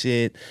catty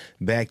shit,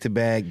 back to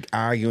back,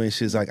 arguing.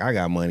 She's like, I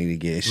got money to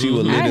get. She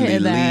would literally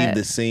leave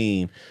the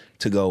scene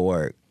to go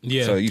work.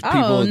 Yeah. So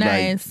people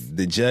nice. like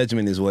the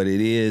judgment is what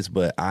it is,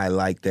 but I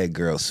like that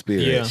girl's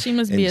spirit. Yeah. She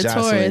must be a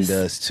Jocelyn Taurus.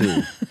 does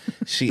too.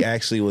 She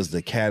actually was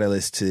the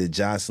catalyst to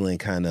Jocelyn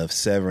kind of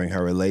severing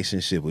her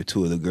relationship with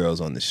two of the girls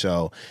on the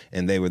show,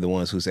 and they were the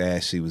ones whose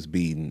ass she was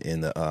beating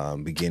in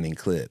the beginning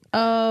clip.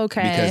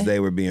 Okay. Because they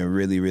were being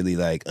really, really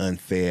like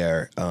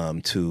unfair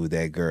to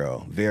that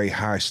girl, very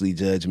harshly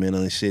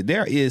judgmental and shit.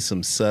 There is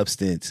some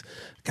substance.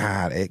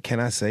 God, can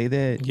I say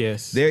that?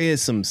 Yes. There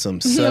is some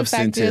fact you have to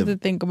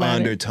substantive think about it.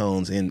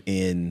 undertones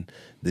in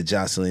the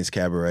Jocelyn's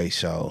Cabaret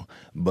show,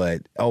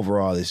 but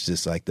overall it's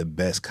just like the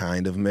best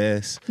kind of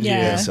mess.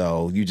 Yeah. And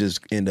so you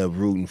just end up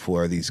rooting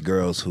for these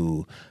girls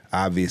who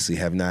obviously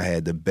have not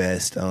had the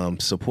best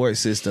support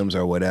systems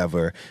or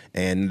whatever,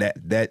 and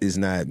that is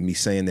not me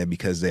saying that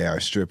because they are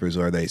strippers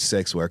or they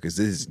sex workers.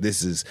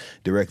 This is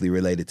directly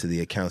related to the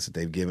accounts that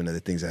they've given of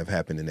the things that have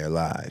happened in their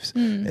lives.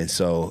 And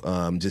so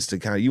just to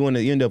kind of you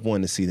end up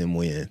wanting to see them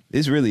win.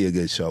 It's really a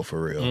good show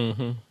for real.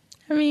 Mm-hmm.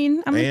 I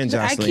mean, I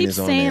Jocelyn keep is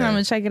on saying there. I'm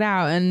gonna check it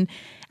out, and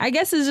I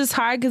guess it's just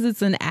hard because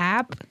it's an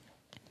app.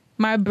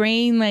 My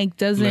brain like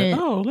doesn't.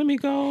 Let me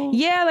go.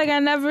 Yeah, like I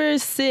never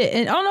sit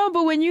and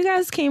but when you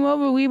guys came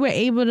over, we were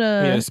able to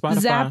Spotify.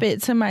 zap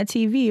it to my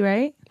TV,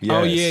 right?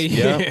 Oh yeah,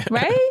 yeah. Yep.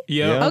 Right?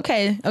 Yeah.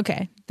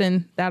 Okay.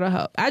 Then that'll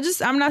help.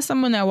 I'm not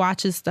someone that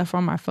watches stuff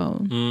on my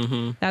phone.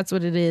 Mm-hmm. That's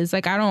what it is.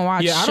 Like I don't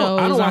watch Yeah, shows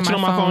I don't watch it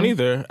on my phone phone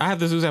either. I have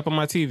the Zeus app on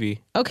my TV.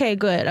 Okay,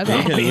 good. You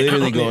Okay. can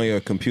literally go on your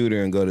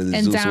computer and go to the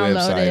And Zeus download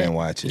website it. and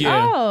watch it.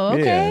 Yeah. Oh,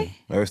 okay.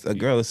 Yeah.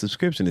 Or a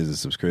subscription is a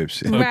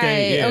subscription. Okay,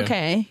 Right. yeah.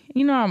 Okay.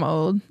 You know I'm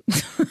old.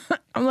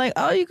 I'm like,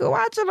 you can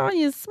watch it on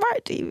your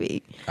smart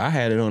TV. I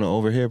had it on an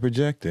overhead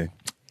projector.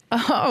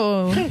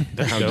 Oh,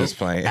 That's I'm dope. just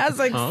playing. that's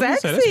like Oh,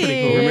 sexy. that's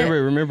pretty cool.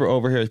 Remember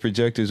overhead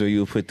projectors where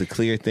you would put the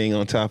clear thing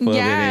on top of it and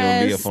it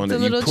would be Yes, up on the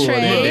you little pull tray.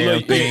 that damn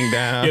Look, thing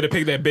down. You had to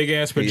pick that big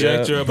ass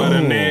projector Yeah. up out her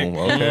Boom. neck.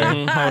 Okay.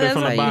 Mhm. Hold it That's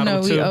from how the you bottom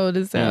know we too. old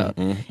as hell.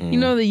 You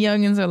know the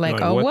youngins are like,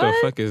 Like, what what? the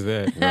fuck is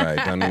that?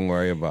 Right, don't even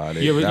worry about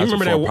it. You That's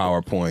remember before that-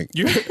 PowerPoint.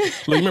 You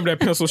remember that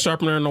pencil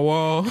sharpener in the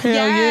wall? Hell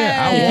yeah,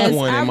 I want Yes,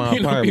 one in my You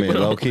know, apartment,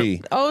 people low don't-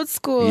 key. Old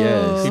school.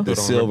 Yes, People the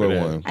don't silver remember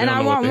that. one. And They I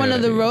don't know want what one the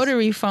of the hell that is.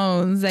 rotary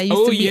phones that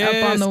used to be up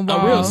on the wall.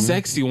 a real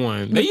sexy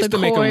one. They With used the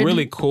to make them cord.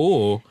 really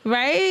cool.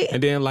 Right?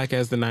 And then, like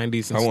as the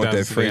 90s and I want that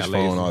 2000s, they French got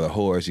phone lazy. all the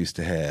whores used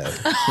to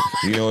have.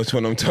 You know which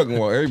one I'm talking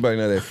about? Everybody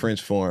know that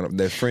French phone,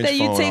 that French That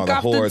you phone take all the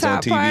off the whores on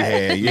top TV part?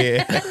 had.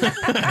 Yeah.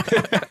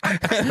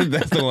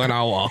 That's the one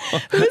I want.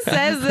 Who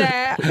says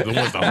that? The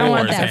ones the I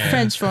want whores that had.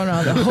 French phone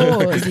all the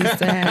whores used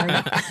to have.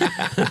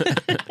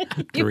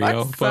 You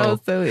are so 304.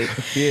 silly.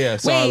 Yeah,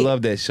 so I Wait,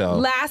 love that show.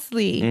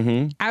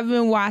 Lastly, I've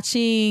been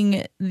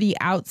watching The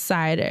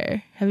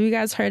Outsider. Have you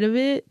guys heard of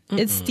it?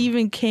 It's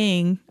Stephen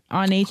King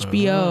on HBO.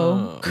 You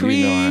know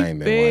I ain't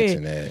been Creepy.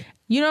 watching that.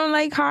 You don't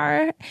like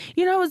horror?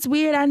 You know what's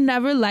weird? I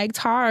never liked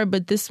horror,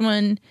 but this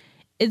one,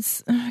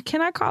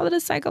 can I call it a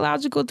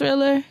psychological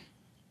thriller?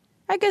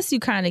 I guess you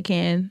kind of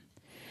can.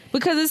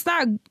 Because it's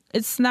not,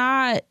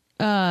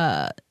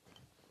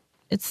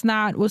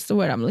 what's the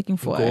word I'm looking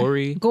for?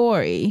 Gory?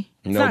 Gory.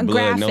 It's No not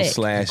blood, graphic. no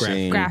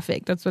slashing.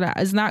 Graphic. That's what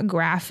it's not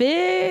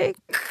graphic.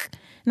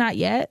 Not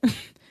yet.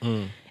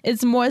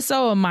 It's more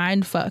so a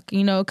mind fuck,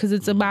 because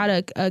it's about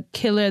a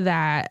killer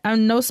that,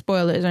 no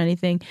spoilers or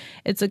anything.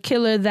 It's a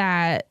killer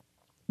that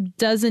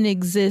doesn't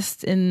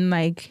exist in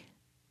like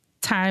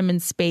time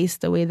and space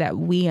the way that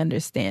we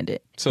understand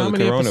it. So How the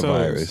many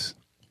coronavirus. episodes?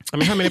 I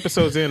mean, how many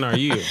episodes in are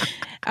you?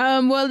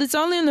 Well, it's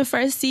only in the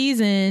first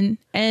season,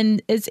 and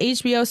it's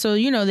HBO, so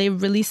they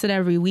release it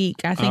every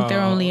week. I think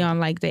they're only on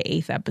like the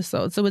 8th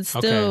episode, so it's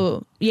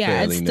still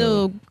Fairly it's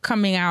still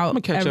coming out I'm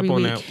gonna catch every up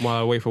on week. that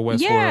while I wait for Westworld.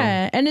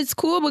 Yeah, and it's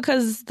cool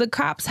because the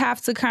cops have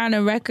to kind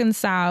of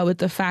reconcile with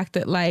the fact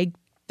that like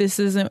this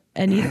isn't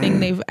anything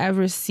they've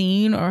ever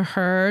seen or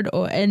heard,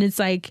 and it's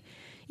like,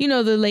 the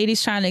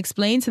lady's trying to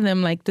explain to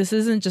them like this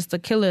isn't just a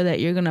killer that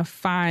you're gonna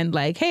find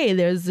like, hey,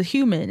 there's a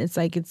human. It's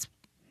like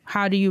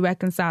how do you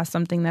reconcile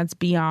something that's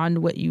beyond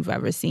what you've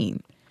ever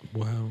seen?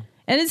 Wow.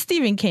 And it's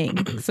Stephen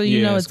King, so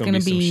Yeah, it's gonna be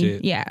some be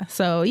shit. yeah.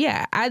 So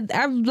yeah,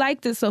 I've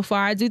liked it so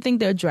far. I do think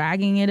they're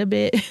dragging it a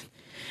bit.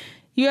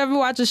 You ever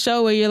watch a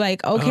show where you're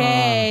like,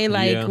 okay,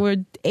 yeah. we're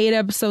 8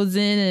 episodes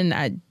in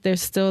and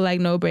there's still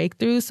like no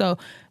breakthrough. So,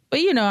 but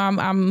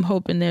I'm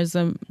hoping there's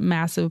a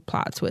massive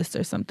plot twist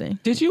or something.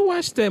 Did you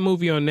watch that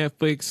movie on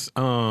Netflix?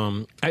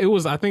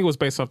 I think it was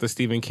based off the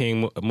Stephen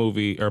King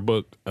movie or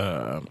book.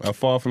 A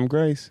Fall from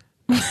Grace.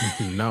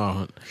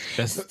 No,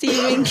 that's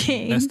Stephen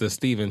King. That's the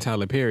Stephen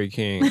Tyler Perry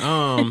King.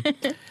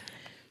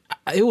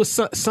 It was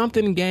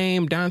something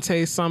game,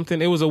 Dante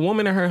something. It was a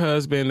woman and her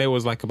husband. They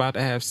was like about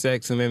to have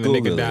sex, and then the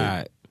Google nigga it.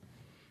 died.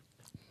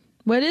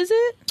 What is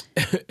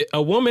it?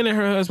 A woman and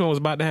her husband was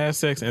about to have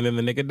sex, and then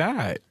the nigga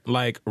died,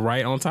 like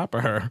right on top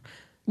of her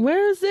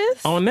Where is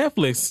this? on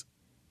Netflix.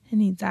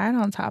 And he died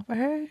on top of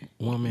her.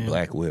 Woman,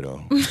 Black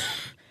Widow.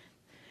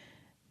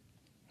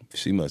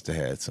 She must have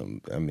had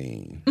some,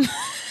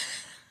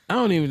 I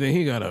don't even think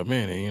he got a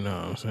minute, you know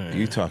what I'm saying?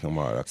 You talking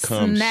about a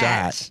cum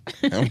Snatch.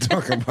 shot. I'm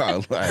talking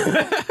about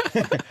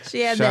like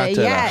She had shot that to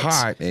the yacht.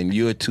 heart and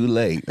you're too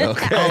late.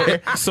 Okay.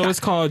 So it's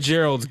called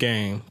Gerald's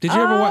Game. Did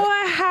you ever watch?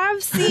 I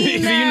have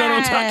seen that. You know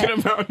what I'm talking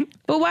about?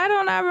 But why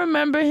don't I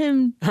remember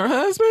him Her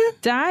husband?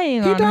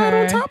 dying He on died her?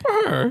 on top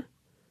of her.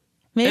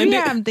 Maybe and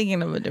then- I'm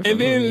thinking of a different And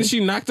then movie.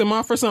 she knocked him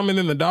off or something, and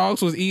then the dogs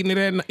was eating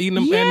them at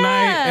night,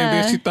 and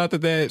then she thought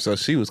that So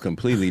she was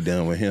completely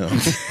done with him.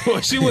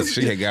 well, she was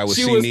She had got what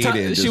she was needed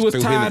and she just was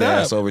threw his tied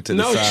up. ass over to the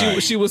no,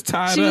 side. she was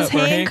tied She was up or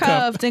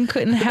handcuffed and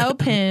couldn't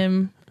help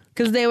him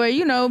because they were,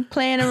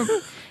 playing.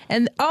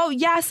 And oh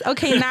yes,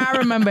 okay, now I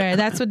remember.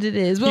 That's what it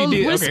is. Well,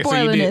 did- we're okay, so you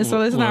spoiling did- it, so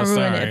let's not well,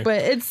 ruin sorry. it.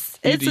 But it's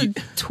You a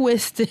did-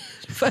 twisted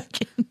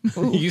fucking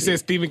movie. You said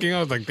Stephen King.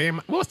 I was like,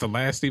 damn. What's the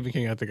last Stephen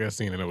King I think I've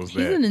seen? And it was He's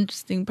that. an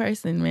interesting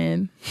person,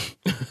 man.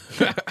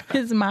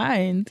 His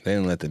mind. They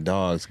didn't let the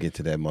dogs get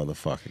to that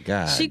motherfucker.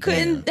 God She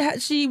damn.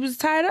 couldn't. She was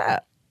tied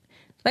up.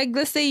 Like,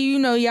 let's say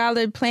y'all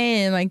are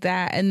playing like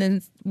that, and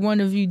then one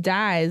of you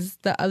dies,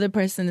 the other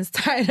person is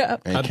tied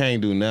up. And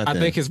can't do nothing. I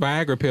think his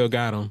Viagra pill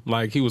got him.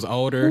 Like he was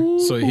older,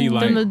 so he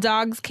Then the like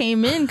dogs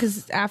came in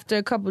because after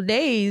a couple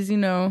days,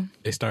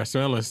 they start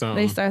smelling something.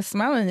 they start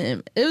smelling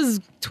him. It was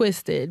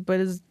twisted, but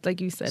it's like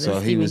you said. So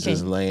it's he Stephen was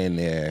just King. laying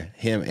there,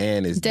 him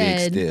and his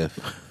Dead. dick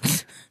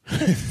stiff.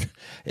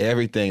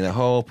 Everything, the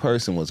whole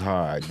person was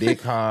hard.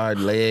 Dick hard,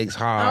 legs Oh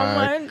hard,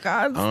 my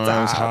God!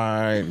 arms Stop.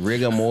 hard,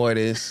 rigor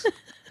mortis.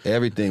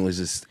 Everything was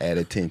just at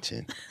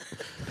attention.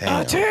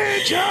 Damn.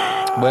 Attention!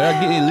 But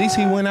at least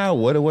he went out.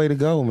 What a way to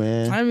go,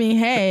 man. I mean,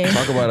 hey,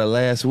 Talk about a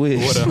last wish.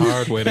 What a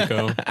hard way to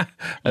go.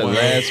 A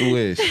last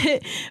wish.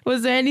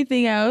 was there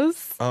anything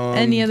else?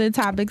 Any other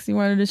topics you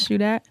wanted to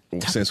shoot at?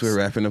 Since we're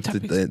wrapping up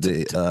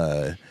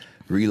the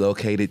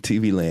relocated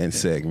TV Land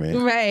segment.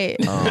 Right.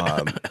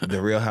 The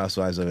Real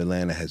Housewives of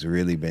Atlanta has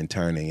really been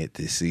turning it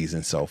this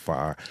season so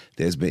far.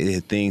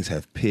 Things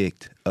have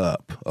picked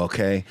up,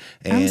 okay?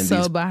 And I'm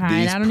so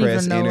behind. I don't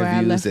press even know where I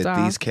interviews left that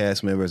off. these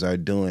cast members are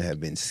doing have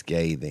been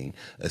scathing,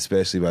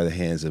 especially by the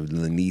hands of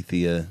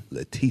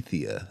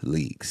Letitia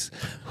Leaks,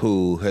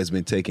 who has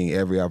been taking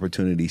every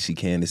opportunity she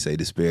can to say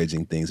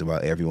disparaging things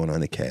about everyone on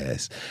the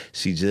cast.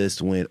 She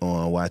just went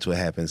on Watch What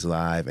Happens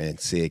Live and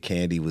said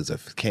Candy was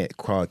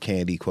called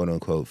Candy, quote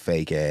unquote,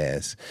 fake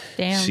ass.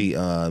 Damn. She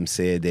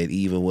said that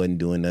Eva wasn't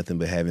doing nothing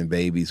but having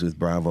babies with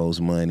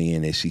Bravo's money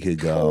and that she could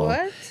go.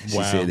 What? She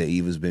Wow. said that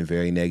Eva's been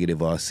very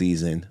negative all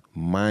season.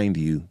 Mind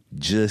you,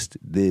 just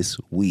this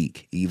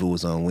week, Eva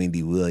was on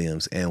Wendy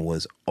Williams and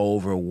was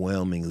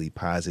overwhelmingly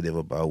positive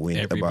about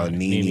Everybody,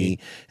 Nene Nene.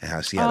 and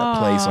how she had a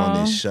place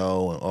on this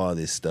show and all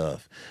this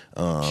stuff.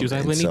 She was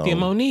like, and Lenithia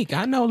Monique.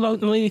 I know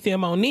Lenithia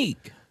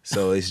Monique.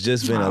 So it's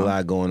just been a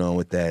lot going on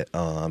with that.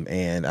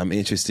 And I'm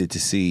interested to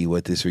see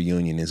what this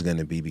reunion is going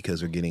to be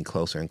because we're getting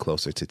closer and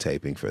closer to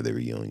taping for the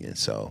reunion.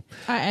 So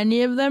Are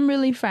any of them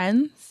really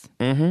friends?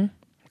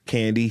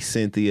 Candy,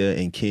 Cynthia,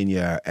 and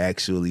Kenya are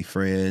actually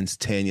friends.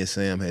 Tanya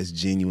Sam has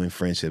genuine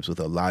friendships with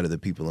a lot of the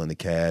people on the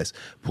cast.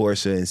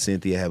 Portia and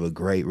Cynthia have a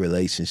great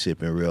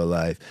relationship in real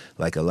life.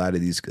 Like a lot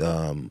of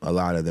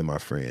them are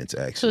friends,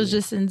 So actually. it's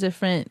just in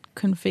different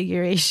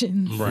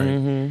configurations.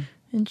 Right.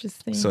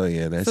 Interesting. So,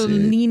 yeah, that's so it.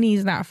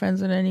 Nene's not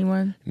friends with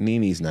anyone.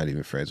 Nene's not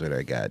even friends with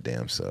her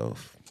goddamn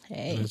self.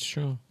 Hey. That's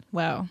true.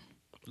 Well,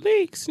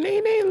 Leaks.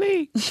 Nene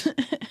Leaks.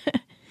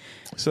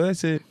 So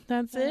that's it.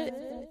 that's it.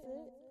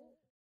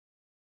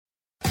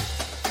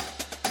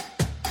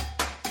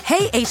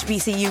 Hey,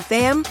 HBCU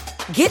fam,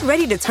 get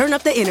ready to turn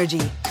up the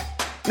energy.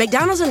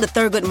 McDonald's and the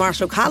Thurgood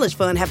Marshall College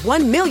Fund have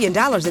 $1 million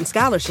in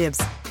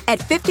scholarships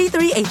at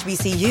 53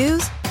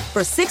 HBCUs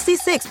for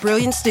 66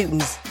 brilliant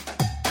students.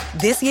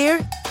 This year,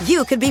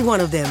 you could be one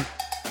of them.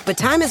 But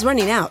time is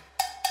running out.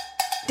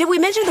 Did we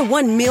mention the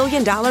 $1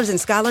 million in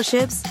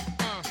scholarships?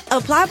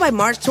 Apply by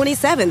March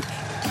 27th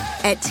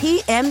at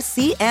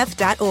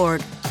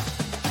tmcf.org.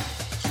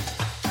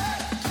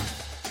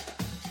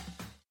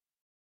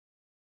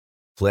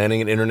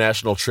 Planning an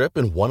international trip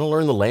and want to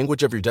learn the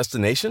language of your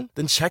destination?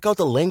 Then check out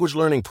the language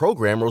learning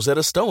program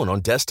Rosetta Stone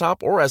on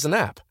desktop or as an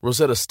app.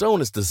 Rosetta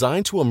Stone is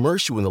designed to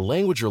immerse you in the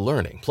language you're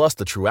learning. Plus,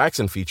 the True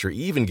Accent feature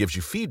even gives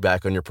you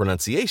feedback on your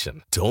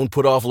pronunciation. Don't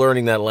put off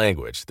learning that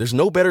language. There's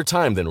no better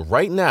time than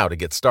right now to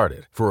get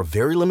started. For a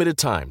very limited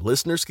time,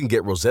 listeners can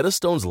get Rosetta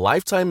Stone's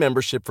lifetime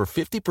membership for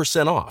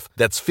 50% off.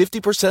 That's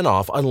 50%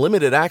 off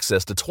unlimited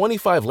access to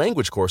 25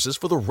 language courses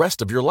for the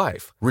rest of your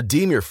life.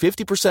 Redeem your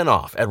 50%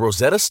 off at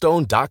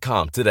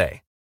rosettastone.com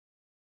today.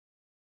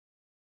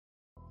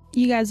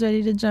 You guys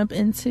ready to jump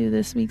into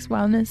this week's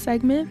wellness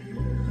segment?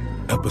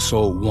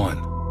 Episode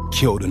 1,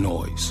 Kill the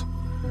Noise.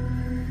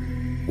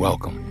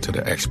 Welcome to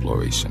the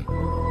exploration.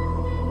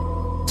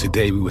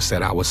 Today we will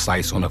set our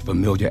sights on a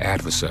familiar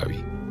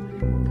adversary,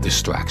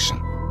 distraction.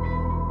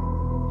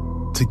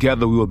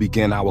 Together we will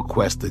begin our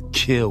quest to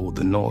kill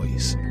the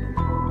noise.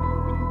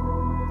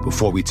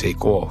 Before we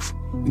take off,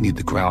 we need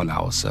to ground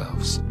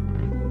ourselves.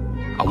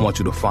 I want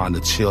you to find a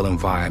chill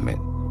environment.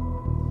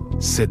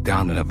 Sit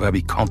down in a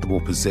very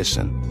comfortable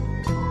position.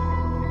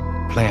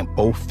 Plant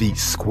both feet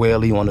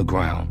squarely on the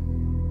ground.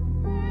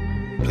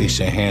 Place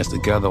your hands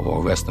together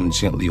or rest them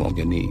gently on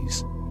your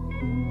knees.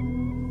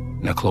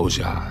 Now close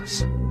your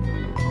eyes.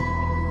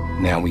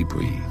 Now we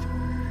breathe.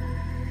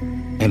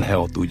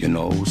 Inhale through your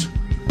nose.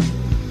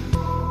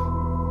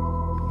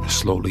 And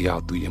slowly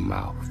out through your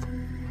mouth.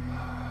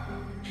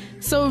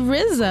 So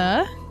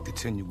RZA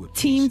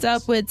teamed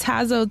up with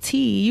Tazo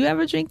Tea. You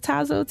ever drink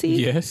Tazo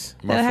Tea? Yes.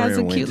 That has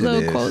a cute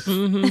little quote.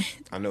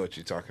 I know what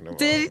you're talking about.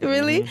 Did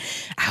really?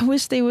 I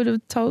wish they would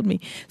have told me.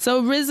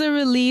 So RZA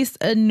released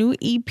a new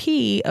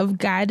EP of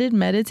guided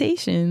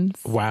meditations.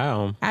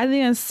 Wow. I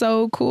think that's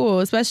so cool,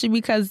 especially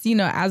because, you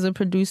know, as a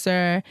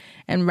producer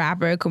and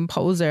rapper,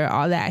 composer,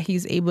 all that,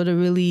 he's able to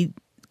really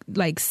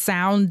like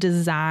sound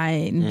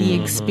design the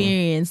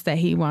experience that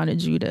he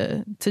wanted you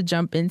to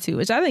jump into,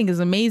 which I think is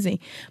amazing.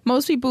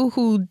 Most people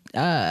who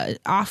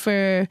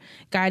offer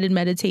guided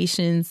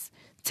meditations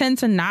tend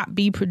to not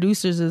be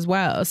producers as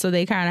well. So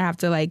they kind of have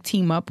to like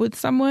team up with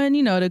someone,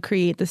 you know, to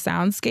create the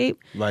soundscape.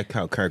 Like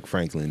how Kirk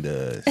Franklin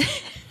does.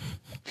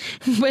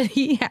 But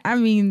yeah.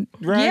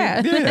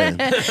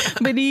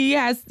 But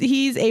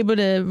he's able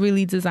to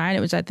really design it,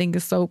 which I think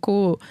is so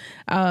cool.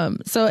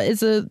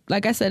 So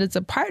like I said, it's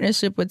a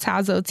partnership with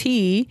Tazo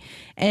Tea,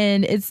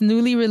 and it's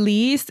newly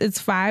released. It's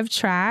 5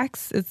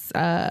 tracks. It's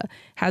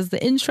has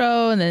the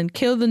intro, and then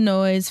Kill the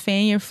Noise,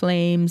 Fan Your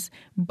Flames,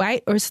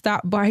 Bite or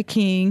Stop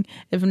Barking,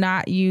 If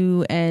Not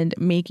You, and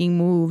Making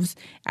Moves.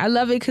 I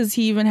love it because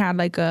he even had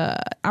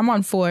I'm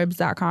on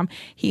Forbes.com.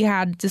 He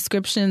had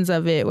descriptions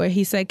of it where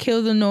he said,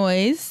 Kill the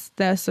Noise,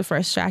 that's the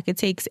first track. It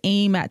takes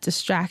aim at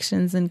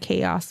distractions and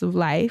chaos of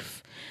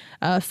life.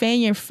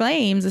 Fan Your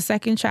Flames, the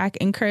second track,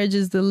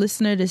 encourages the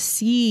listener to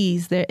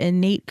seize their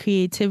innate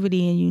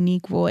creativity and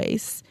unique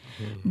voice.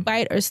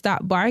 Bite or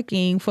Stop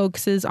Barking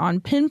focuses on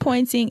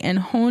pinpointing and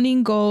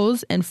honing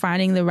goals and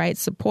finding the right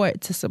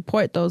support to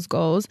support those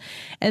goals.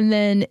 And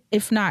then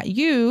If Not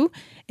You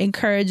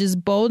encourages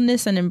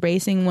boldness and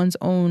embracing one's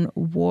own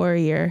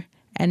warrior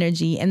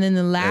energy. And then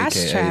the last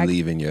AKA track,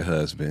 leaving your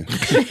husband.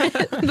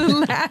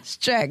 the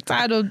last track,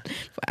 titled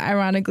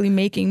ironically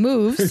Making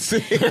Moves,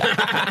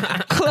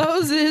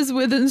 closes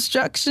with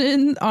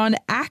instruction on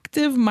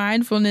active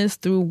mindfulness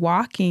through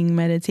walking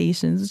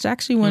meditations, which is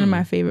actually one of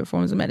my favorite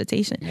forms of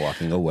meditation.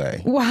 Walking away.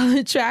 While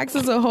the tracks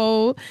as a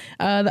whole,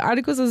 the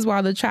article says,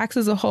 while the tracks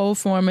as a whole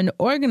form an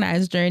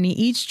organized journey,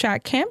 each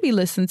track can be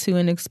listened to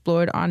and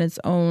explored on its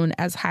own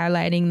as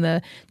highlighting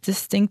the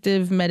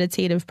distinctive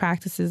meditative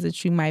practices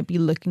that you might be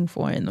looking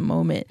for in the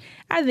moment.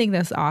 I think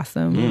that's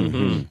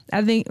awesome.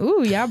 I think,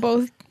 y'all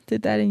both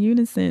did that in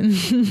unison.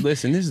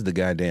 Listen, this is the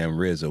goddamn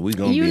RZA. We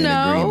gonna be in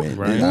agreement.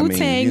 Right?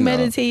 Wu-Tang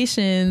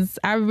Meditations.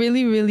 I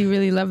really, really,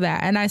 really love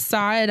that. And I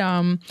saw it,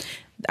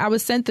 I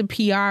was sent the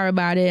PR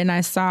about it, and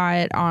I saw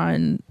it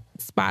on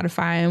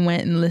Spotify and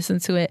went and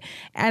listened to it.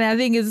 And I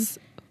think it's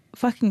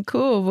fucking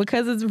cool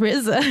because it's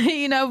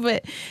RZA,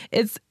 but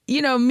it's,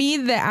 me,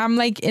 that I'm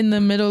like in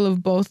the middle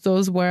of both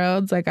those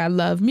worlds. Like I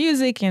love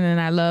music and then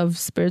I love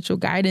spiritual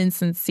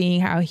guidance, and seeing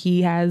how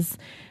he has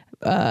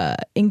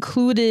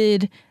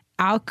included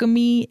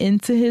alchemy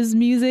into his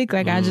music.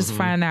 Like I just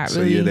find that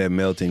really... So you're that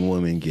melting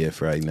woman gift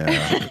right now.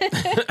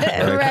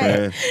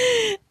 Right.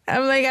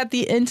 I'm like at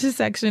the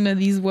intersection of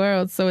these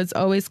worlds, so it's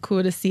always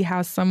cool to see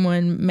how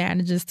someone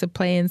manages to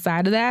play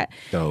inside of that.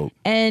 Dope.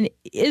 And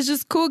it's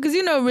just cool because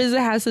RZA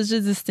has such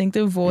a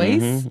distinctive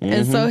voice,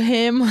 and so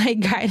him like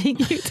guiding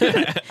you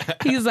to,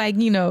 he's like,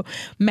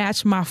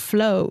 match my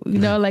flow,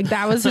 like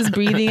that was his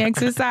breathing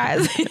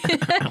exercise.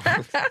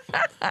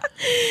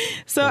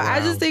 So wow.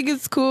 I just think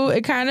it's cool.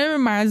 It kind of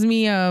reminds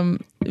me,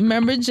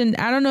 remember,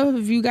 I don't know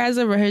if you guys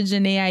ever heard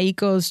Jhené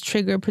Aiko's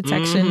trigger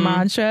protection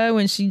mantra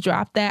when she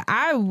dropped that.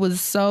 I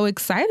was so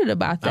excited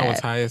about that. I was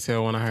high as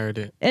hell when I heard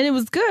it. And it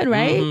was good,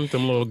 right?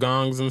 Them little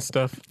gongs and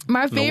stuff.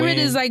 My favorite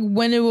is like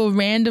when it will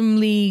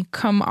randomly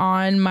come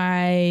on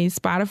my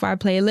Spotify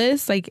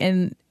playlist,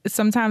 and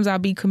sometimes I'll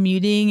be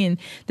commuting, and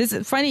this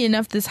is funny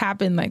enough, this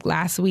happened like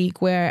last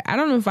week where I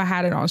don't know if I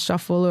had it on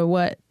shuffle or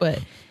what, but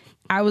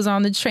I was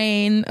on the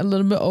train a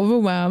little bit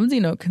overwhelmed,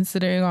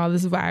 considering all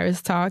this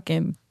virus talk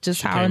and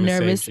just how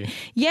nervous.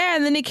 Yeah,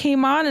 and then it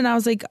came on and I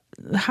was like,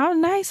 how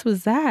nice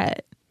was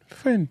that?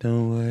 Friend,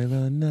 don't worry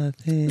about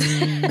nothing.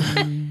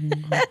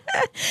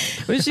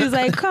 But she was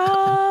like,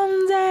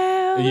 calm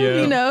down,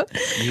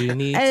 You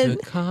need to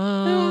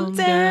calm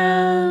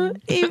down.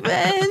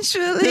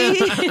 Eventually.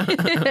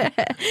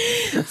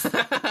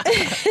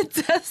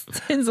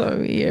 Dustin's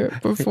over here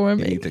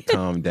performing. You need to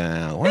calm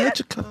down. Why don't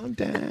you calm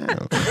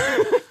down?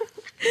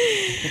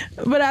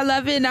 But I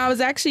love it. And I was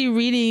actually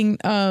reading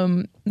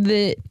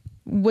that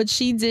what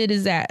she did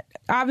is that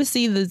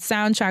obviously the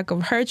soundtrack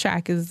of her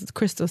track is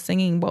Crystal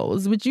Singing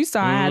Bowls, which you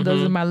saw. I had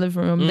those in my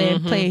living room. They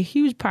play a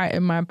huge part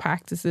in my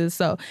practices.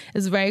 So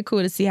it's very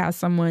cool to see how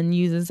someone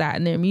uses that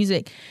in their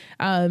music.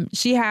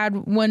 She had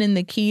one in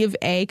the key of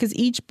A, because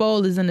each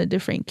bowl is in a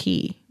different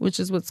key, which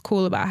is what's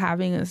cool about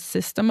having a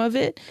system of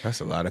it.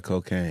 That's a lot of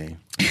cocaine.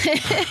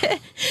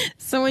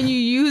 So when you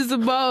use the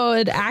bow,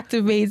 it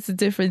activates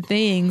different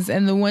things.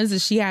 And the ones that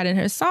she had in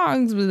her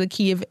songs were the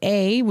key of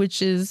A,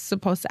 which is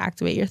supposed to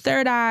activate your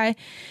third eye,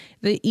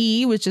 the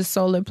E, which is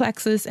solar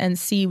plexus, and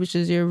C, which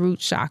is your root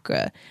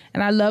chakra.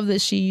 And I love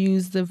that she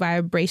used the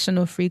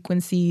vibrational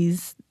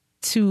frequencies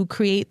to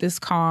create this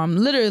calm,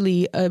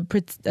 literally a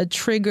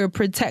trigger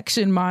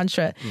protection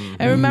mantra.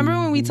 And remember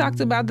when we talked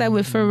about that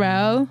with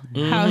Pharrell,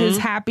 how his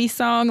happy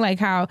song, like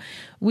how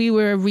we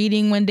were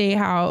reading one day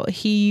how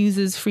he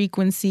uses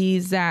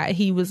frequencies that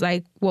he was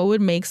like, what would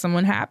make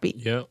someone happy?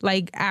 Yep.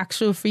 Like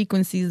actual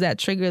frequencies that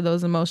trigger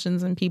those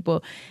emotions in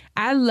people.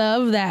 I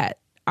love that.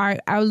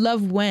 I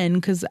love when,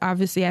 because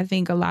obviously I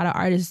think a lot of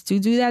artists do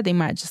that. They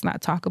might just not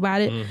talk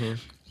about it.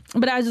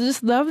 But I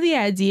just love the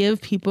idea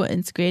of people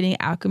integrating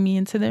alchemy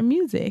into their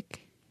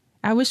music.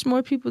 I wish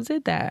more people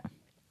did that,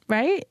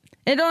 right?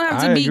 It don't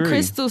have to be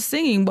crystal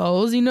singing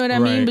bowls, you know what I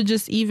mean? But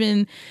just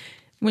even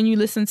when you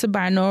listen to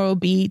binaural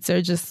beats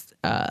or just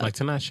like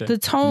Tinashe. The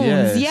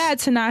tones,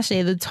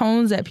 Tinashe, the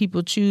tones that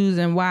people choose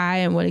and why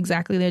and what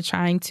exactly they're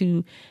trying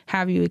to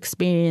have you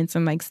experience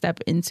and like step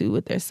into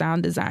with their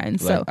sound design.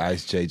 Like so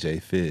Ice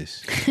JJ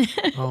Fish.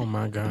 Oh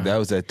my God. That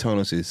was that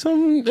tonal shit. It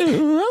sounded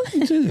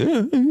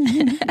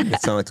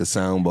like a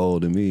sound bowl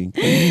to me.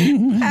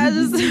 I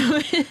just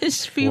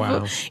wish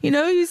people, you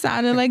know who you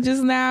sounded like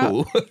just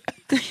now?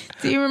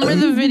 Do you remember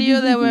the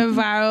video that went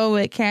viral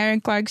with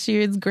Karen Clark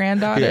Sheard's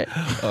granddaughter?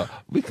 Yeah.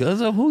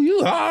 Because of who you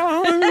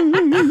are.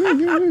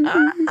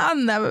 I'll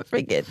never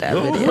forget that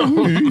video.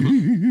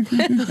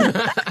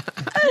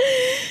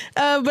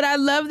 But I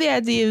love the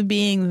idea of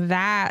being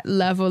that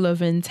level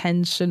of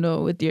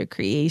intentional with your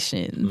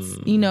creations.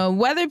 You know,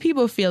 whether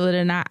people feel it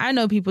or not. I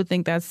know people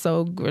think that's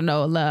so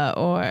granola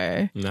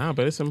or... Nah,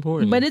 but it's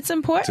important. But it's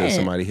important. Till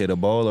somebody hit a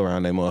ball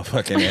around their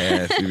motherfucking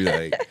ass, you be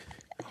like...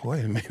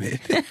 Wait a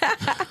minute.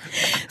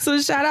 So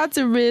shout out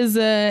to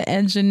RZA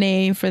and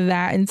Janae for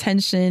that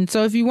intention.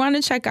 So if you want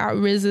to check out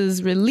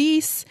RZA's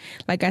release,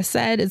 like I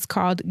said, it's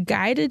called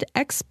Guided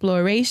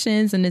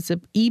Explorations, and it's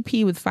an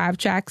EP with 5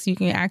 tracks. You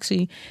can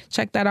actually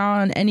check that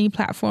out on any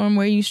platform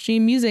where you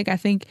stream music. I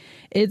think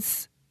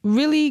it's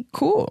really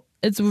cool.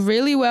 It's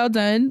really well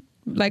done.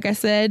 Like I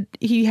said,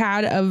 he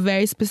had a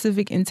very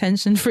specific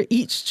intention for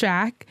each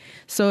track.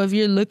 So if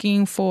you're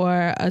looking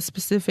for a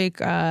specific...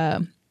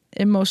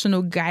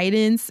 emotional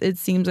guidance, it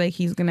seems like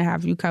he's gonna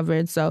have you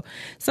covered. So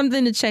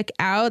something to check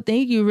out.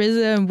 Thank you,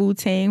 RZA and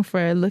Wu-Tang,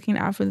 for looking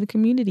out for the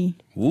community.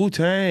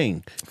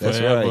 Wu-Tang. That's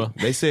Forever. right.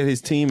 They said his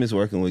team is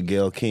working with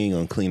Gayle King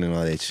on cleaning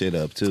all that shit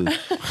up too.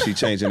 She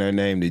changing her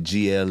name to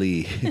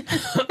GLE.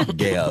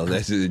 Gayle.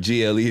 That's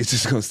GLE is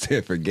just gonna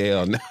stand for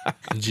Gayle now.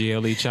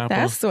 GLE Chopper.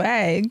 That's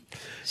swag.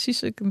 She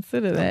should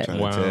consider that. I'm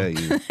trying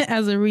to tell you.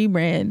 As a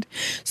rebrand.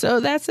 So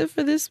that's it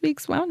for this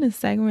week's wellness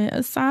segment.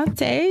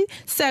 Asante,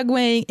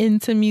 segueing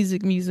into music.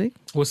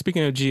 Well,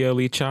 speaking of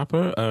GLE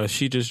Chopper,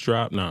 she just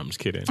dropped... No, I'm just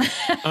kidding.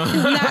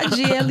 Not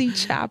GLE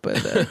Chopper,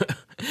 though.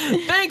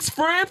 Thanks,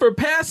 friend, for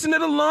passing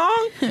it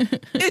along.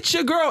 It's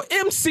your girl,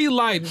 MC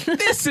Light.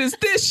 This is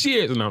this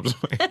year. No, I'm just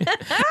playing.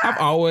 I've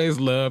always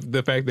loved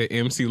the fact that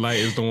MC Light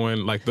is the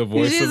one, like the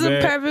voice She's of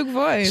that. a perfect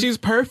voice. She's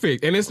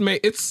perfect, and it's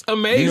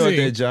amazing. You know what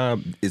their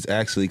job is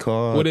actually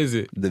called? What is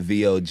it? The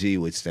VOG,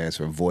 which stands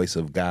for Voice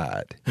of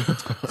God.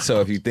 So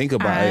if you think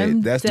about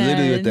it, that's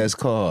literally what that's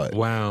called.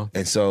 Wow.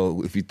 And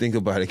so if you think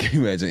about it, can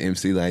you imagine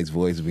MC Light's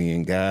voice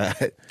being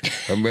God?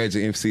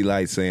 Imagine MC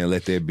Light saying,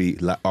 let there be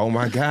light. Oh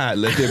my God,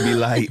 let there be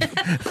light.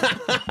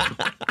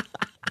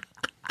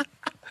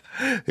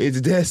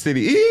 It's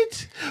destiny.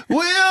 It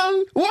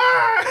will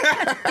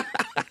work.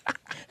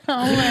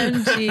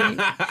 OMG.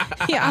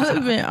 Y'all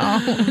have been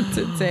on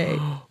today.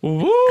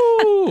 Woo!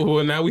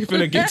 Well, now we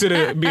finna get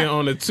to being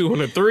on the 2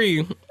 and the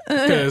 3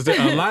 because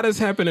a lot has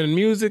happened in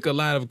music. A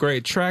lot of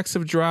great tracks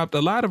have dropped.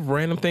 A lot of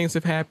random things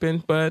have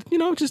happened, but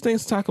just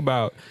things to talk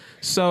about.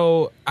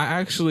 So I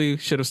actually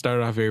should have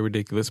started off very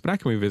ridiculous, but I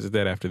can revisit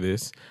that after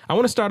this. I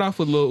want to start off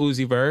with Lil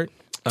Uzi Vert.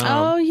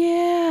 Oh,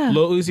 yeah.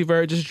 Lil Uzi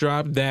Vert just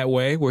dropped That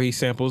Way, where he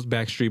samples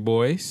Backstreet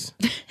Boys.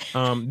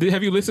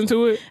 Have you listened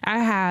to it? I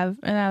have,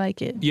 and I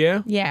like it.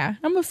 Yeah? Yeah,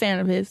 I'm a fan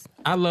of his.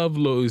 I love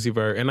Lil Uzi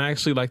Vert, and I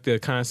actually like the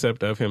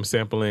concept of him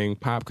sampling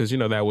pop because,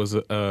 that was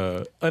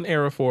an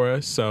era for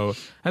us. So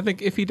I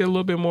think if he did a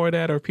little bit more of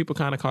that or people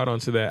kind of caught on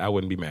to that, I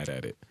wouldn't be mad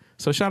at it.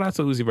 So shout out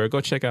to Uzi Vert. Go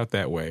check out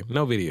That Way.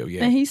 No video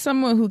yet. And he's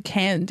someone who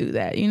can do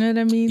that. You know what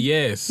I mean?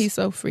 Yes. He's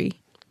so free.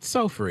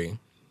 So free.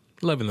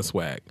 Loving the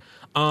swag.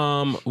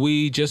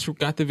 We just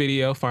got the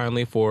video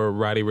finally for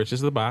Roddy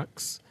Ricch's The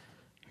Box.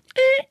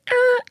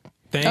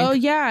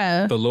 Thank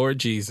the Lord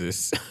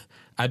Jesus.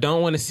 I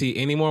don't want to see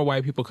any more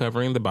white people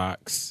covering The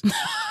Box.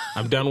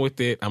 I'm done with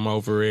it. I'm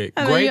over it.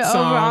 I know Great you're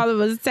song. over all of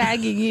us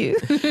tagging you.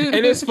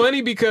 And it's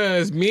funny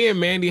because me and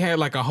Mandy had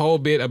like a whole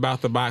bit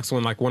about the box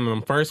when like one of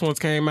them first ones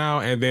came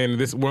out, and then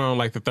we're on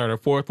like the third or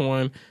fourth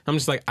one. I'm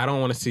just like, I don't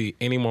want to see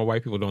any more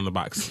white people doing the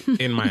box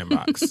in my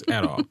inbox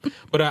at all.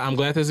 But I'm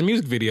glad there's a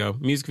music video.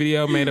 Music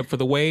video made up for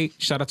the wait.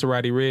 Shout out to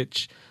Roddy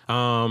Ricch.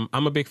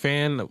 I'm a big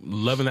fan.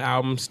 Loving the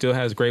album. Still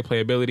has great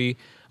playability.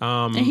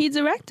 And he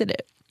directed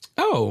it.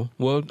 Oh,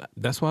 well,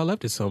 that's why I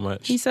loved it so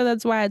much. He said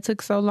that's why it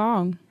took so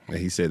long. And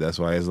he said that's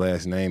why his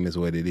last name is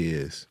what it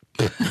is.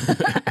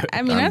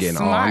 I mean, that's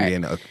smart. I'm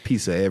getting a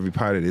piece of every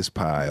part of this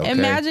pie. Okay?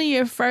 Imagine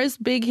your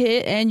first big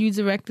hit and you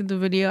directed the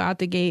video out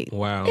the gate.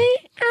 Wow.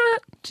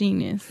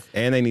 Genius.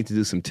 And they need to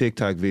do some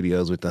TikTok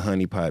videos with the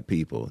honeypot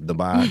people. The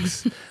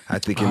box. I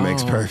think it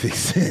makes perfect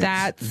sense.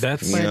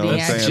 That's you know what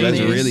I'm saying? Let's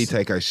really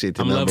take our shit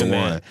to number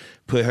one.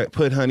 That.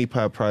 Put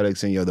honeypot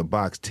products in the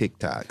box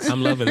TikToks.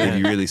 I'm loving that. If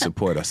you really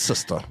support a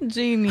sister.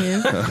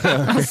 Genius.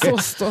 A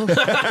sister.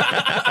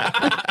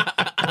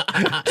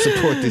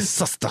 Support this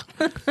sister.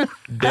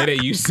 Daddy,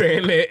 you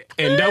saying it,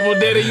 and double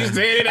daddy, you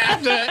saying it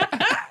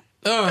after.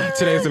 Oh,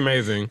 today's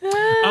amazing.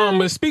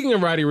 But speaking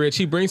of Roddy Ricch,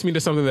 he brings me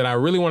to something that I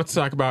really wanted to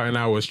talk about, and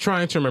I was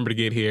trying to remember to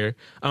get here.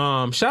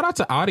 Shout out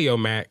to Audio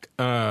Mac.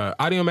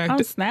 Audio Mac.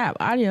 Oh, snap.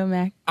 Audio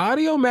Mac.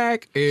 Audio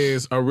Mac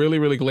is a really,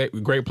 really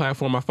great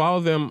platform. I follow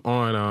them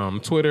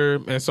on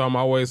Twitter, and so I'm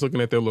always looking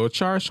at their little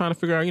charts, trying to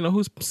figure out,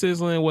 who's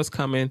sizzling, what's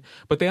coming.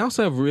 But they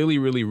also have really,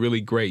 really,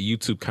 really great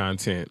YouTube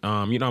content.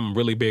 I'm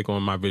really big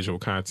on my visual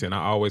content. I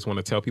always want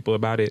to tell people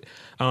about it.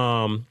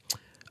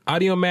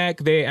 Audio Mac,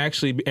 they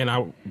actually, and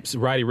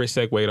Roddy Ricch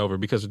segued over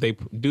because they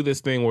do this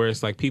thing where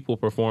it's like people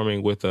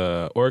performing with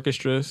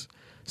orchestras.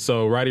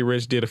 So Roddy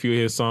Ricch did a few of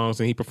his songs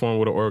and he performed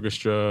with an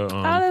orchestra.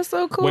 That's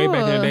so cool. Way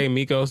back in the day,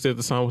 Migos did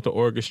the song with the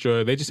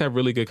orchestra. They just have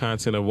really good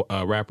content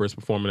of rappers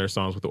performing their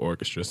songs with the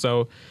orchestra.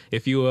 So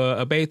if you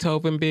a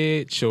Beethoven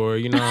bitch, or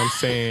you know what I'm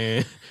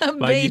saying,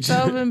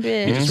 Beethoven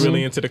bitch, you're just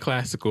really into the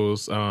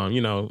classicals,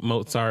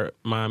 Mozart,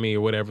 mommy,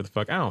 or whatever the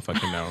fuck. I don't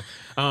fucking know.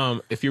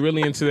 If you're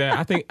really into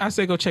that, I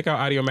say go check out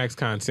Audio Mac's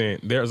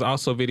content. There's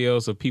also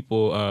videos of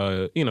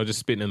people, just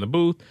spitting in the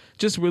booth.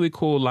 Just really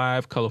cool,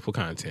 live, colorful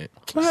content.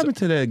 What happened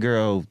to that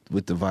girl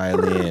with the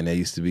violin that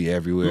used to be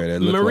everywhere?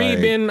 That looked Marie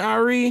like, Ben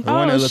Ari? The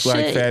one that looked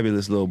like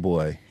Fabulous Little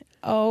Boy.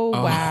 Oh,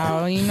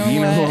 wow. You know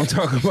You know who I'm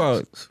talking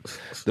about?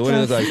 The one that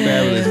looked like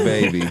Fabulous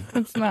Baby.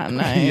 That's not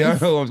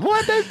nice.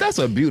 What? That's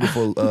a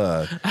beautiful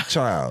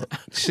child.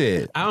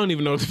 Shit. I don't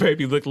even know what the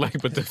baby looked like,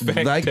 but the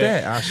fact like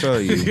that, I'll show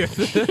you.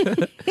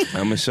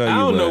 I'm gonna show you. I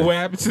don't know what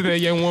happened to that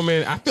young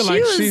woman. I feel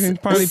like she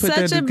didn't probably put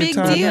that such a big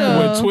guitar deal down.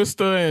 with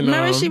Twista and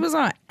remember she was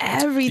on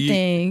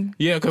everything.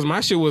 Yeah, because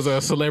my shit was a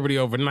Celebrity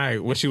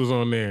Overnight when she was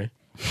on there.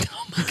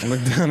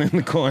 Look down in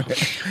the corner.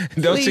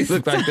 Don't she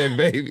look like that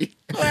baby?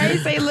 Why you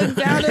say look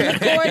down in the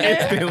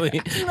corner?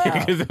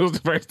 Because it was the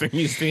first thing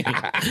you seen.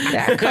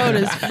 That coat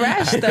is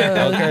fresh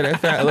though.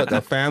 Okay, look, a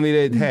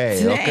family that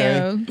hey,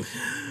 okay.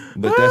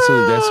 But that's who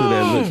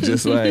that looked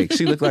just like.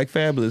 She looked like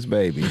Fabulous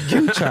Baby.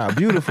 Cute child,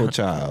 beautiful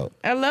child.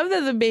 I love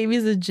that the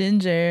baby's a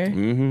ginger.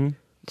 Mm-hmm.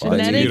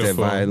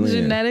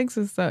 Genetics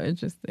is so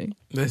interesting.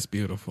 That's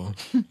beautiful.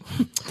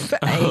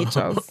 I hate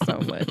y'all so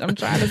much. I'm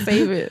trying to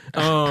save it.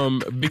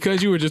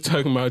 Because you were just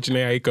talking about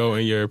Jhené Aiko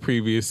in your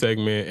previous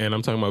segment, and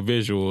I'm talking about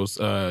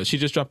visuals. She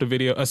just dropped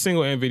a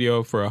single and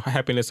video for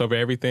Happiness Over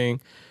Everything.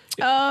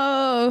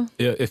 Oh,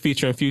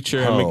 featuring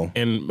Future Ho.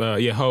 and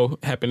Ho,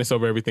 Happiness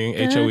Over Everything,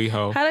 HOE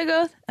Ho. How'd it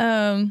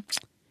go?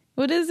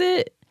 What is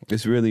it?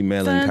 It's really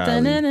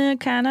melancholy.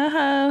 Kind of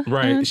ho.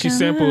 Right. She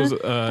samples.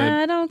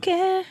 I don't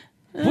care.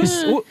 Do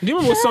you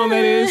remember what song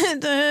that is?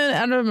 I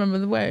don't remember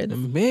the words.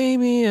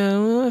 Baby, I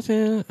want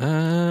you.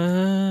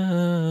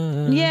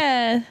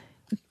 Yeah.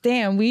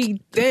 Damn, we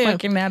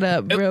fucking that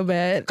up real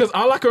bad. Because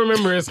all I can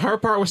remember is her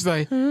part, which is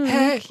like,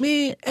 "Hack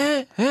me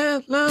and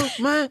hello,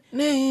 my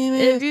name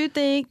is." If you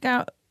think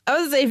I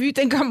would say, if you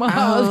think I'm a hoe,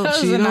 I hope those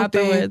she are don't not the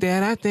think words.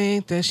 that I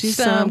think that she's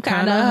Some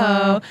kind of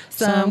hoe,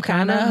 some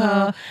kind of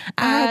hoe.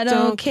 I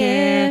don't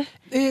care.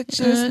 It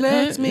just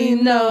lets me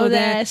know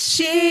that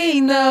she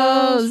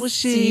knows what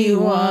she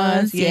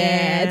wants.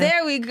 Yeah,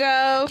 there we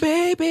go.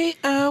 Baby,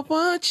 I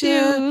want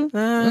you.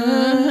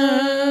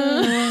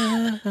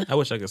 I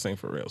wish I could sing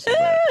for real so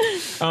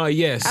bad.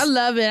 Yes. I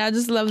love it. I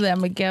just love that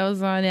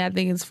Miguel's on it. I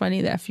think it's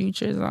funny that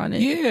Future's on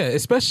it. Yeah,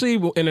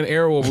 especially in an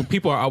era where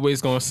people are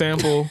always going to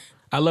sample.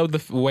 I love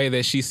the way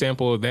that she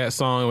sampled that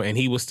song and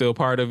he was still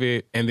part of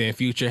it. And then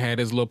Future had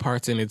his little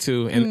parts in it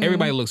too. And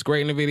everybody looks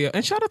great in the video.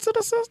 And shout out to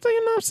the sister,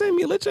 you know what I'm saying?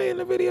 Mila J in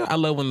the video. I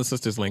love when the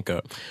sisters link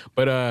up.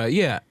 But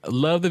yeah,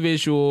 love the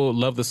visual,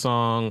 love the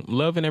song,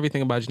 loving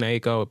everything about Jhené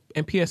Aiko.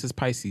 And P.S. is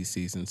Pisces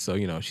season. So,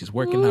 she's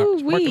working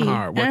hard. Working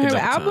and her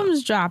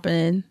album's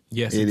dropping.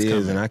 Yes, it is,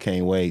 coming. and I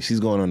can't wait. She's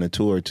going on a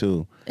tour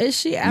too. Is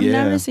she? I've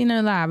never seen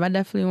her live. I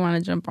definitely want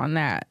to jump on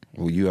that.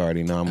 Well, you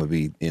already know I'm gonna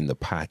be in the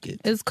pocket.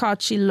 It's called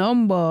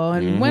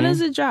Chilombo. And when does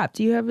it drop?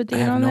 Do you have a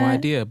date on that? I have no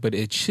idea, but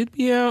it should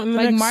be out in the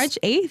like next... March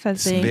 8th, I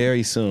think.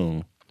 Very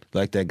soon.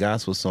 Like that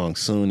gospel song,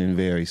 soon and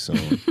very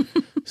soon.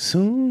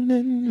 Soon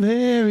and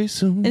very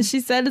soon. And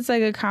she said it's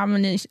like a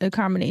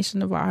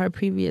combination of all her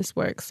previous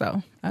work.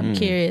 So I'm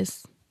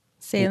curious.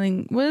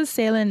 Sailing, what is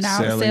Sailing Now?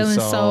 Sailing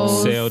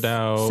Souls. Sailed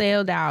Out.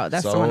 Sailed Out.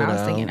 That's the one I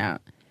was thinking out.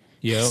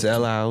 Yep.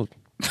 Sell Out.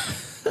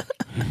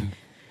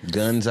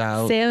 Guns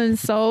Out. Sailing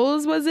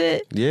Souls, was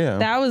it? Yeah.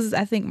 That was,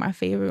 I think, my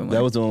favorite one.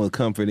 That was the one with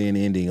Comfort and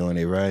Ending on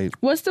it, right?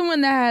 What's the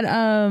one that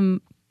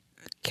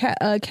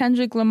had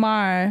Kendrick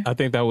Lamar? I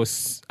think that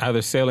was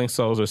either Sailing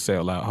Souls or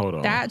Sail Out. Hold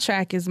on. That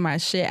track is my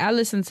shit. I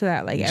listen to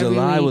that like every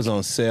July week. was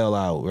on Sell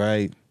Out,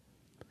 right?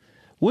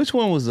 Which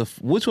one was the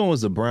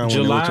brown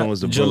July, one and which one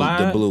was the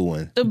blue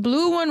one? The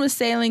blue one was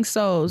Sailing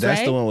Souls, That's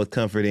right? the one with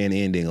Comfort and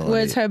Ending on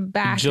Where it. it's her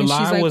back July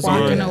and she's like was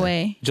walking on,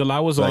 away. July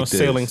was Like on this.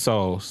 Sailing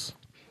Souls.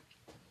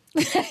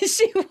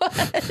 She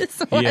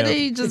was. Why Yeah. did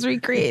you just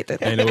recreate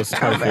that? And it was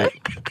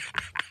perfect.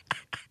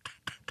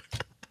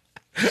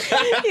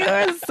 You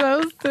are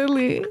so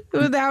silly.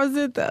 Well, that was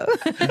it though.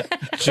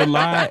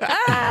 July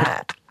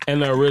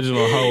and the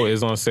original Ho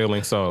is on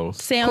Sailing Souls.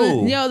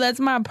 Sailing, yo, that's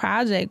my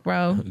project,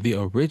 bro. The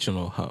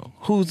original Ho.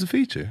 Who's the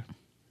feature?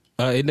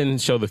 It didn't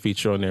show the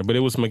feature on there, but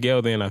it was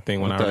Miguel then, I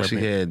think, when I thought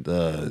remember.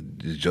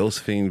 she had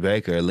Josephine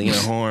Baker, Lena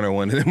Horne, or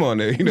one of them on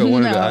there. You know,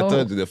 one of the, I No.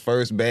 told you, the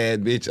first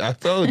bad bitch. I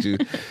told you.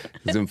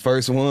 It's them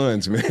first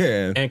ones,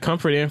 man. And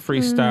Comfort and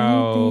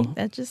Freestyle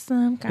That's just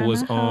some kind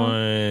was of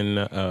on.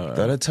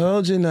 Thought I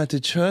told you not to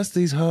trust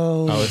these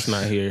hoes. Oh, it's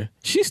not here.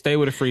 She stayed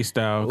with a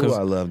freestyle. Ooh,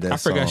 I love that I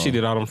forgot song. she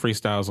did all them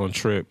freestyles on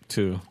Trip,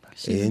 too.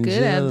 She's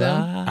good at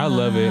them. I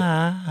love it.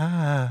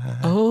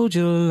 Oh,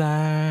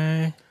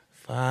 July.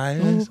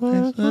 Fires.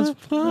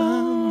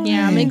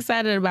 Yeah, I'm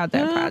excited about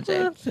that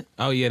project.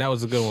 Oh, yeah, that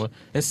was a good one.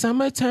 And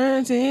summer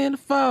turns into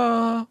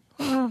fall.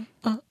 Shout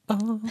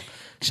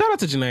out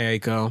to Janae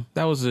Aiko.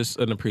 That was just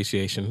an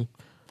appreciation.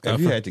 If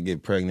you had to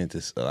get pregnant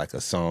to like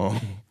a song,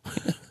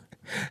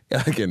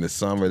 like in the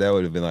summer, that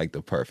would have been like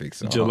the perfect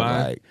song.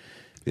 July. Like,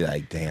 be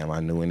like, damn, I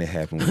knew when it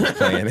happened. We were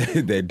playing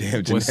that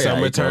damn Janae When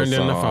summer Aiko turned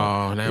into song.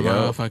 fall, that Yep.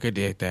 motherfucker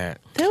did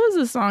that. There was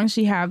a song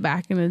she had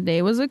back in the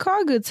day. Was it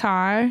called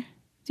Guitar?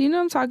 Do you know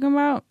what I'm talking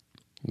about?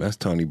 That's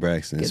Tony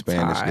Braxton,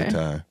 Guitar. Spanish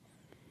guitar.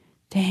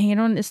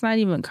 Dang, it's not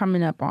even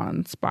coming up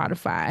on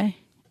Spotify.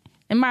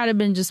 It might have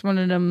been just one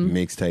of them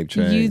Mixtape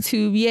track.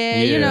 YouTube,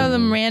 you know,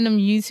 them random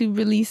YouTube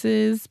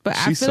releases. But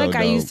I She's feel so like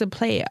I used dope. to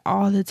play it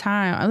all the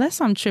time, unless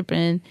I'm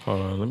tripping.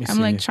 Hold on, let me see. I'm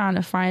like trying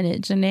to find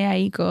it.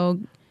 Janae Aiko,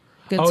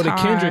 Guitar. Oh, the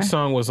Kendrick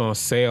song was on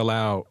Sail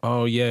Out.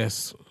 Oh,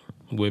 yes.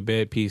 With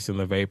Bed Peace and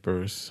the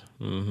Vapors.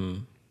 Mm-hmm.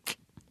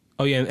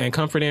 Oh, yeah. And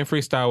Comfort and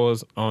Freestyle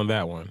was on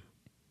that one.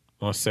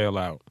 On Sail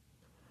Out.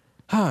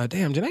 Ah,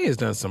 damn. Janae has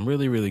done some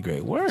really, really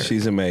great work.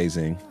 She's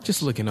amazing.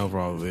 Just looking over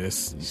all of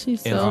this.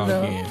 She's and so all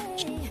dope. again.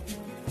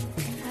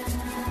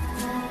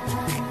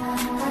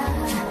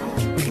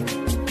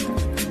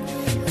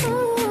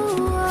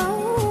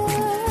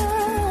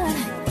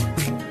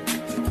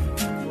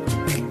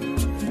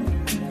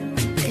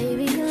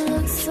 Baby, you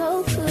look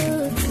so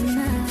good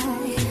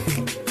tonight.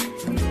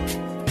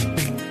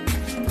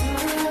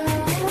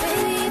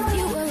 Baby, if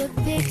you were a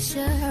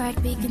picture,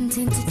 I'd be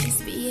content to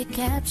just be a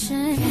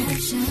caption.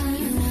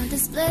 You on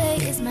display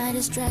is my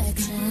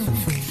distraction.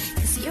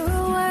 'Cause you're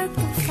a work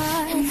of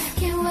art, and I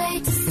can't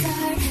wait to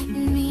start.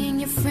 Me and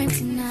your friend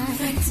tonight.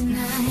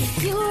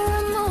 You are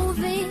a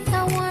movie,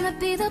 I wanna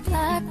be the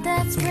plot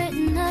that's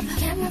written up.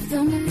 Camera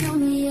filming on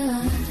me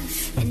up.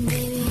 And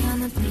baby,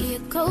 I'ma be a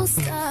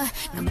co-star.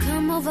 Now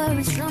come over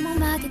and strum on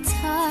my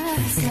guitar.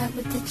 Start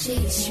with the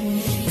G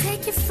string.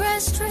 Take your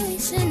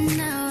frustration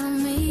out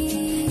on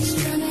me.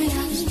 Strum it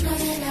out, strum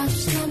it out,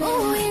 strum it out.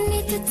 Oh, you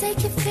need to take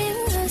your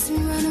fingers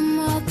and run them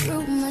all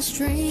through my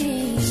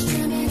strings.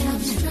 Strum it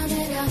out, strum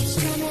it out,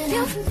 strum it out.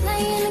 You can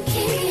play in the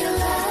key of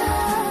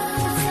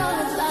love. It's all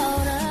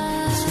about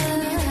us.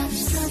 Strum it out,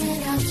 strum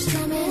it out,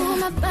 strum it out. Oh,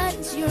 my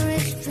body's your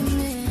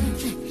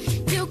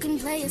instrument. You can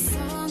play a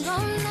song all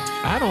night.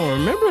 I don't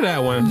remember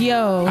that one.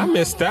 Yo. I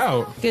missed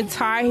out.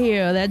 Guitar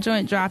Hero. That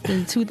joint dropped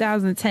in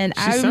 2010.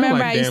 She I sound remember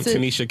like I used to.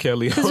 Tanisha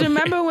Kelly. Because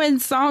remember when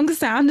songs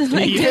sounded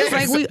like this?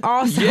 Like we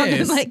all sounded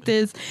Yes. like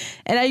this.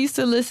 And I used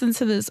to listen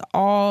to this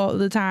all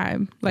the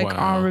time, like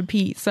Wow. on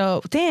repeat.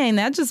 So dang,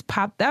 that just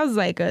popped. That was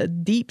like a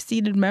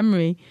deep-seated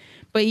memory.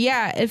 But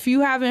yeah, if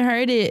you haven't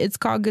heard it, it's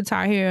called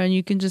Guitar Hero and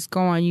you can just go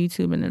on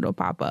YouTube and it'll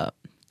pop up.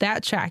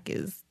 That track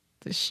is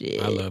the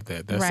shit. I love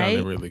that. That right?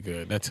 sounded really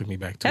good. That took me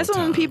back to That's a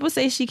when time. people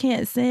say she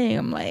can't sing.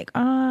 I'm like, I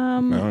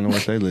don't know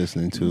what they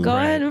listening to. go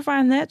ahead and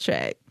find that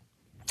track.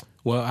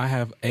 Well, I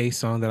have a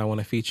song that I want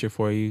to feature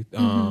for you.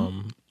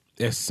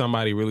 It's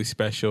somebody really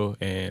special,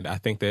 and I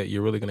think that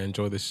you're really going to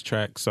enjoy this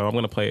track. So I'm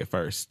going to play it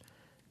first.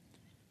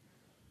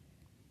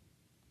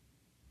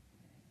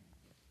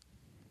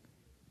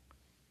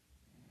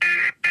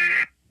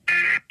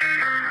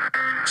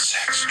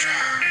 Sex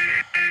drive.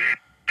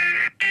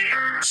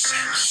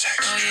 Sex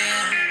drive. Oh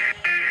yeah.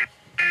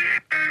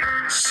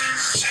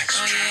 Sex drive.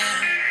 Oh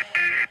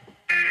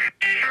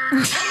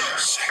yeah.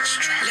 Sex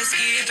drive. Let's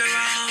get it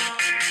wrong.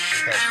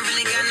 I ain't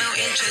really got no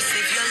interest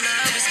if your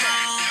love is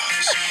small.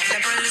 That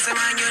pearl is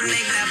around your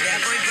neck, now bad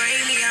boy,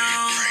 bring me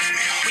on.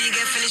 When you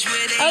get finished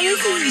with it, you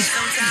gon' need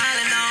some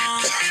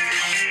Tylenol.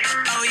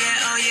 Oh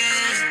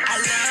yeah, I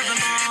love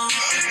them all.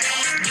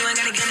 You ain't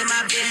gotta get in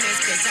my business,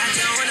 cause I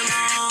doing them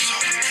all.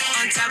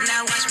 On top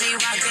now, watch me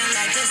rockin'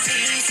 like the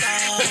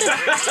seesaw. You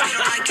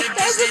don't like it,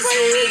 bitch, then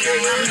sue me.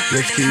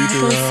 Let's keep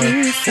it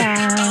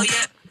Oh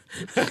yeah.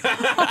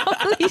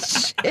 Holy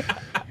shit.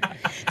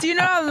 Do you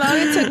know how long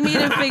it took me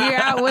to figure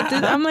out what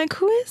this? I'm like,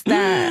 who is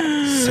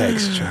that?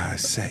 Sex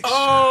drive.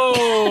 Oh,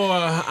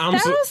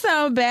 That don't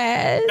sound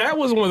bad. That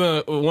was one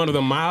of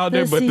the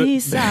milder, but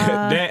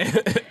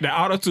the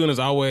auto tune is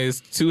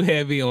always too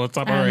heavy on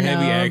top of her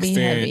heavy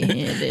accent.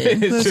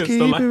 It's just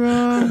a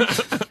lot.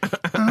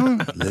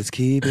 Let's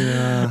keep it.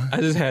 I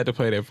just had to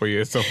play that for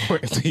you at some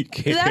point. So you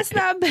get That's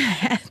not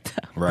bad.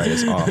 Though. Right,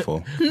 it's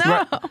awful.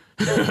 No.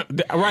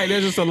 Right,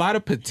 there's just a lot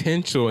of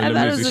potential in I the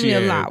thought music it was she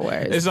gonna be had. a lot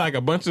worse. It's like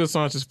a bunch of the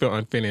songs just feel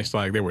unfinished,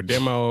 like they were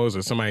demos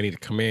or somebody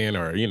needed to come in,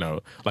 or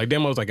like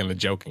demos like in the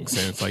joking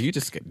sense, like you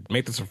just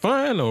make this for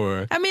fun,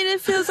 or I mean,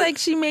 it feels like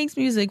she makes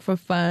music for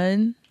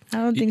fun. I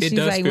don't think It she's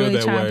does like feel really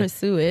that trying way. to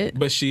pursue it.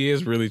 But she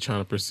is really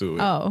trying to pursue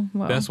it. Oh,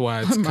 well, that's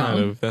why it's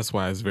I'm that's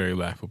why it's very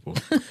laughable.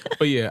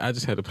 But yeah, I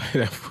just had to play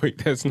that for you.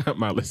 That's not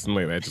my listen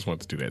later. I just want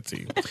to do that to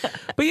you.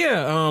 But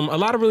yeah, a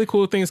lot of really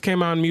cool things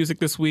came out in music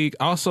this week.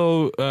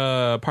 Also,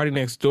 Party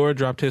Next Door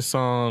dropped his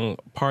song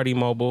Party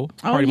Mobile.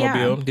 Party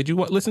Mobile. Did you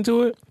listen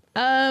to it?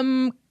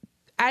 I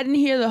didn't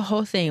hear the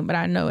whole thing, but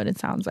I know what it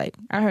sounds like.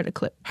 I heard a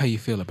clip. How you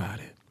feel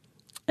about it?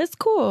 It's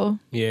cool.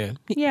 Yeah.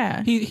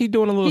 Yeah. He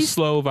doing a little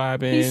slow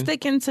vibing. He's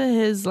sticking to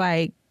his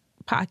like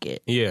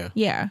pocket. Yeah.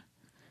 Yeah.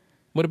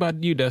 What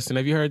about you, Dustin?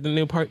 Have you heard the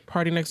new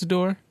Party Next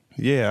Door?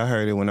 Yeah, I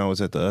heard it when I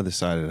was at the other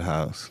side of the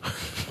house.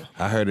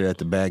 I heard it at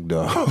the back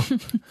door.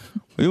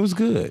 It was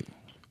good.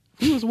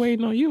 He was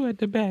waiting on you at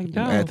the back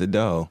door. At the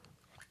door.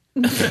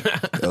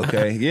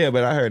 Okay, yeah,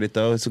 but I heard it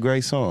though. It's a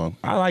great song.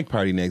 I like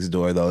Party Next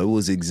Door though. It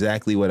was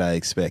exactly what I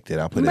expected.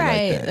 I'll put it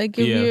like that. Like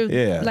if you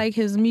like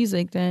his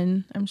music,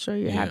 then I'm sure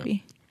you're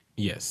happy.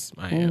 Yes,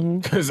 I am.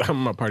 Because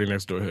I'm a Party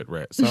Next Door hood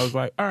rat. So I was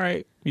like, all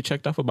right, you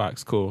checked off a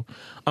box. Cool.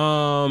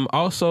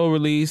 Also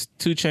released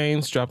 2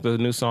 Chainz dropped a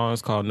new song.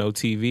 It's called No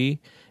TV.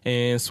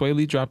 And Sway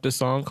Lee dropped a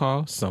song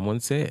called Someone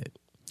Said.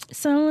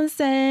 Someone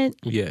said.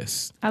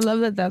 Yes. I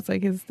love that that's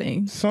like his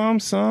thing. Someone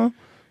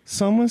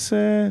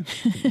said.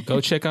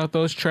 Go check out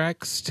those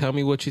tracks. Tell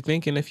me what you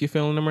think and if you're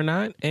feeling them or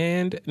not.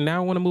 And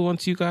now I want to move on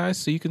to you guys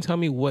so you can tell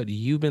me what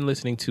you've been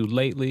listening to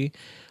lately.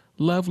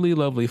 Lovely,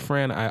 lovely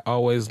friend. I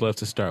always love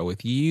to start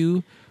with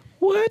you.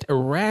 What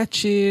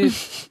ratchet?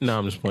 No,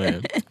 I'm just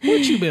playing.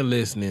 What you been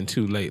listening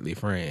to lately,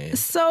 friend?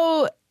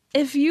 So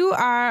if you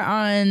are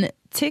on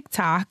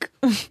TikTok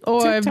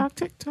or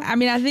TikTok. I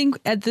mean, I think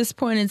at this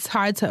point it's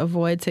hard to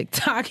avoid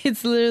TikTok.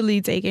 It's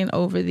literally taking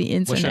over the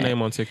internet. What's your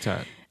name on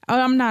TikTok?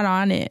 Oh, I'm not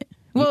on it.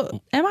 Well,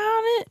 am I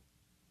on it?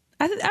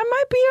 I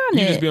might be on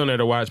it. You just be on there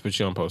to watch, but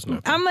you don't post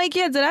nothing. I'm like,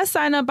 yeah, did I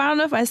sign up? I don't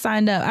know if I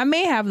signed up. I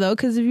may have, though,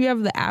 because if you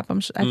have the app,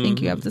 I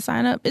think you have to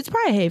sign up. It's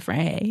probably Hey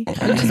Friend Hey.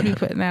 I'll just be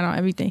putting that on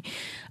everything.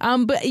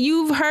 But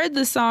you've heard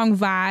the song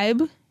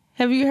Vibe.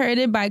 Have you heard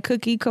it by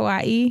Cookie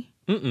Kawaii?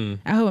 Mm-mm.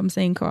 I hope I'm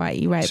saying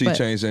Kawaii right. She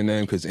changed her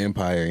name because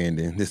Empire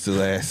ended. This is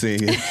the last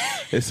season.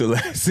 It's the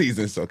last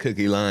season, so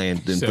Cookie Lion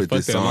didn't put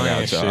this song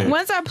out, y'all.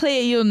 Once I play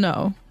it, you'll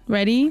know.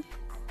 Ready?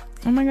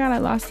 Oh my God, I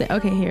lost it.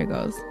 Okay, here it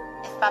goes.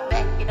 If I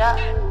back it up,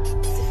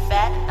 is it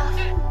fat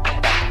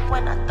enough?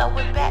 When I throw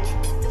it back,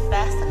 is it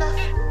fast enough?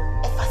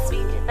 If I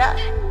speed it up,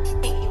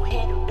 can you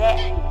handle that?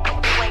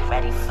 You ain't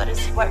ready for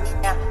this work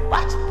now.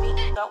 Watch me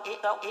throw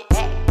it back, throw it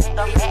back,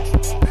 throw it back,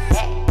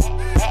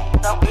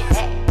 throw it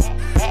back,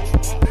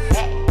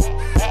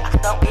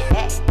 throw it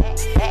back,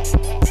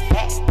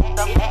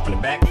 from the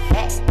back,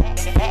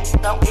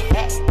 throw it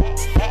back.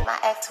 My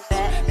ass too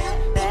fat, too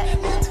fat.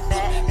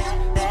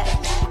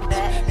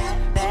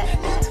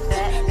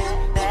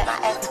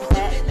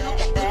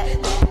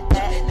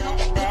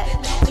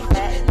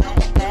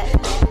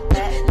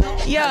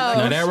 Yo,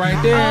 now that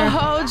right there, a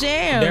whole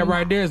jam. That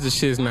right there is the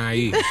shit's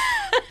naive.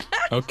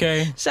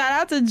 Okay. Shout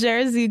out to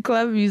Jersey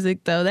club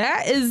music though.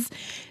 That is,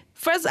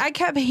 first I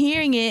kept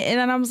hearing it and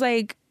then I was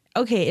like,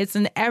 okay, it's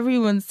in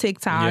everyone's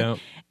TikTok. Yep.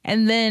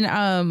 And then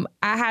I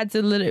had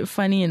to literally,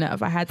 funny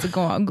enough, I had to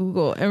go on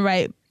Google and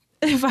write,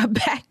 if I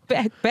back.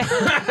 If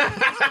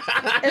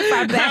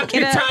I back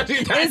it up,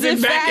 is it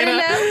fat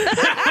enough?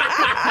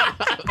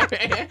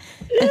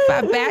 If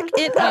I back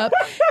it up,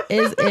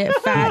 is it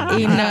fat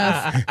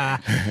enough?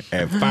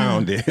 And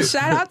found it.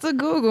 Shout out to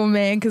Google,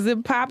 man, because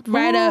it popped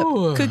right up.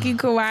 Cookie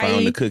Kawaii.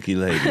 Found the cookie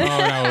lady. Oh,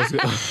 that was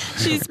good.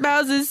 She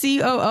spells it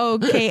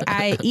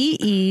COOKIEE,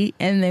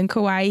 and then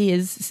Kawaii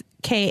is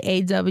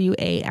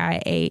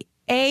KAWAIA.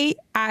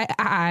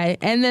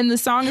 And then the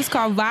song is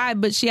called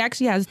Vibe, but she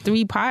actually has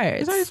 3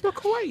 parts. Is that how you spell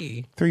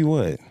Kawaii? 3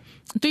 what?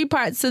 3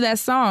 parts to that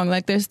song.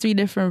 Like there's 3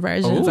 different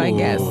versions, I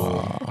guess.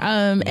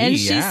 And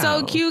she's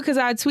so cute because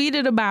I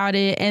tweeted about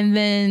it, and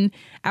then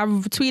I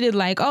tweeted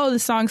like, "Oh, the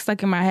song's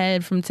stuck in my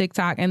head" from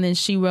TikTok, and then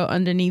she wrote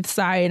underneath,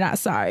 "Sorry, not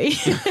sorry."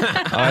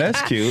 Oh,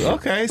 that's cute.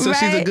 Okay, so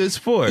she's a good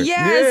sport.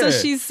 Yeah, so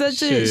she's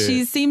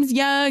she seems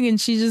young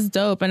and she's just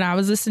dope. And I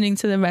was listening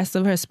to the rest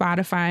of her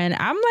Spotify, and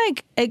I'm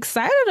like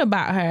excited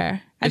about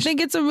her. I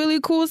think it's a really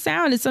cool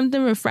sound. It's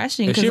something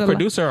refreshing. Is she a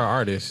producer or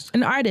artist?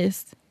 An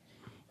artist.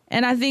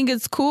 And I think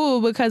it's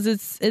cool because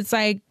it's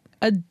like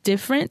a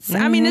difference.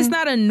 I mean, it's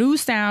not a new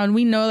sound.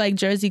 We know like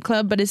Jersey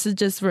Club, but it's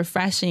just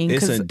refreshing.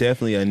 It's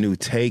definitely a new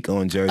take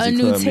on Jersey Club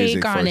music. A new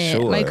take on it,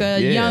 sure. like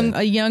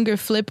a younger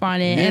flip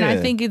on it. Yeah. And I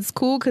think it's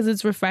cool because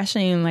it's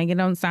refreshing. Like it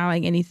don't sound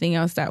like anything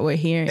else that we're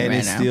hearing and right now.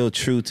 And it's still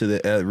true to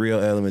the real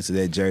elements of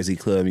that Jersey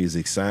Club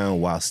music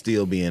sound while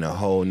still being a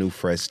whole new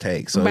fresh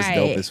take. So it's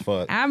dope as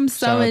fuck. I'm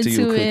so Shout out to into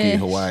you, Cookie it.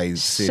 Hawaii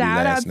City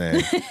Shout last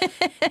name.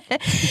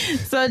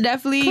 So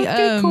definitely,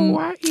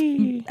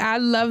 I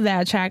love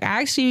that track.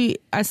 I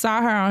saw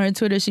her on her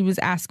Twitter. She was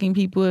asking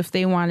people if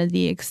they wanted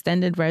the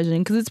extended version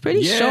because it's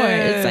pretty short.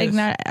 It's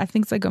like I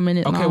think it's like a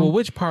minute long. Okay, well,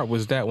 which part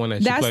was that one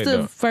that That's played?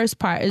 That's the first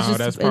part. It's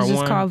just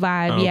called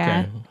Vibe,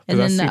 yeah. And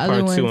then the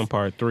other part 2 and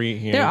part 3.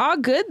 Yeah. They're all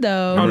good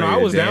though. Oh no, I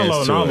was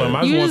downloading all of them.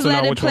 I you just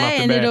let want to know it which play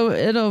one and off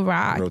the it'll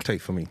rock.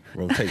 Rotate for me.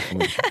 Rotate for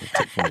me.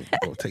 Rotate for me.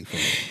 Rotate for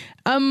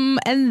me.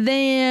 And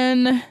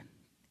then,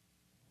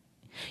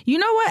 you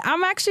know what?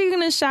 I'm actually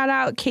gonna shout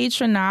out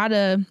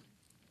Kaytranada.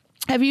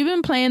 Have you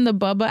been playing the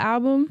Bubba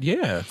album?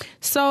 Yeah.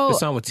 So the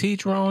song with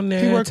Teacher on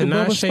there,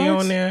 Tinashe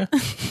on there.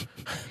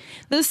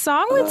 The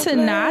song with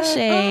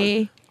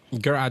Tinashe.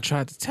 Girl, I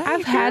tried to take.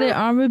 I've had it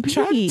on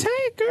repeat.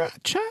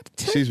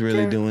 She's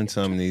really doing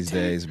something these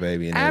days,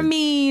 baby. And I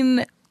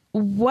mean,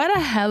 what a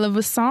hell of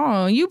a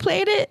song. You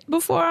played it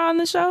before on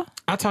the show?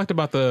 I talked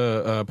about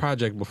the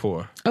project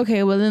before.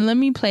 Okay, well then let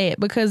me play it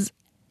because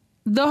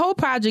the whole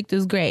project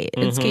is great.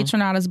 It's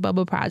Kaytranada's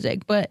Bubba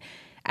project, but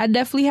I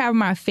definitely have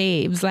my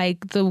faves.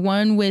 Like the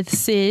one with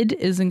Sid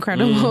is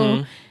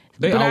incredible.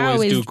 They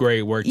always do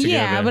great work together.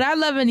 Yeah, but I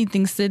love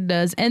anything Sid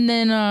does. And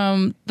then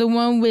the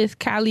one with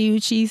Kali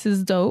Uchis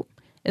is dope.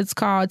 It's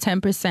called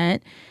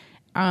 10%.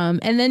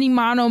 And then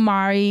Iman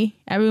Omari,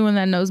 everyone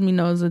that knows me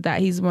knows that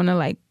he's one of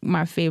like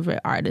my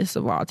favorite artists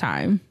of all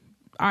time.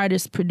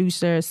 Artist,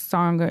 producer,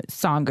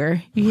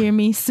 songer. You hear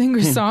me? Singer,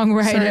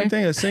 songwriter. Same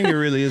thing. A singer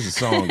really is a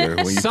songer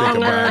when you think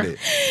about it.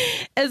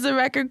 It's a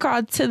record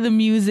called To The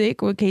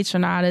Music with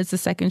Kaytranada. It's the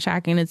second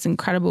track and it's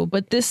incredible.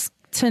 But this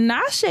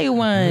Tinashe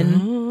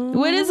one,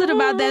 what is it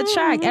about that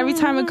track? Every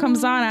time it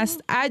comes on,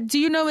 I do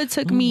you know it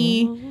took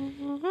me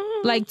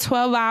like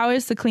 12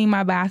 hours to clean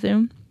my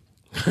bathroom?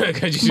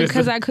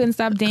 Because I couldn't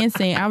stop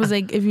dancing. I was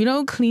like, if you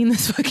don't clean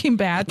this fucking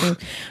bathroom.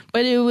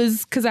 But it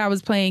was because I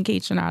was playing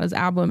Kaytranada's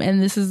album. And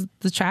this is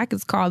the track.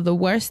 It's called The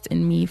Worst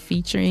in Me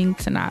featuring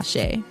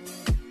Tinashe.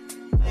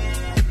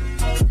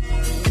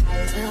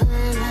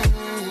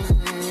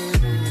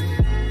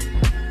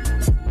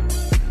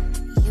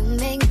 You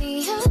make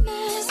me a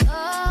mess,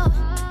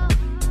 oh.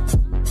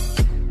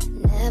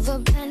 Never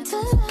meant to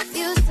love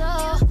you so,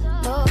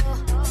 no.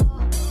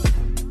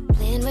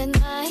 Playing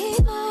with my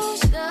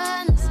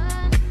emotions.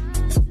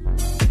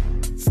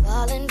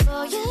 Falling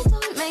for you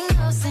don't make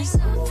no sense.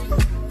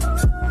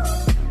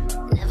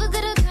 Never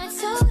could have cried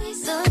so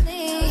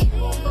easily.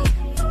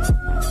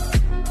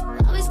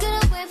 Always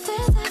get away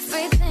with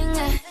everything. I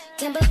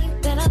can't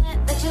believe that I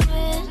let you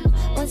in.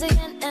 Once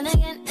again and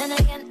again and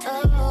again. Oh,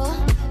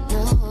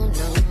 no.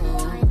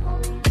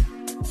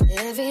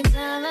 Every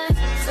time I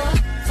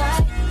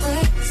fight,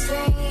 we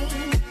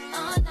scream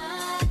all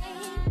night.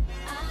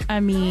 I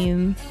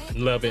mean...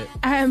 Love it.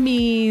 I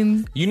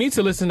mean... You need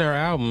to listen to her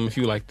album if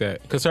you like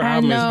that. Because her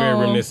album is very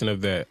reminiscent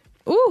of that.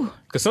 Ooh.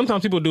 Because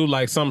sometimes people do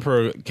like some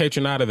for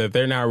Kaytranada that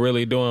they're not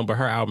really doing, but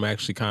her album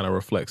actually kind of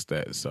reflects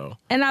that. So,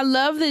 and I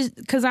love this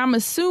because I'm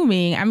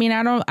assuming. I mean,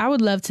 I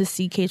would love to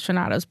see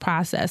Kaytranada's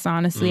process.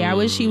 Honestly, I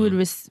wish he would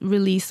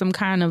release some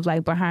kind of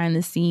like behind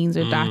the scenes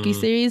or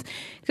docuseries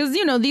because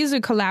you know these are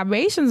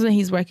collaborations when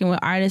he's working with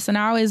artists, and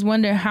I always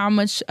wonder how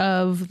much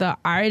of the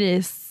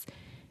artists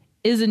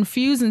is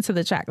infused into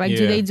the track. Like,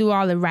 do they do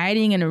all the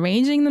writing and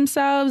arranging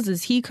themselves?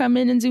 Does he come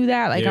in and do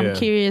that? Like, I'm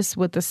curious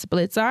what the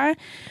splits are.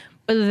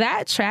 But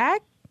that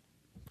track,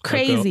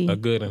 crazy. A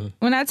good one.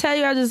 When I tell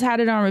you, I just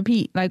had it on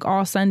repeat, like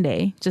all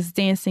Sunday, just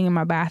dancing in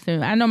my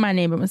bathroom. I know my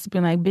neighbor must have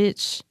been like,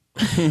 bitch,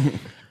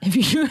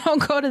 if you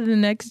don't go to the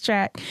next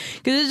track.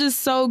 Because it's just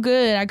so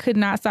good. I could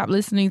not stop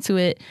listening to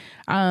it.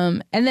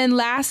 And then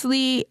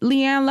lastly,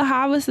 Leanne La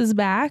Havas is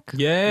back.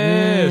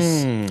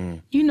 Yes.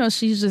 You know,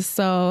 she's just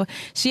so...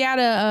 She had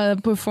a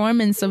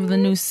performance of the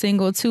new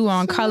single, too,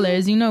 on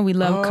Colors. You know we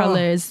love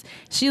Colors.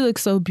 She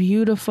looks so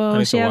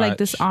beautiful. She had like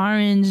this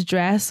orange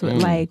dress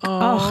with like...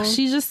 Oh,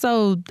 she's just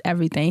so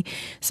everything.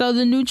 So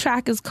the new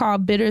track is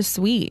called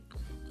Bittersweet.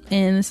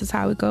 And this is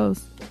how it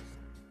goes.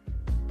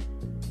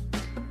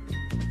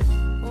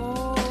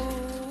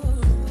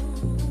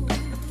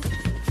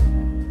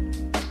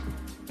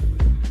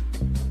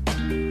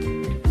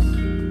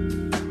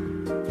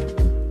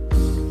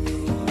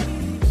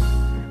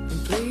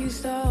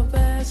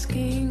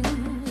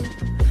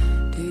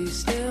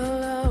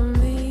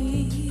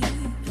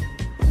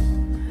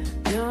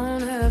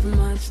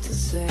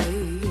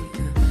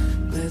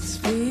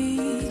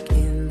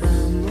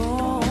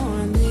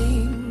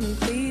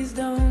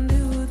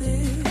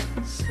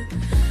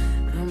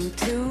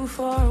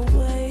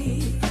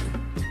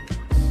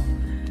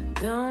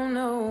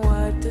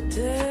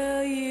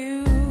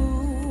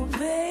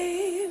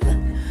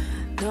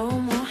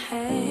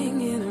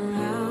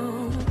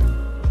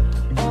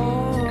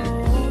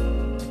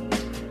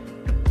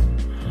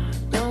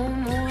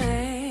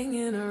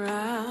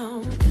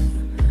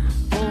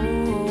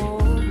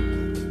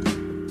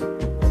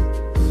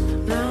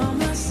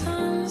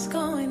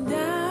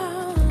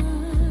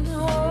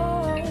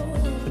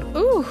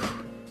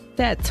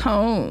 that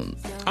tone.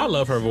 I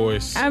love her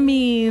voice. I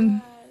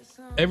mean,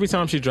 every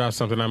time she drops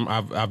something,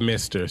 I've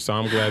missed her. So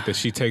I'm glad that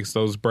she takes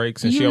those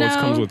breaks, and she always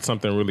comes with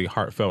something really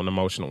heartfelt and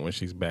emotional when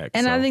she's back.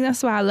 And so. I think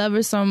that's why I love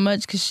her so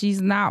much, because she's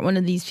not one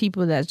of these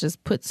people that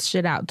just puts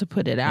shit out to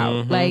put it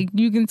out. Like,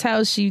 you can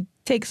tell she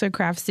takes her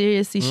craft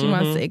seriously. She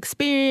wants to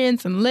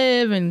experience and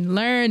live and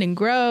learn and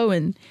grow,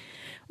 and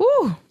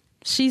woo,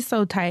 she's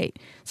so tight.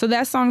 So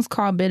that song's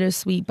called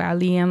Bittersweet by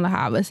Lianne La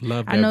Havas.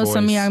 Love that I know voice.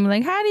 some of y'all be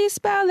like, how do you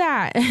spell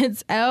that?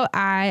 It's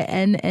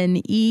Lianne.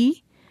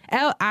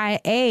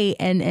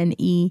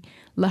 Lianne.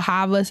 La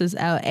Havas is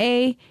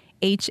LaHavas.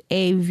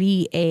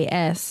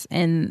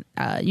 And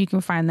you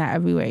can find that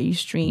everywhere you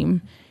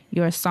stream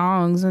your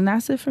songs. And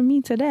that's it for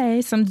me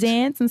today. Some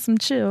dance and some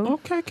chill.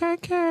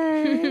 Okay.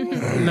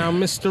 Now,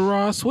 Mr.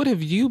 Ross, what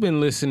have you been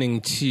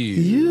listening to?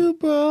 You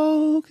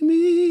broke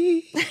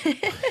me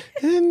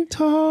and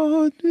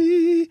taught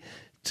me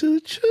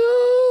to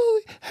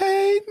truly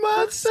hate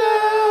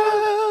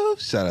myself.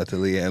 Shout out to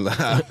Lianne La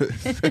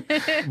Havas.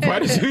 Why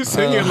did you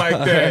sing it like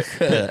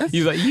that?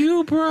 He's like,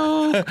 you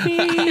broke me.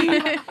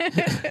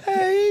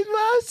 Hate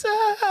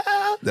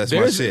myself. That's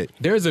my shit.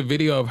 There's a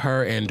video of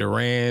her and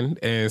Duran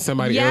and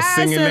somebody else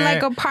singing in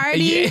that. like a party.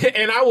 Yeah,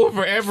 and I will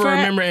forever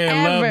remember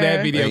and love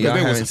that video. Y'all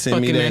Because haven't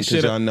sent me that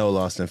because y'all know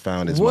Lost and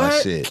Found is my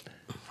shit.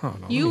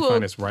 You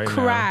will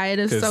cry.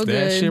 It's so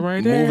good. Shit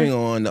right there. Moving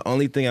on, the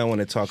only thing I want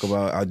to talk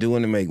about, I do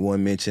want to make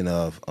one mention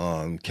of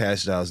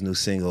Cash Doll's new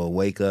single,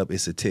 Wake Up.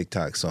 It's a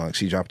TikTok song.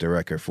 She dropped a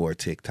record for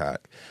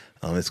TikTok.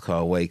 It's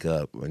called Wake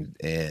Up.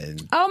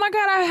 And oh my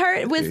God, I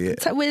heard with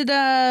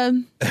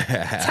Tasha.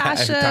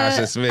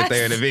 Tasha Smith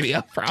there in the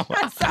video.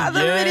 I saw the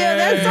video.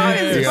 That song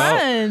is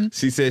fun.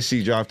 She said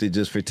she dropped it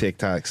just for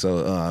TikTok,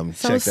 so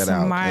check that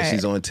out. And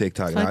she's on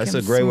TikTok now. It's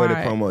a great way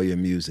to promote your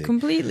music.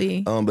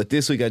 Completely. But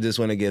this week I just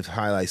want to give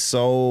highlights.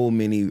 So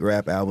many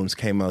rap albums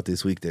came out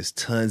this week. There's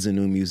tons of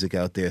new music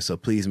out there, so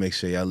please make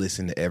sure y'all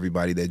listen to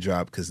everybody that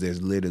dropped, because there's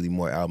literally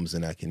more albums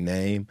than I can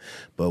name.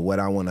 But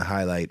what I want to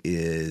highlight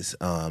is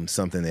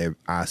something that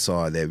I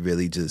saw that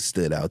really just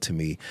stood out to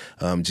me.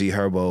 G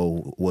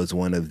Herbo was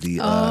one of the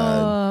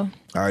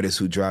artists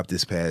who dropped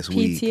this past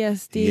week.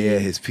 PTSD. Yeah,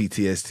 his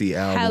PTSD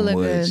album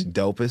was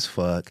dope as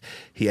fuck.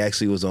 He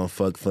actually was on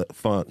Funk.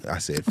 I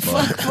said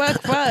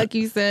funk. Fuck,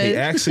 you said. He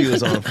actually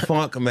was on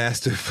Funk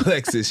Master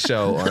Flex's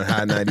show on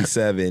High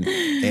 97,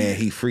 and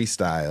he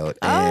freestyled.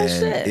 And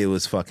shit. It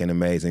was fucking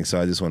amazing. So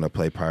I just want to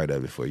play part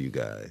of it for you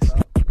guys.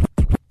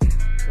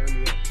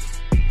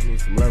 I need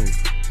some levels.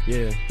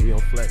 Yeah, we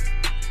on Flex.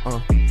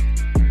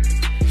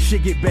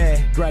 Shit get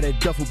bad, grab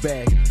that duffel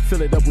bag,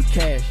 fill it up with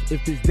cash.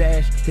 If this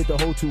dash hit the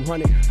whole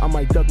 200, I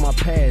might duck my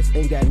pass.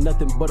 Ain't got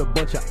nothing but a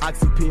bunch of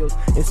oxy pills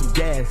and some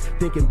gas.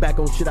 Thinking back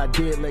on shit I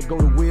did, let go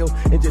the wheel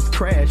and just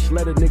crash.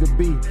 Let a nigga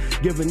be,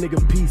 give a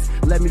nigga peace,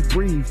 let me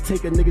breathe.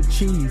 Take a nigga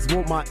cheese,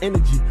 want my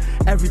energy,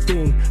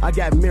 everything. I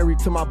got married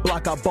to my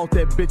block, I bought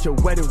that bitch a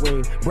wedding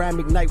ring. Brand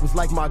McKnight was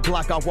like my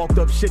Glock, I walked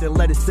up shit and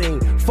let it sing.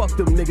 Fuck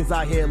them niggas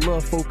I had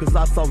love for, cause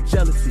I saw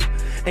jealousy.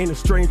 Ain't a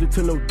stranger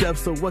to no death,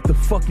 so what the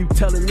fuck you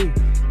telling me?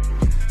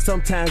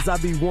 Sometimes I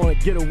be wanting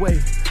to get away.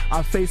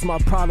 I face my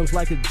problems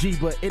like a G,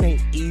 but it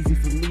ain't easy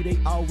for me. They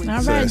always.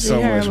 So there's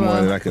so much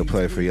more that I could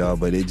play for y'all,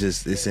 but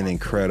it's an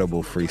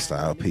incredible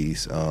freestyle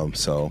piece.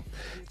 So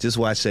just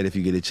watch that if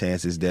you get a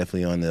chance. It's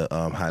definitely on the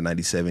Hot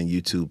 97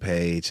 YouTube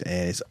page,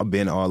 and it's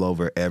been all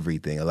over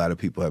everything. A lot of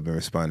people have been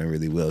responding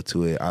really well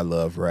to it. I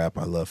love rap.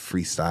 I love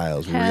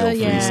freestyles,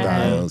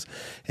 freestyles.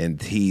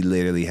 And he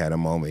literally had a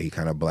moment. He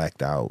kind of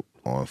blacked out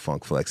on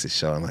Funk Flex's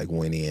show and like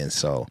went in.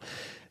 So.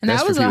 And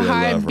that was a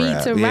hard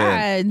beat to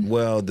ride.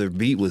 Well, the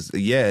beat was the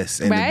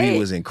beat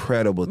was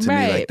incredible to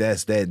me. Like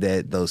that's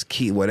those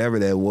key whatever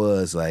that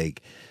was,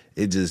 like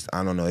it just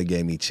I don't know, it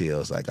gave me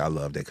chills. Like I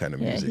love that kind of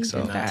music.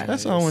 So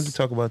that's all I wanted to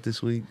talk about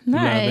this week.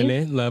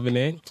 Nice. Loving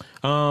it.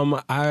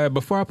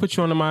 Before I put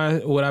you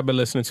on what I've been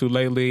listening to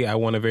lately, I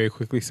want to very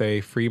quickly say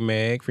Free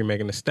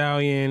Megan Thee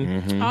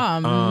Stallion. Mm-hmm.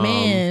 Oh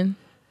man.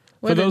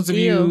 For those of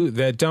you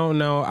that don't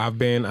know, I've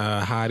been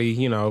a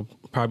hottie,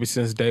 probably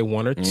since day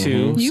 1 or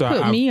 2. You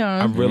put me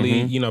on. I've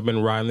really,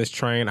 been riding this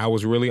train. I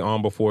was really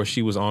on before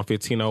she was on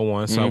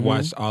 1501. So I've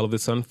watched all of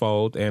this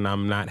unfold, and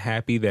I'm not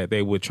happy that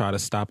they would try to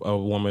stop a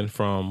woman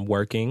from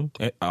working.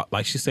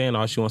 Like she's saying,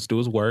 all she wants to do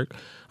is work.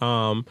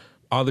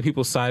 All the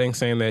people citing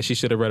saying that she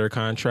should have read her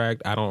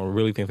contract, I don't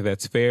really think that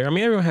that's fair. I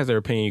mean, everyone has their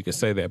opinion. You can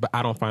say that, but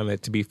I don't find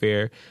that to be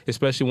fair,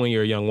 especially when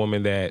you're a young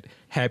woman that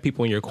had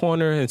people in your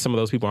corner and some of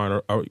those people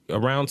aren't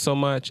around so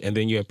much. And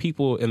then you have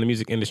people in the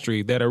music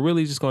industry that are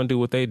really just going to do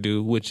what they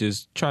do, which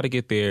is try to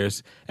get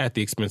theirs at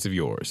the expense of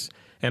yours.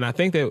 And I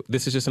think that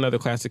this is just another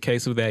classic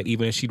case of that.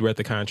 Even if she'd read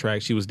the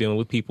contract, she was dealing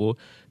with people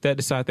that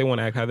decide they want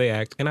to act how they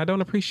act, and I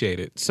don't appreciate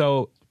it.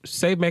 So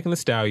save Megan Thee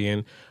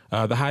Stallion.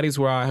 The hotties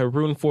were out here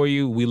rooting for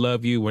you. We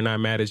love you. We're not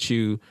mad at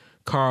you.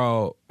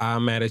 Carl,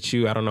 I'm mad at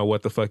you. I don't know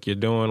what the fuck you're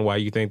doing, why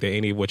you think that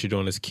any of what you're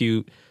doing is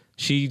cute.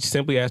 She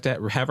simply has to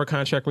have her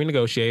contract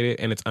renegotiated,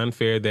 and it's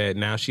unfair that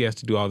now she has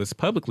to do all this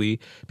publicly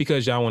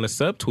because y'all want to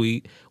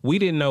subtweet. We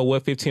didn't know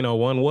what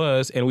 1501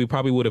 was, and we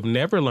probably would have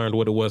never learned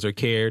what it was or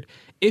cared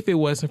if it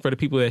wasn't for the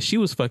people that she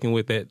was fucking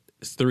with.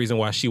 That's the reason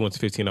why she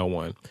wants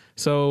 1501.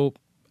 So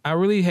I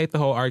really hate the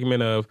whole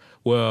argument of,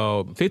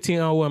 well,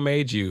 1501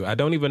 made you. I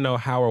don't even know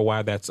how or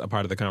why that's a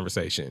part of the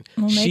conversation.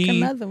 We'll make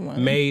she another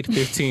one. made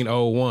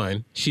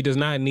 1501. She does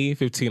not need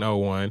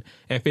 1501.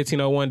 And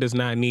 1501 does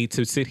not need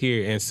to sit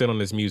here and sit on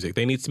this music.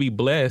 They need to be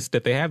blessed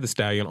that they have the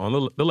stallion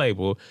on the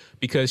label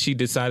because she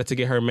decided to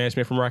get her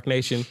management from Roc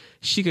Nation.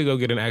 She could go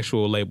get an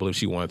actual label if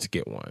she wanted to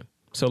get one.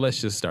 So let's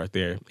just start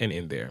there and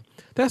end there.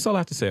 That's all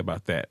I have to say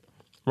about that.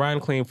 Ryan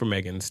Clean for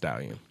Megan Thee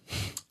Stallion.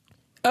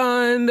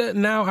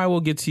 And now I will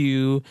get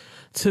to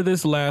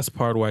this last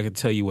part where I can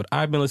tell you what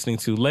I've been listening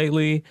to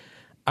lately.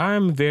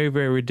 I'm very,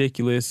 very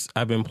ridiculous.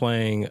 I've been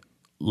playing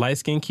Light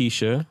Skin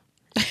Keisha.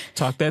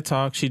 Talk That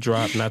Talk. She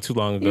dropped not too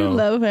long ago. You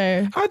love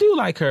her. I do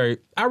like her.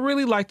 I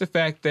really like the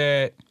fact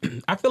that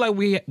I feel like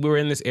we're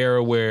in this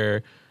era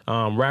where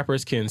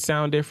rappers can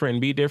sound different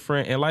and be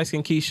different. And Light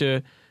Skin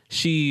Keisha,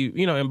 she,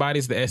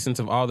 embodies the essence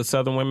of all the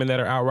Southern women that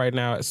are out right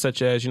now,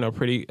 such as,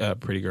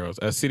 pretty girls,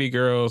 City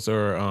Girls,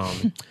 or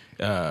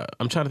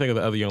I'm trying to think of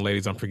the other young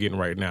ladies I'm forgetting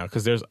right now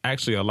because there's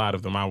actually a lot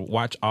of them. I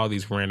watch all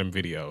these random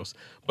videos.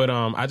 But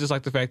I just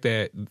like the fact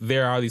that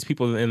there are these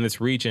people in this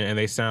region and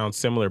they sound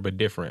similar but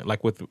different.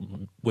 Like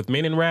with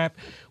men in rap,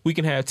 we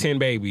can have 10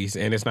 babies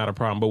and it's not a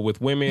problem. But with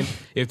women,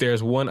 if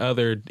there's one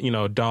other,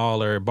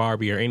 doll or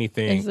Barbie or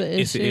anything,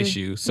 it's an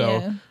issue.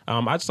 So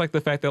I just like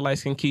the fact that Light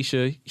Skin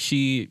Keisha,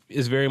 she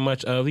is very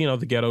much of,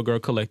 the Ghetto Girl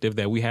collective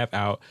that we have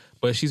out.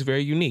 But she's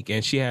very unique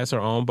and she has her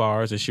own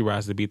bars and she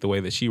rides the beat the way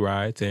that she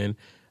rides. And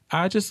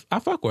I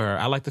fuck with her.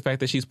 I like the fact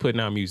that she's putting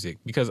out music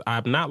because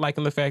I'm not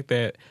liking the fact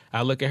that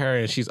I look at her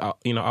and she's,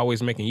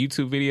 always making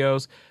YouTube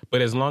videos.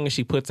 But as long as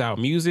she puts out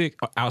music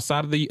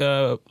outside of the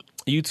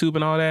YouTube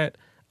and all that,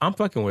 I'm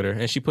fucking with her.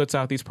 And she puts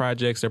out these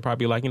projects. They're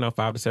probably like,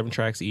 5 to 7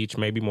 tracks each,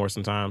 maybe more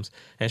sometimes.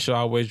 And she'll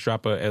always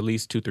drop at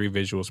least 2-3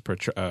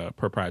 visuals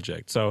per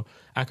project. So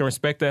I can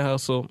respect that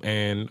hustle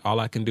and all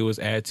I can do is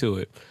add to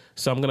it.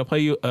 So I'm going to play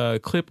you a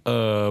clip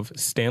of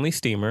Stanley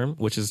Steamer,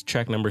 which is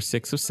track number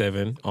 6 of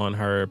 7 on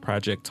her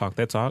project Talk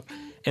That Talk.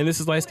 And this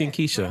is Light Skin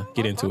Keisha.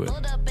 Get into it.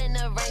 Pulled up in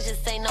the range,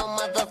 this ain't no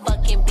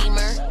motherfucking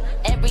Beamer.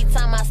 Every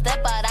time I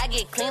step out, I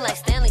get clean like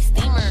Stanley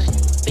Steamer.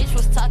 Bitch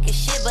was talking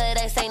shit, but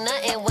they say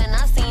nothing when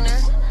I seen her.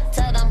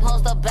 Tell them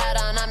hoes to bow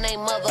down, I'm they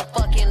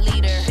motherfucking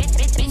leader.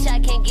 Bitch, I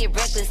can't get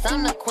reckless,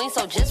 I'm the queen,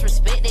 so just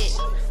respect it.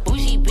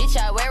 Bougie bitch,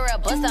 I wear a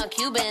bust down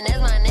Cuban as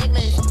my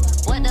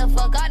necklace. What the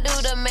fuck I do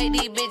to make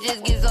these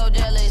bitches get so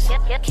jealous?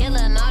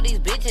 Killing all these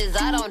bitches,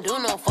 I don't do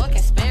no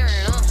fucking sparing.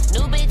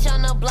 New bitch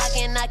on the block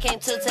and I came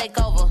to take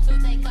over.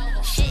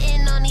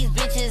 Shitting on these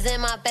bitches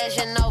in my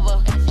Fashion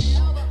Nova.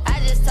 I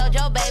just told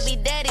your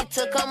baby daddy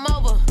to come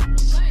over.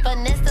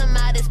 Finesse them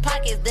out his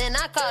pockets, then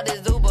I called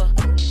his Uber.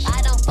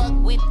 I don't fuck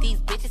with these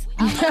bitches.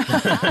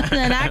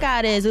 And I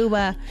got his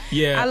Uber.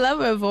 Yeah. I love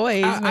her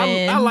voice,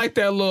 man. I like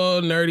that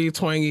little nerdy,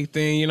 twangy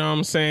thing, you know what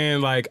I'm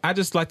saying? Like, I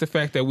just like the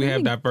fact that we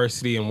have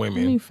diversity in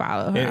women. Let me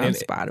follow her on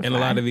Spotify. And a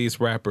lot of these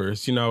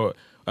rappers, we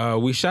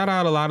shout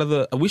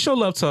out we show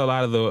love to a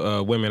lot of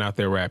the women out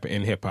there rapping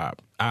in hip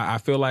hop. I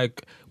feel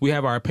like we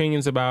have our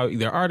opinions about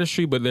their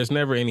artistry, but there's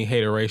never any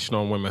hateration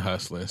on women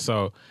hustling.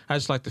 So I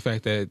just like the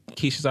fact that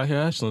Keisha's out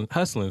here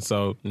hustling.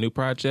 So new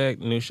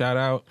project, new shout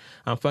out.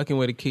 I'm fucking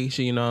with it,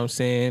 Keisha, you know what I'm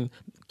saying?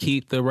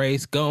 Keep the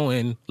race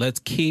going. Let's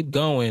keep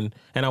going.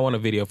 And I want a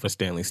video for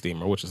Stanley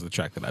Steamer, which is the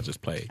track that I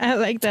just played. I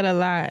like that a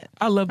lot.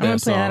 I love that I'm gonna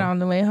song. play that on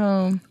the way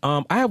home.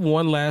 I have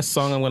one last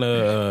song I'm going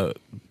to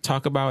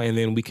talk about, and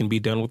then we can be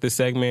done with this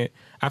segment.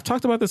 I've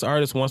talked about this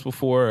artist once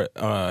before.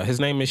 His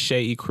name is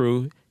Shay E.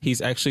 Crew.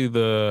 He's actually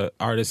the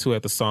artist who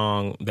had the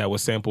song that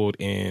was sampled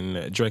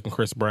in Drake and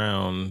Chris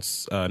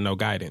Brown's No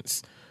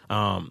Guidance.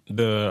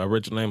 The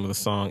original name of the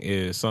song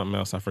is something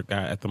else I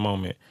forgot at the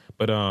moment.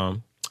 But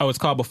it's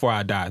called Before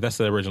I Die. That's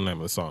the original name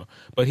of the song.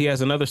 But he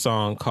has another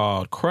song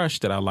called Crush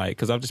that I like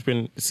because I've just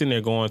been sitting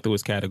there going through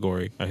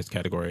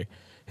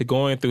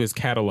going through his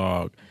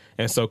catalog.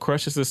 And so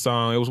Crush is this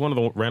song. It was one of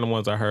the random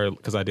ones I heard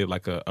because I did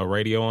like a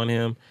radio on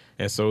him.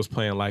 And so it was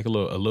playing like a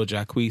little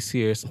Jacquees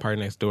here, some Party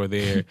Next Door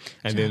there.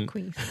 And then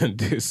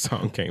this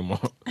song came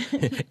on.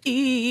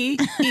 E,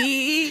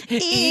 E,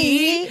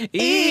 E,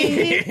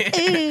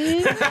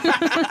 E.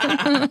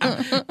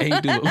 And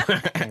he do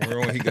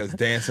he goes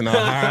dancing all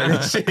hard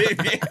and shit.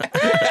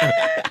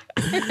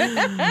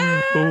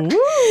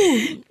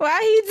 Why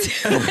he do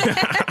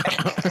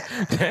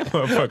that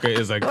motherfucker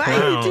is a clown.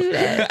 Why he do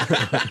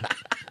that?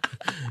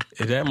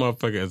 That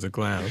motherfucker is a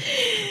clown.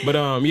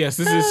 But yes,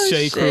 this is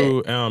Shay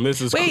Crew.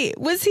 This is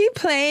was he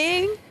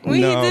playing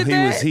when no, he did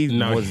that? He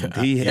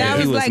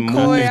was like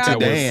moved to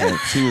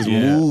dance. He was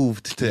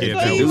moved to do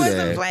he wasn't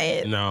that.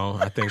 Playing. No,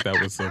 I think that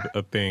was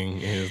a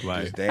thing in his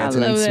life. Just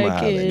dancing and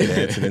smiling,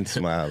 dancing and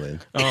smiling.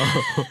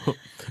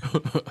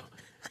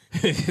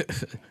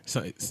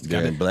 So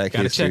Black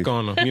gotta history. check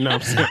on them. You know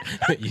what I'm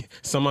saying?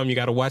 Some of them you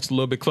got to watch a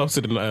little bit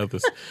closer than the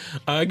others.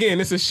 Again,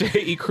 this is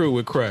Shady Crew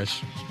with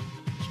Crush.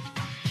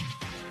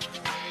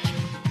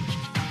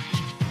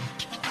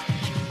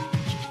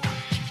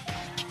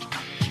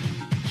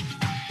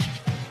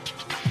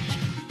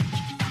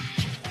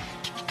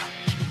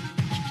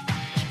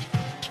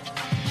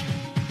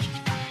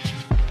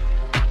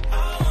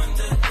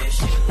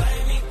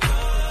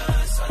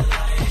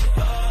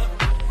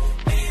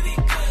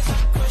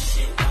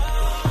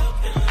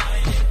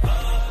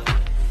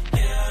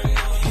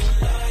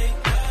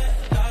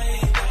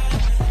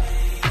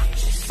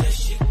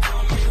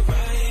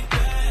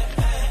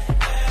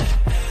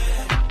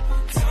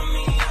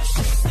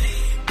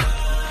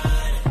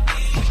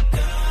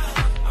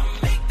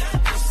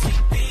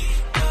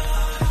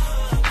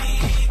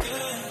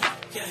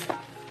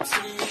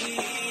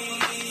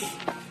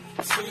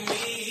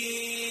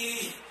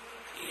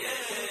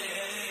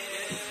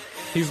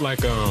 He's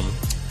like, I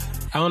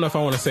don't know if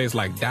I want to say it's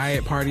like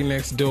Diet Party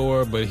Next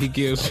Door, but he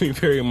gives me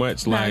very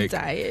much like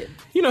Not Diet.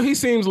 You know, he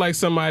seems like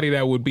somebody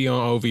that would be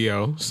on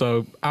OVO,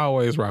 so I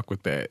always rock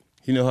with that.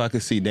 You know who I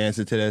could see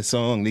dancing to that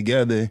song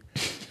together?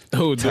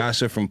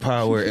 Tasha from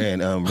Power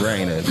and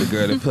Raina, the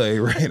girl that played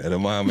Raina, the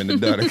mom and the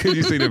daughter. Could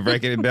you see them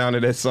breaking it down to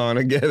that song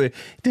together?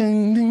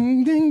 Ding,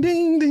 ding, ding,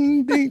 ding,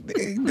 ding, ding,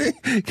 ding,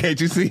 ding. Can't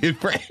you see it,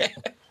 Fran?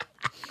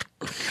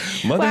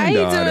 Why are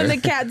you doing the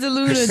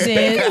Cataluna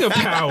dance? The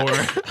Power.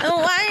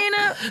 Wind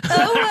up.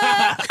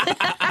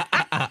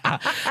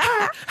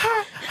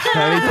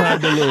 Honey Pot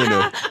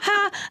DeLuna.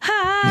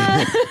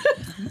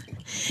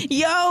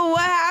 Yo,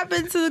 what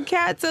happened to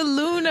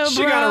Cataluna, bro?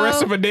 She got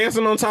arrested for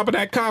dancing on top of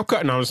that cop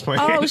cut. No, I'm just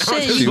playing. Oh,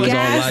 shit. She was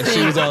on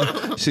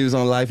life. She was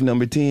on life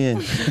number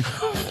 10.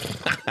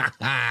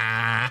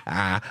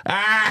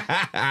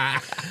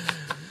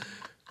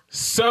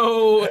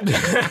 So, oh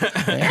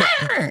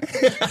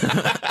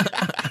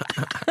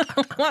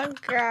my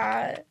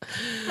God.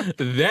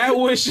 That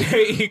was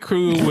Shady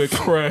Crew with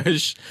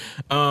Crush.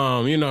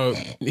 You know,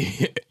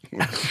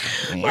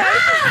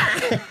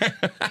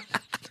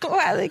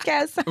 why the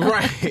cat sound?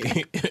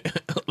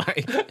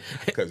 Right.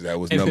 Because that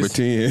was number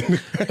 10.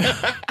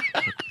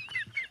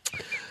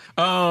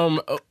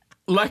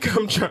 Like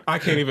I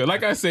can't even.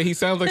 Like I said, he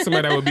sounds like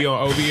somebody that would be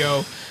on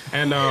OVO.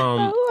 And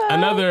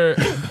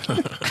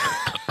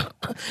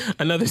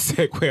another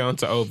segue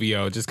onto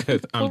OVO, just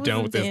because I'm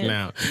done with this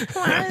now.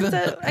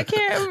 I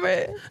can't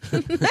remember.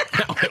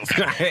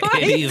 Why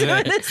are you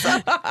doing this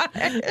so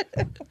hard?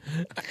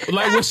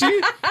 Like, was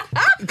she?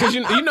 Because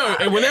you know,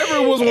 whenever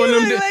it was one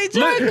of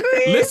them,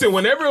 listen,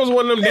 whenever it was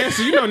one of them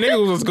dances, you know,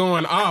 niggas was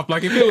going off.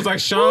 Like if it was like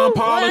Sean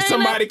Paul or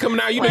somebody coming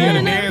out, you know, you had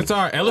to dance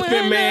hard.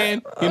 Elephant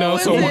Man, you know,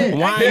 so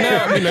wind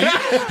up, you know.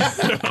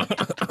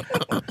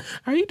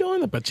 Are you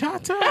doing the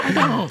bachata? I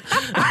don't.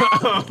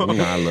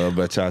 I love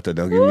bachata.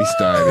 Don't get me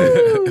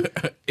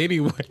started.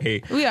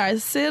 Anyway, we are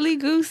silly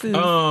gooses.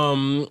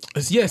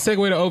 Yeah,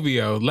 segue to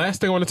OVO.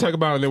 Last thing I want to talk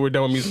about, and then we're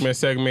done with Music Man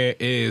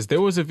segment, is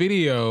there was a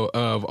video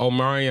of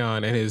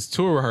Omarion at his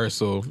tour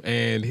rehearsal,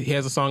 and he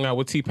has a song out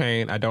with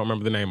T-Pain. I don't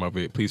remember the name of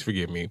it. Please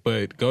forgive me.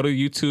 But go to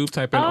YouTube,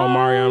 type in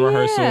Omarion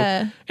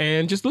rehearsal,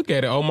 and just look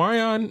at it.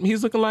 Omarion,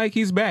 he's looking like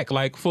he's back,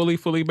 like fully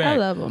back. I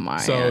love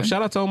Omarion. So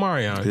shout out to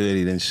Omarion. Good,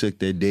 he done shook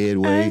that dead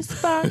weight.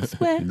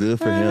 Good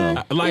for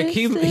him. Like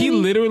he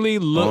literally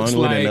looks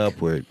onward like and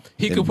upward.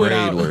 He could put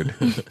out.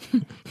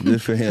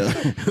 Good for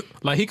him.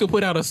 Like he could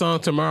put out a song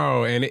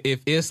tomorrow, and if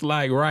it's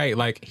like right,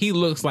 like he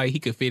looks like he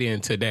could fit in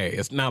today.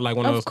 It's not like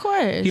one of those. Of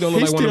course, he don't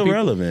look He's like one of still the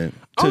relevant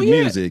to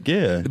music.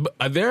 Yeah,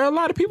 but there are a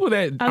lot of people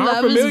that I aren't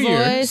love familiar.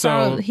 his voice.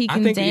 So He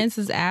can dance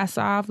his ass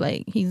off.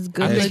 Like he's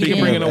good I think looking. he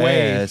can bring it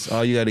away. Ass,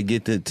 all you got to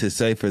get to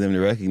say for them to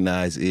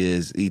recognize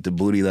is "Eat the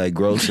Booty Like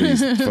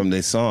Groceries" from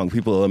this song.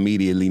 People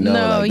immediately know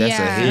like that's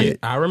a hit.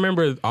 I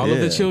remember all of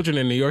the children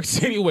in New York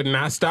City would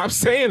not stop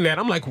saying that.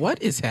 I'm like,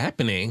 what is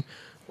happening?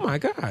 Oh my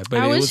God! But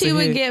I wish he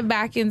would get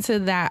back into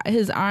that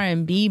his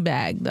R&B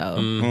bag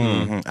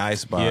though.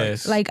 Icebox,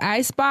 yes. Like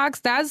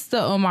Icebox. That's the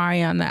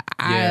Omarion that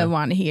I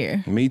want to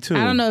hear. Me too.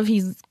 I don't know if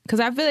he's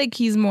because I feel like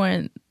he's more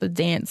in the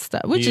dance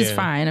stuff, which is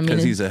fine. I mean,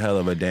 because he's a hell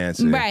of a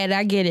dancer, right?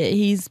 I get it.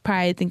 He's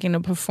probably thinking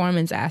of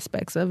performance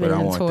aspects of it. But I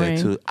and want touring.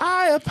 that too.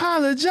 I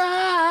apologize.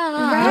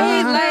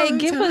 Right? Like,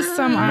 give us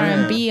some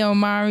R&B,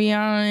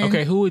 Omarion.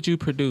 Okay, who would you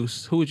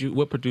produce?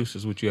 What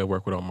producers would you have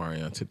worked with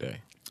Omarion today?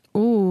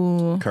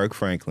 Ooh, Kirk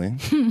Franklin.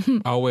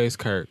 Always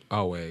Kirk.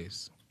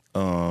 Always.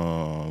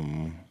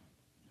 London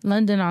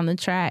on the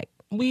track.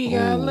 We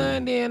got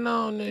London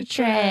on the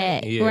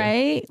track. Yeah.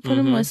 Right? Put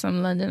him with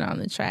some London on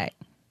the track.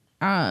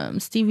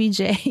 Stevie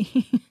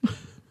J.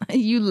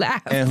 You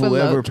laugh. And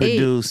whoever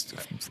produced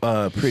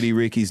Pretty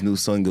Ricky's new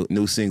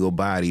single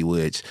Body,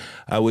 which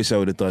I wish I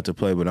would have thought to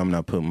play, but I'm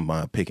not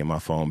picking my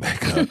phone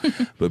back up.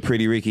 But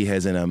Pretty Ricky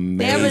has an amazing.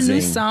 They have a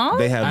new song?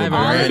 They have a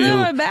brand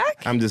new.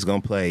 Back? I'm just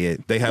gonna play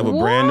it. They have a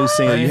brand new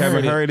single. You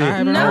haven't heard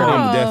it? No.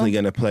 I'm definitely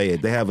gonna play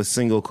it. They have a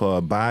single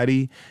called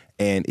Body.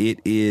 and it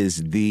is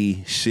the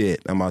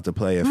shit. I'm about to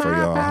play it for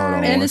y'all. Hold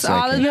on and one it's second.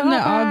 all of them. They're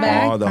all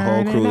back. The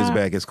whole crew is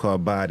back. It's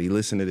called Body.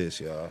 Listen to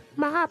this, y'all.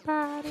 My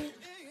body.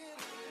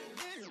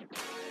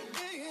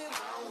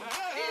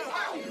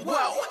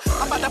 Whoa,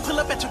 I'm about to pull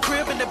up at your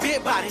crib in the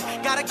big body.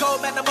 Gotta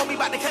go, man, the mommy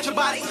about to catch a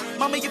body.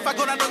 Mommy, if I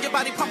go down on your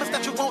body, promise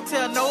that you won't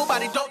tell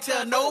nobody. Don't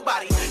tell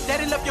nobody.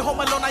 Daddy left you home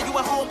alone, now you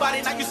a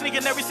homebody. Now you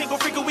sneaking every single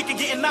freak a week and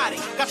getting naughty.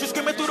 Got you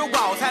screaming through the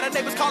walls, had the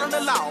neighbors calling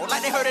the law.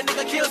 Like they heard a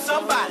nigga kill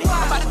somebody.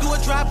 I'm about to do a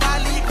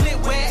drive-by, leave your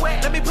clip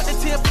wet. Let me put the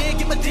tip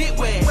in, get my dick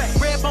wet.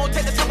 Red bone,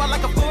 take the top out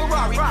like a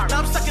Ferrari. Now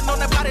I'm sucking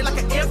on that body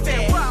like an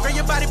infant. Girl,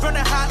 your body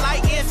burning hot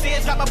like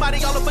incense. Got my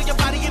body all over your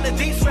body in a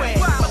deep sweat.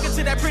 Fucking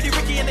to that pretty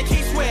Ricky in the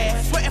key sweat.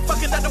 Sweating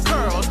fucking at the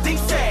girls, deep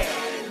sad.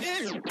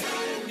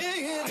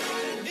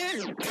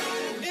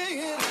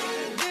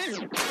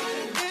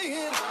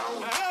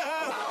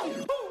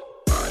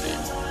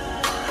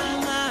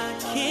 My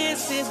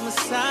kisses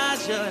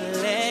massage your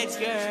legs,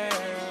 girl.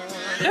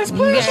 That's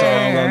pleasure. That's all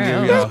I'm gonna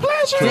give y'all.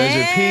 That's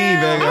Pleasure P,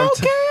 baby.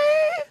 Okay.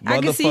 I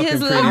can see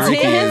his little Pretty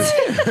Ricky tits.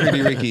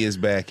 Pretty Ricky is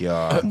back,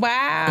 y'all.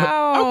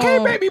 Wow.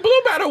 Okay, baby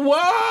blue better.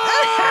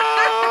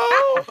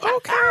 Whoa.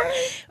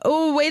 Okay.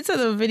 Oh, wait till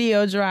the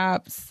video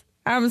drops.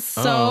 I'm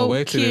so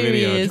wait till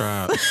curious. the video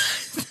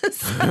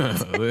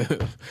drops.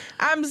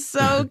 I'm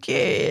so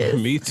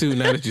curious. Me too,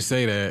 now that you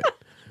say that.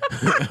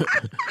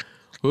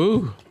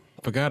 Ooh,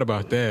 forgot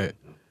about that.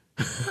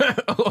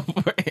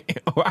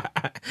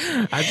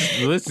 I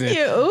just listen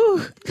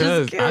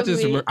because I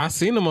just remember I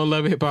seen them on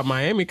Love and Hip Hop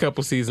Miami a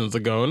couple seasons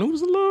ago, and it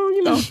was a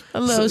little,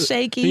 a little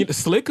shaky.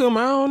 Slickum,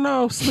 I don't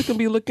know. Slickum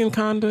be looking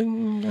kind of.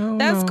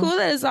 That's cool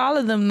that it's all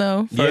of them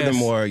though.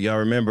 Furthermore, y'all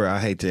remember, I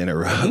hate to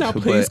interrupt, no,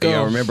 please but go.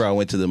 y'all remember I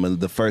went to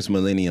the first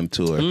Millennium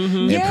Tour,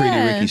 and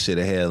Pretty Ricky should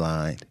have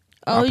headlined.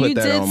 Oh, I put you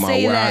that did on my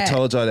say word. that. I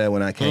told y'all that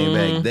when I came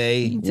back.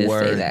 They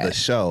were the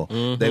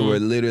show. They were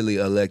literally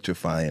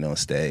electrifying on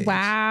stage.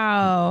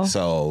 Wow.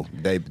 So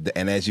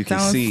and as you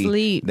can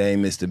see, they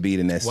missed a beat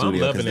in that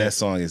studio because that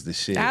song is the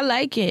shit. I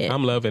like it.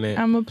 I'm loving it.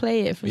 I'm gonna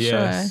play it for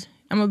sure.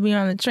 I'm gonna be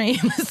on the train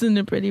listening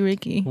to Pretty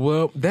Ricky.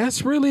 Well,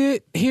 that's really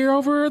it here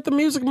over at the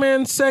Music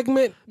Man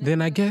segment.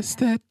 Then I guess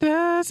that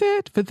does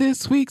it for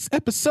this week's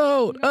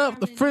episode of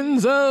The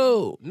Friend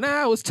Zone.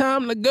 Now it's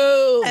time to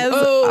go. As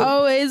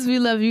always, we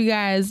love you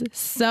guys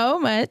so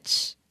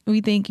much.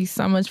 We thank you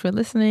so much for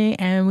listening,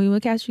 and we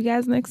will catch you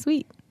guys next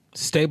week.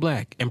 Stay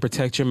black and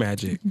protect your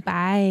magic.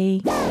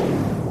 Bye.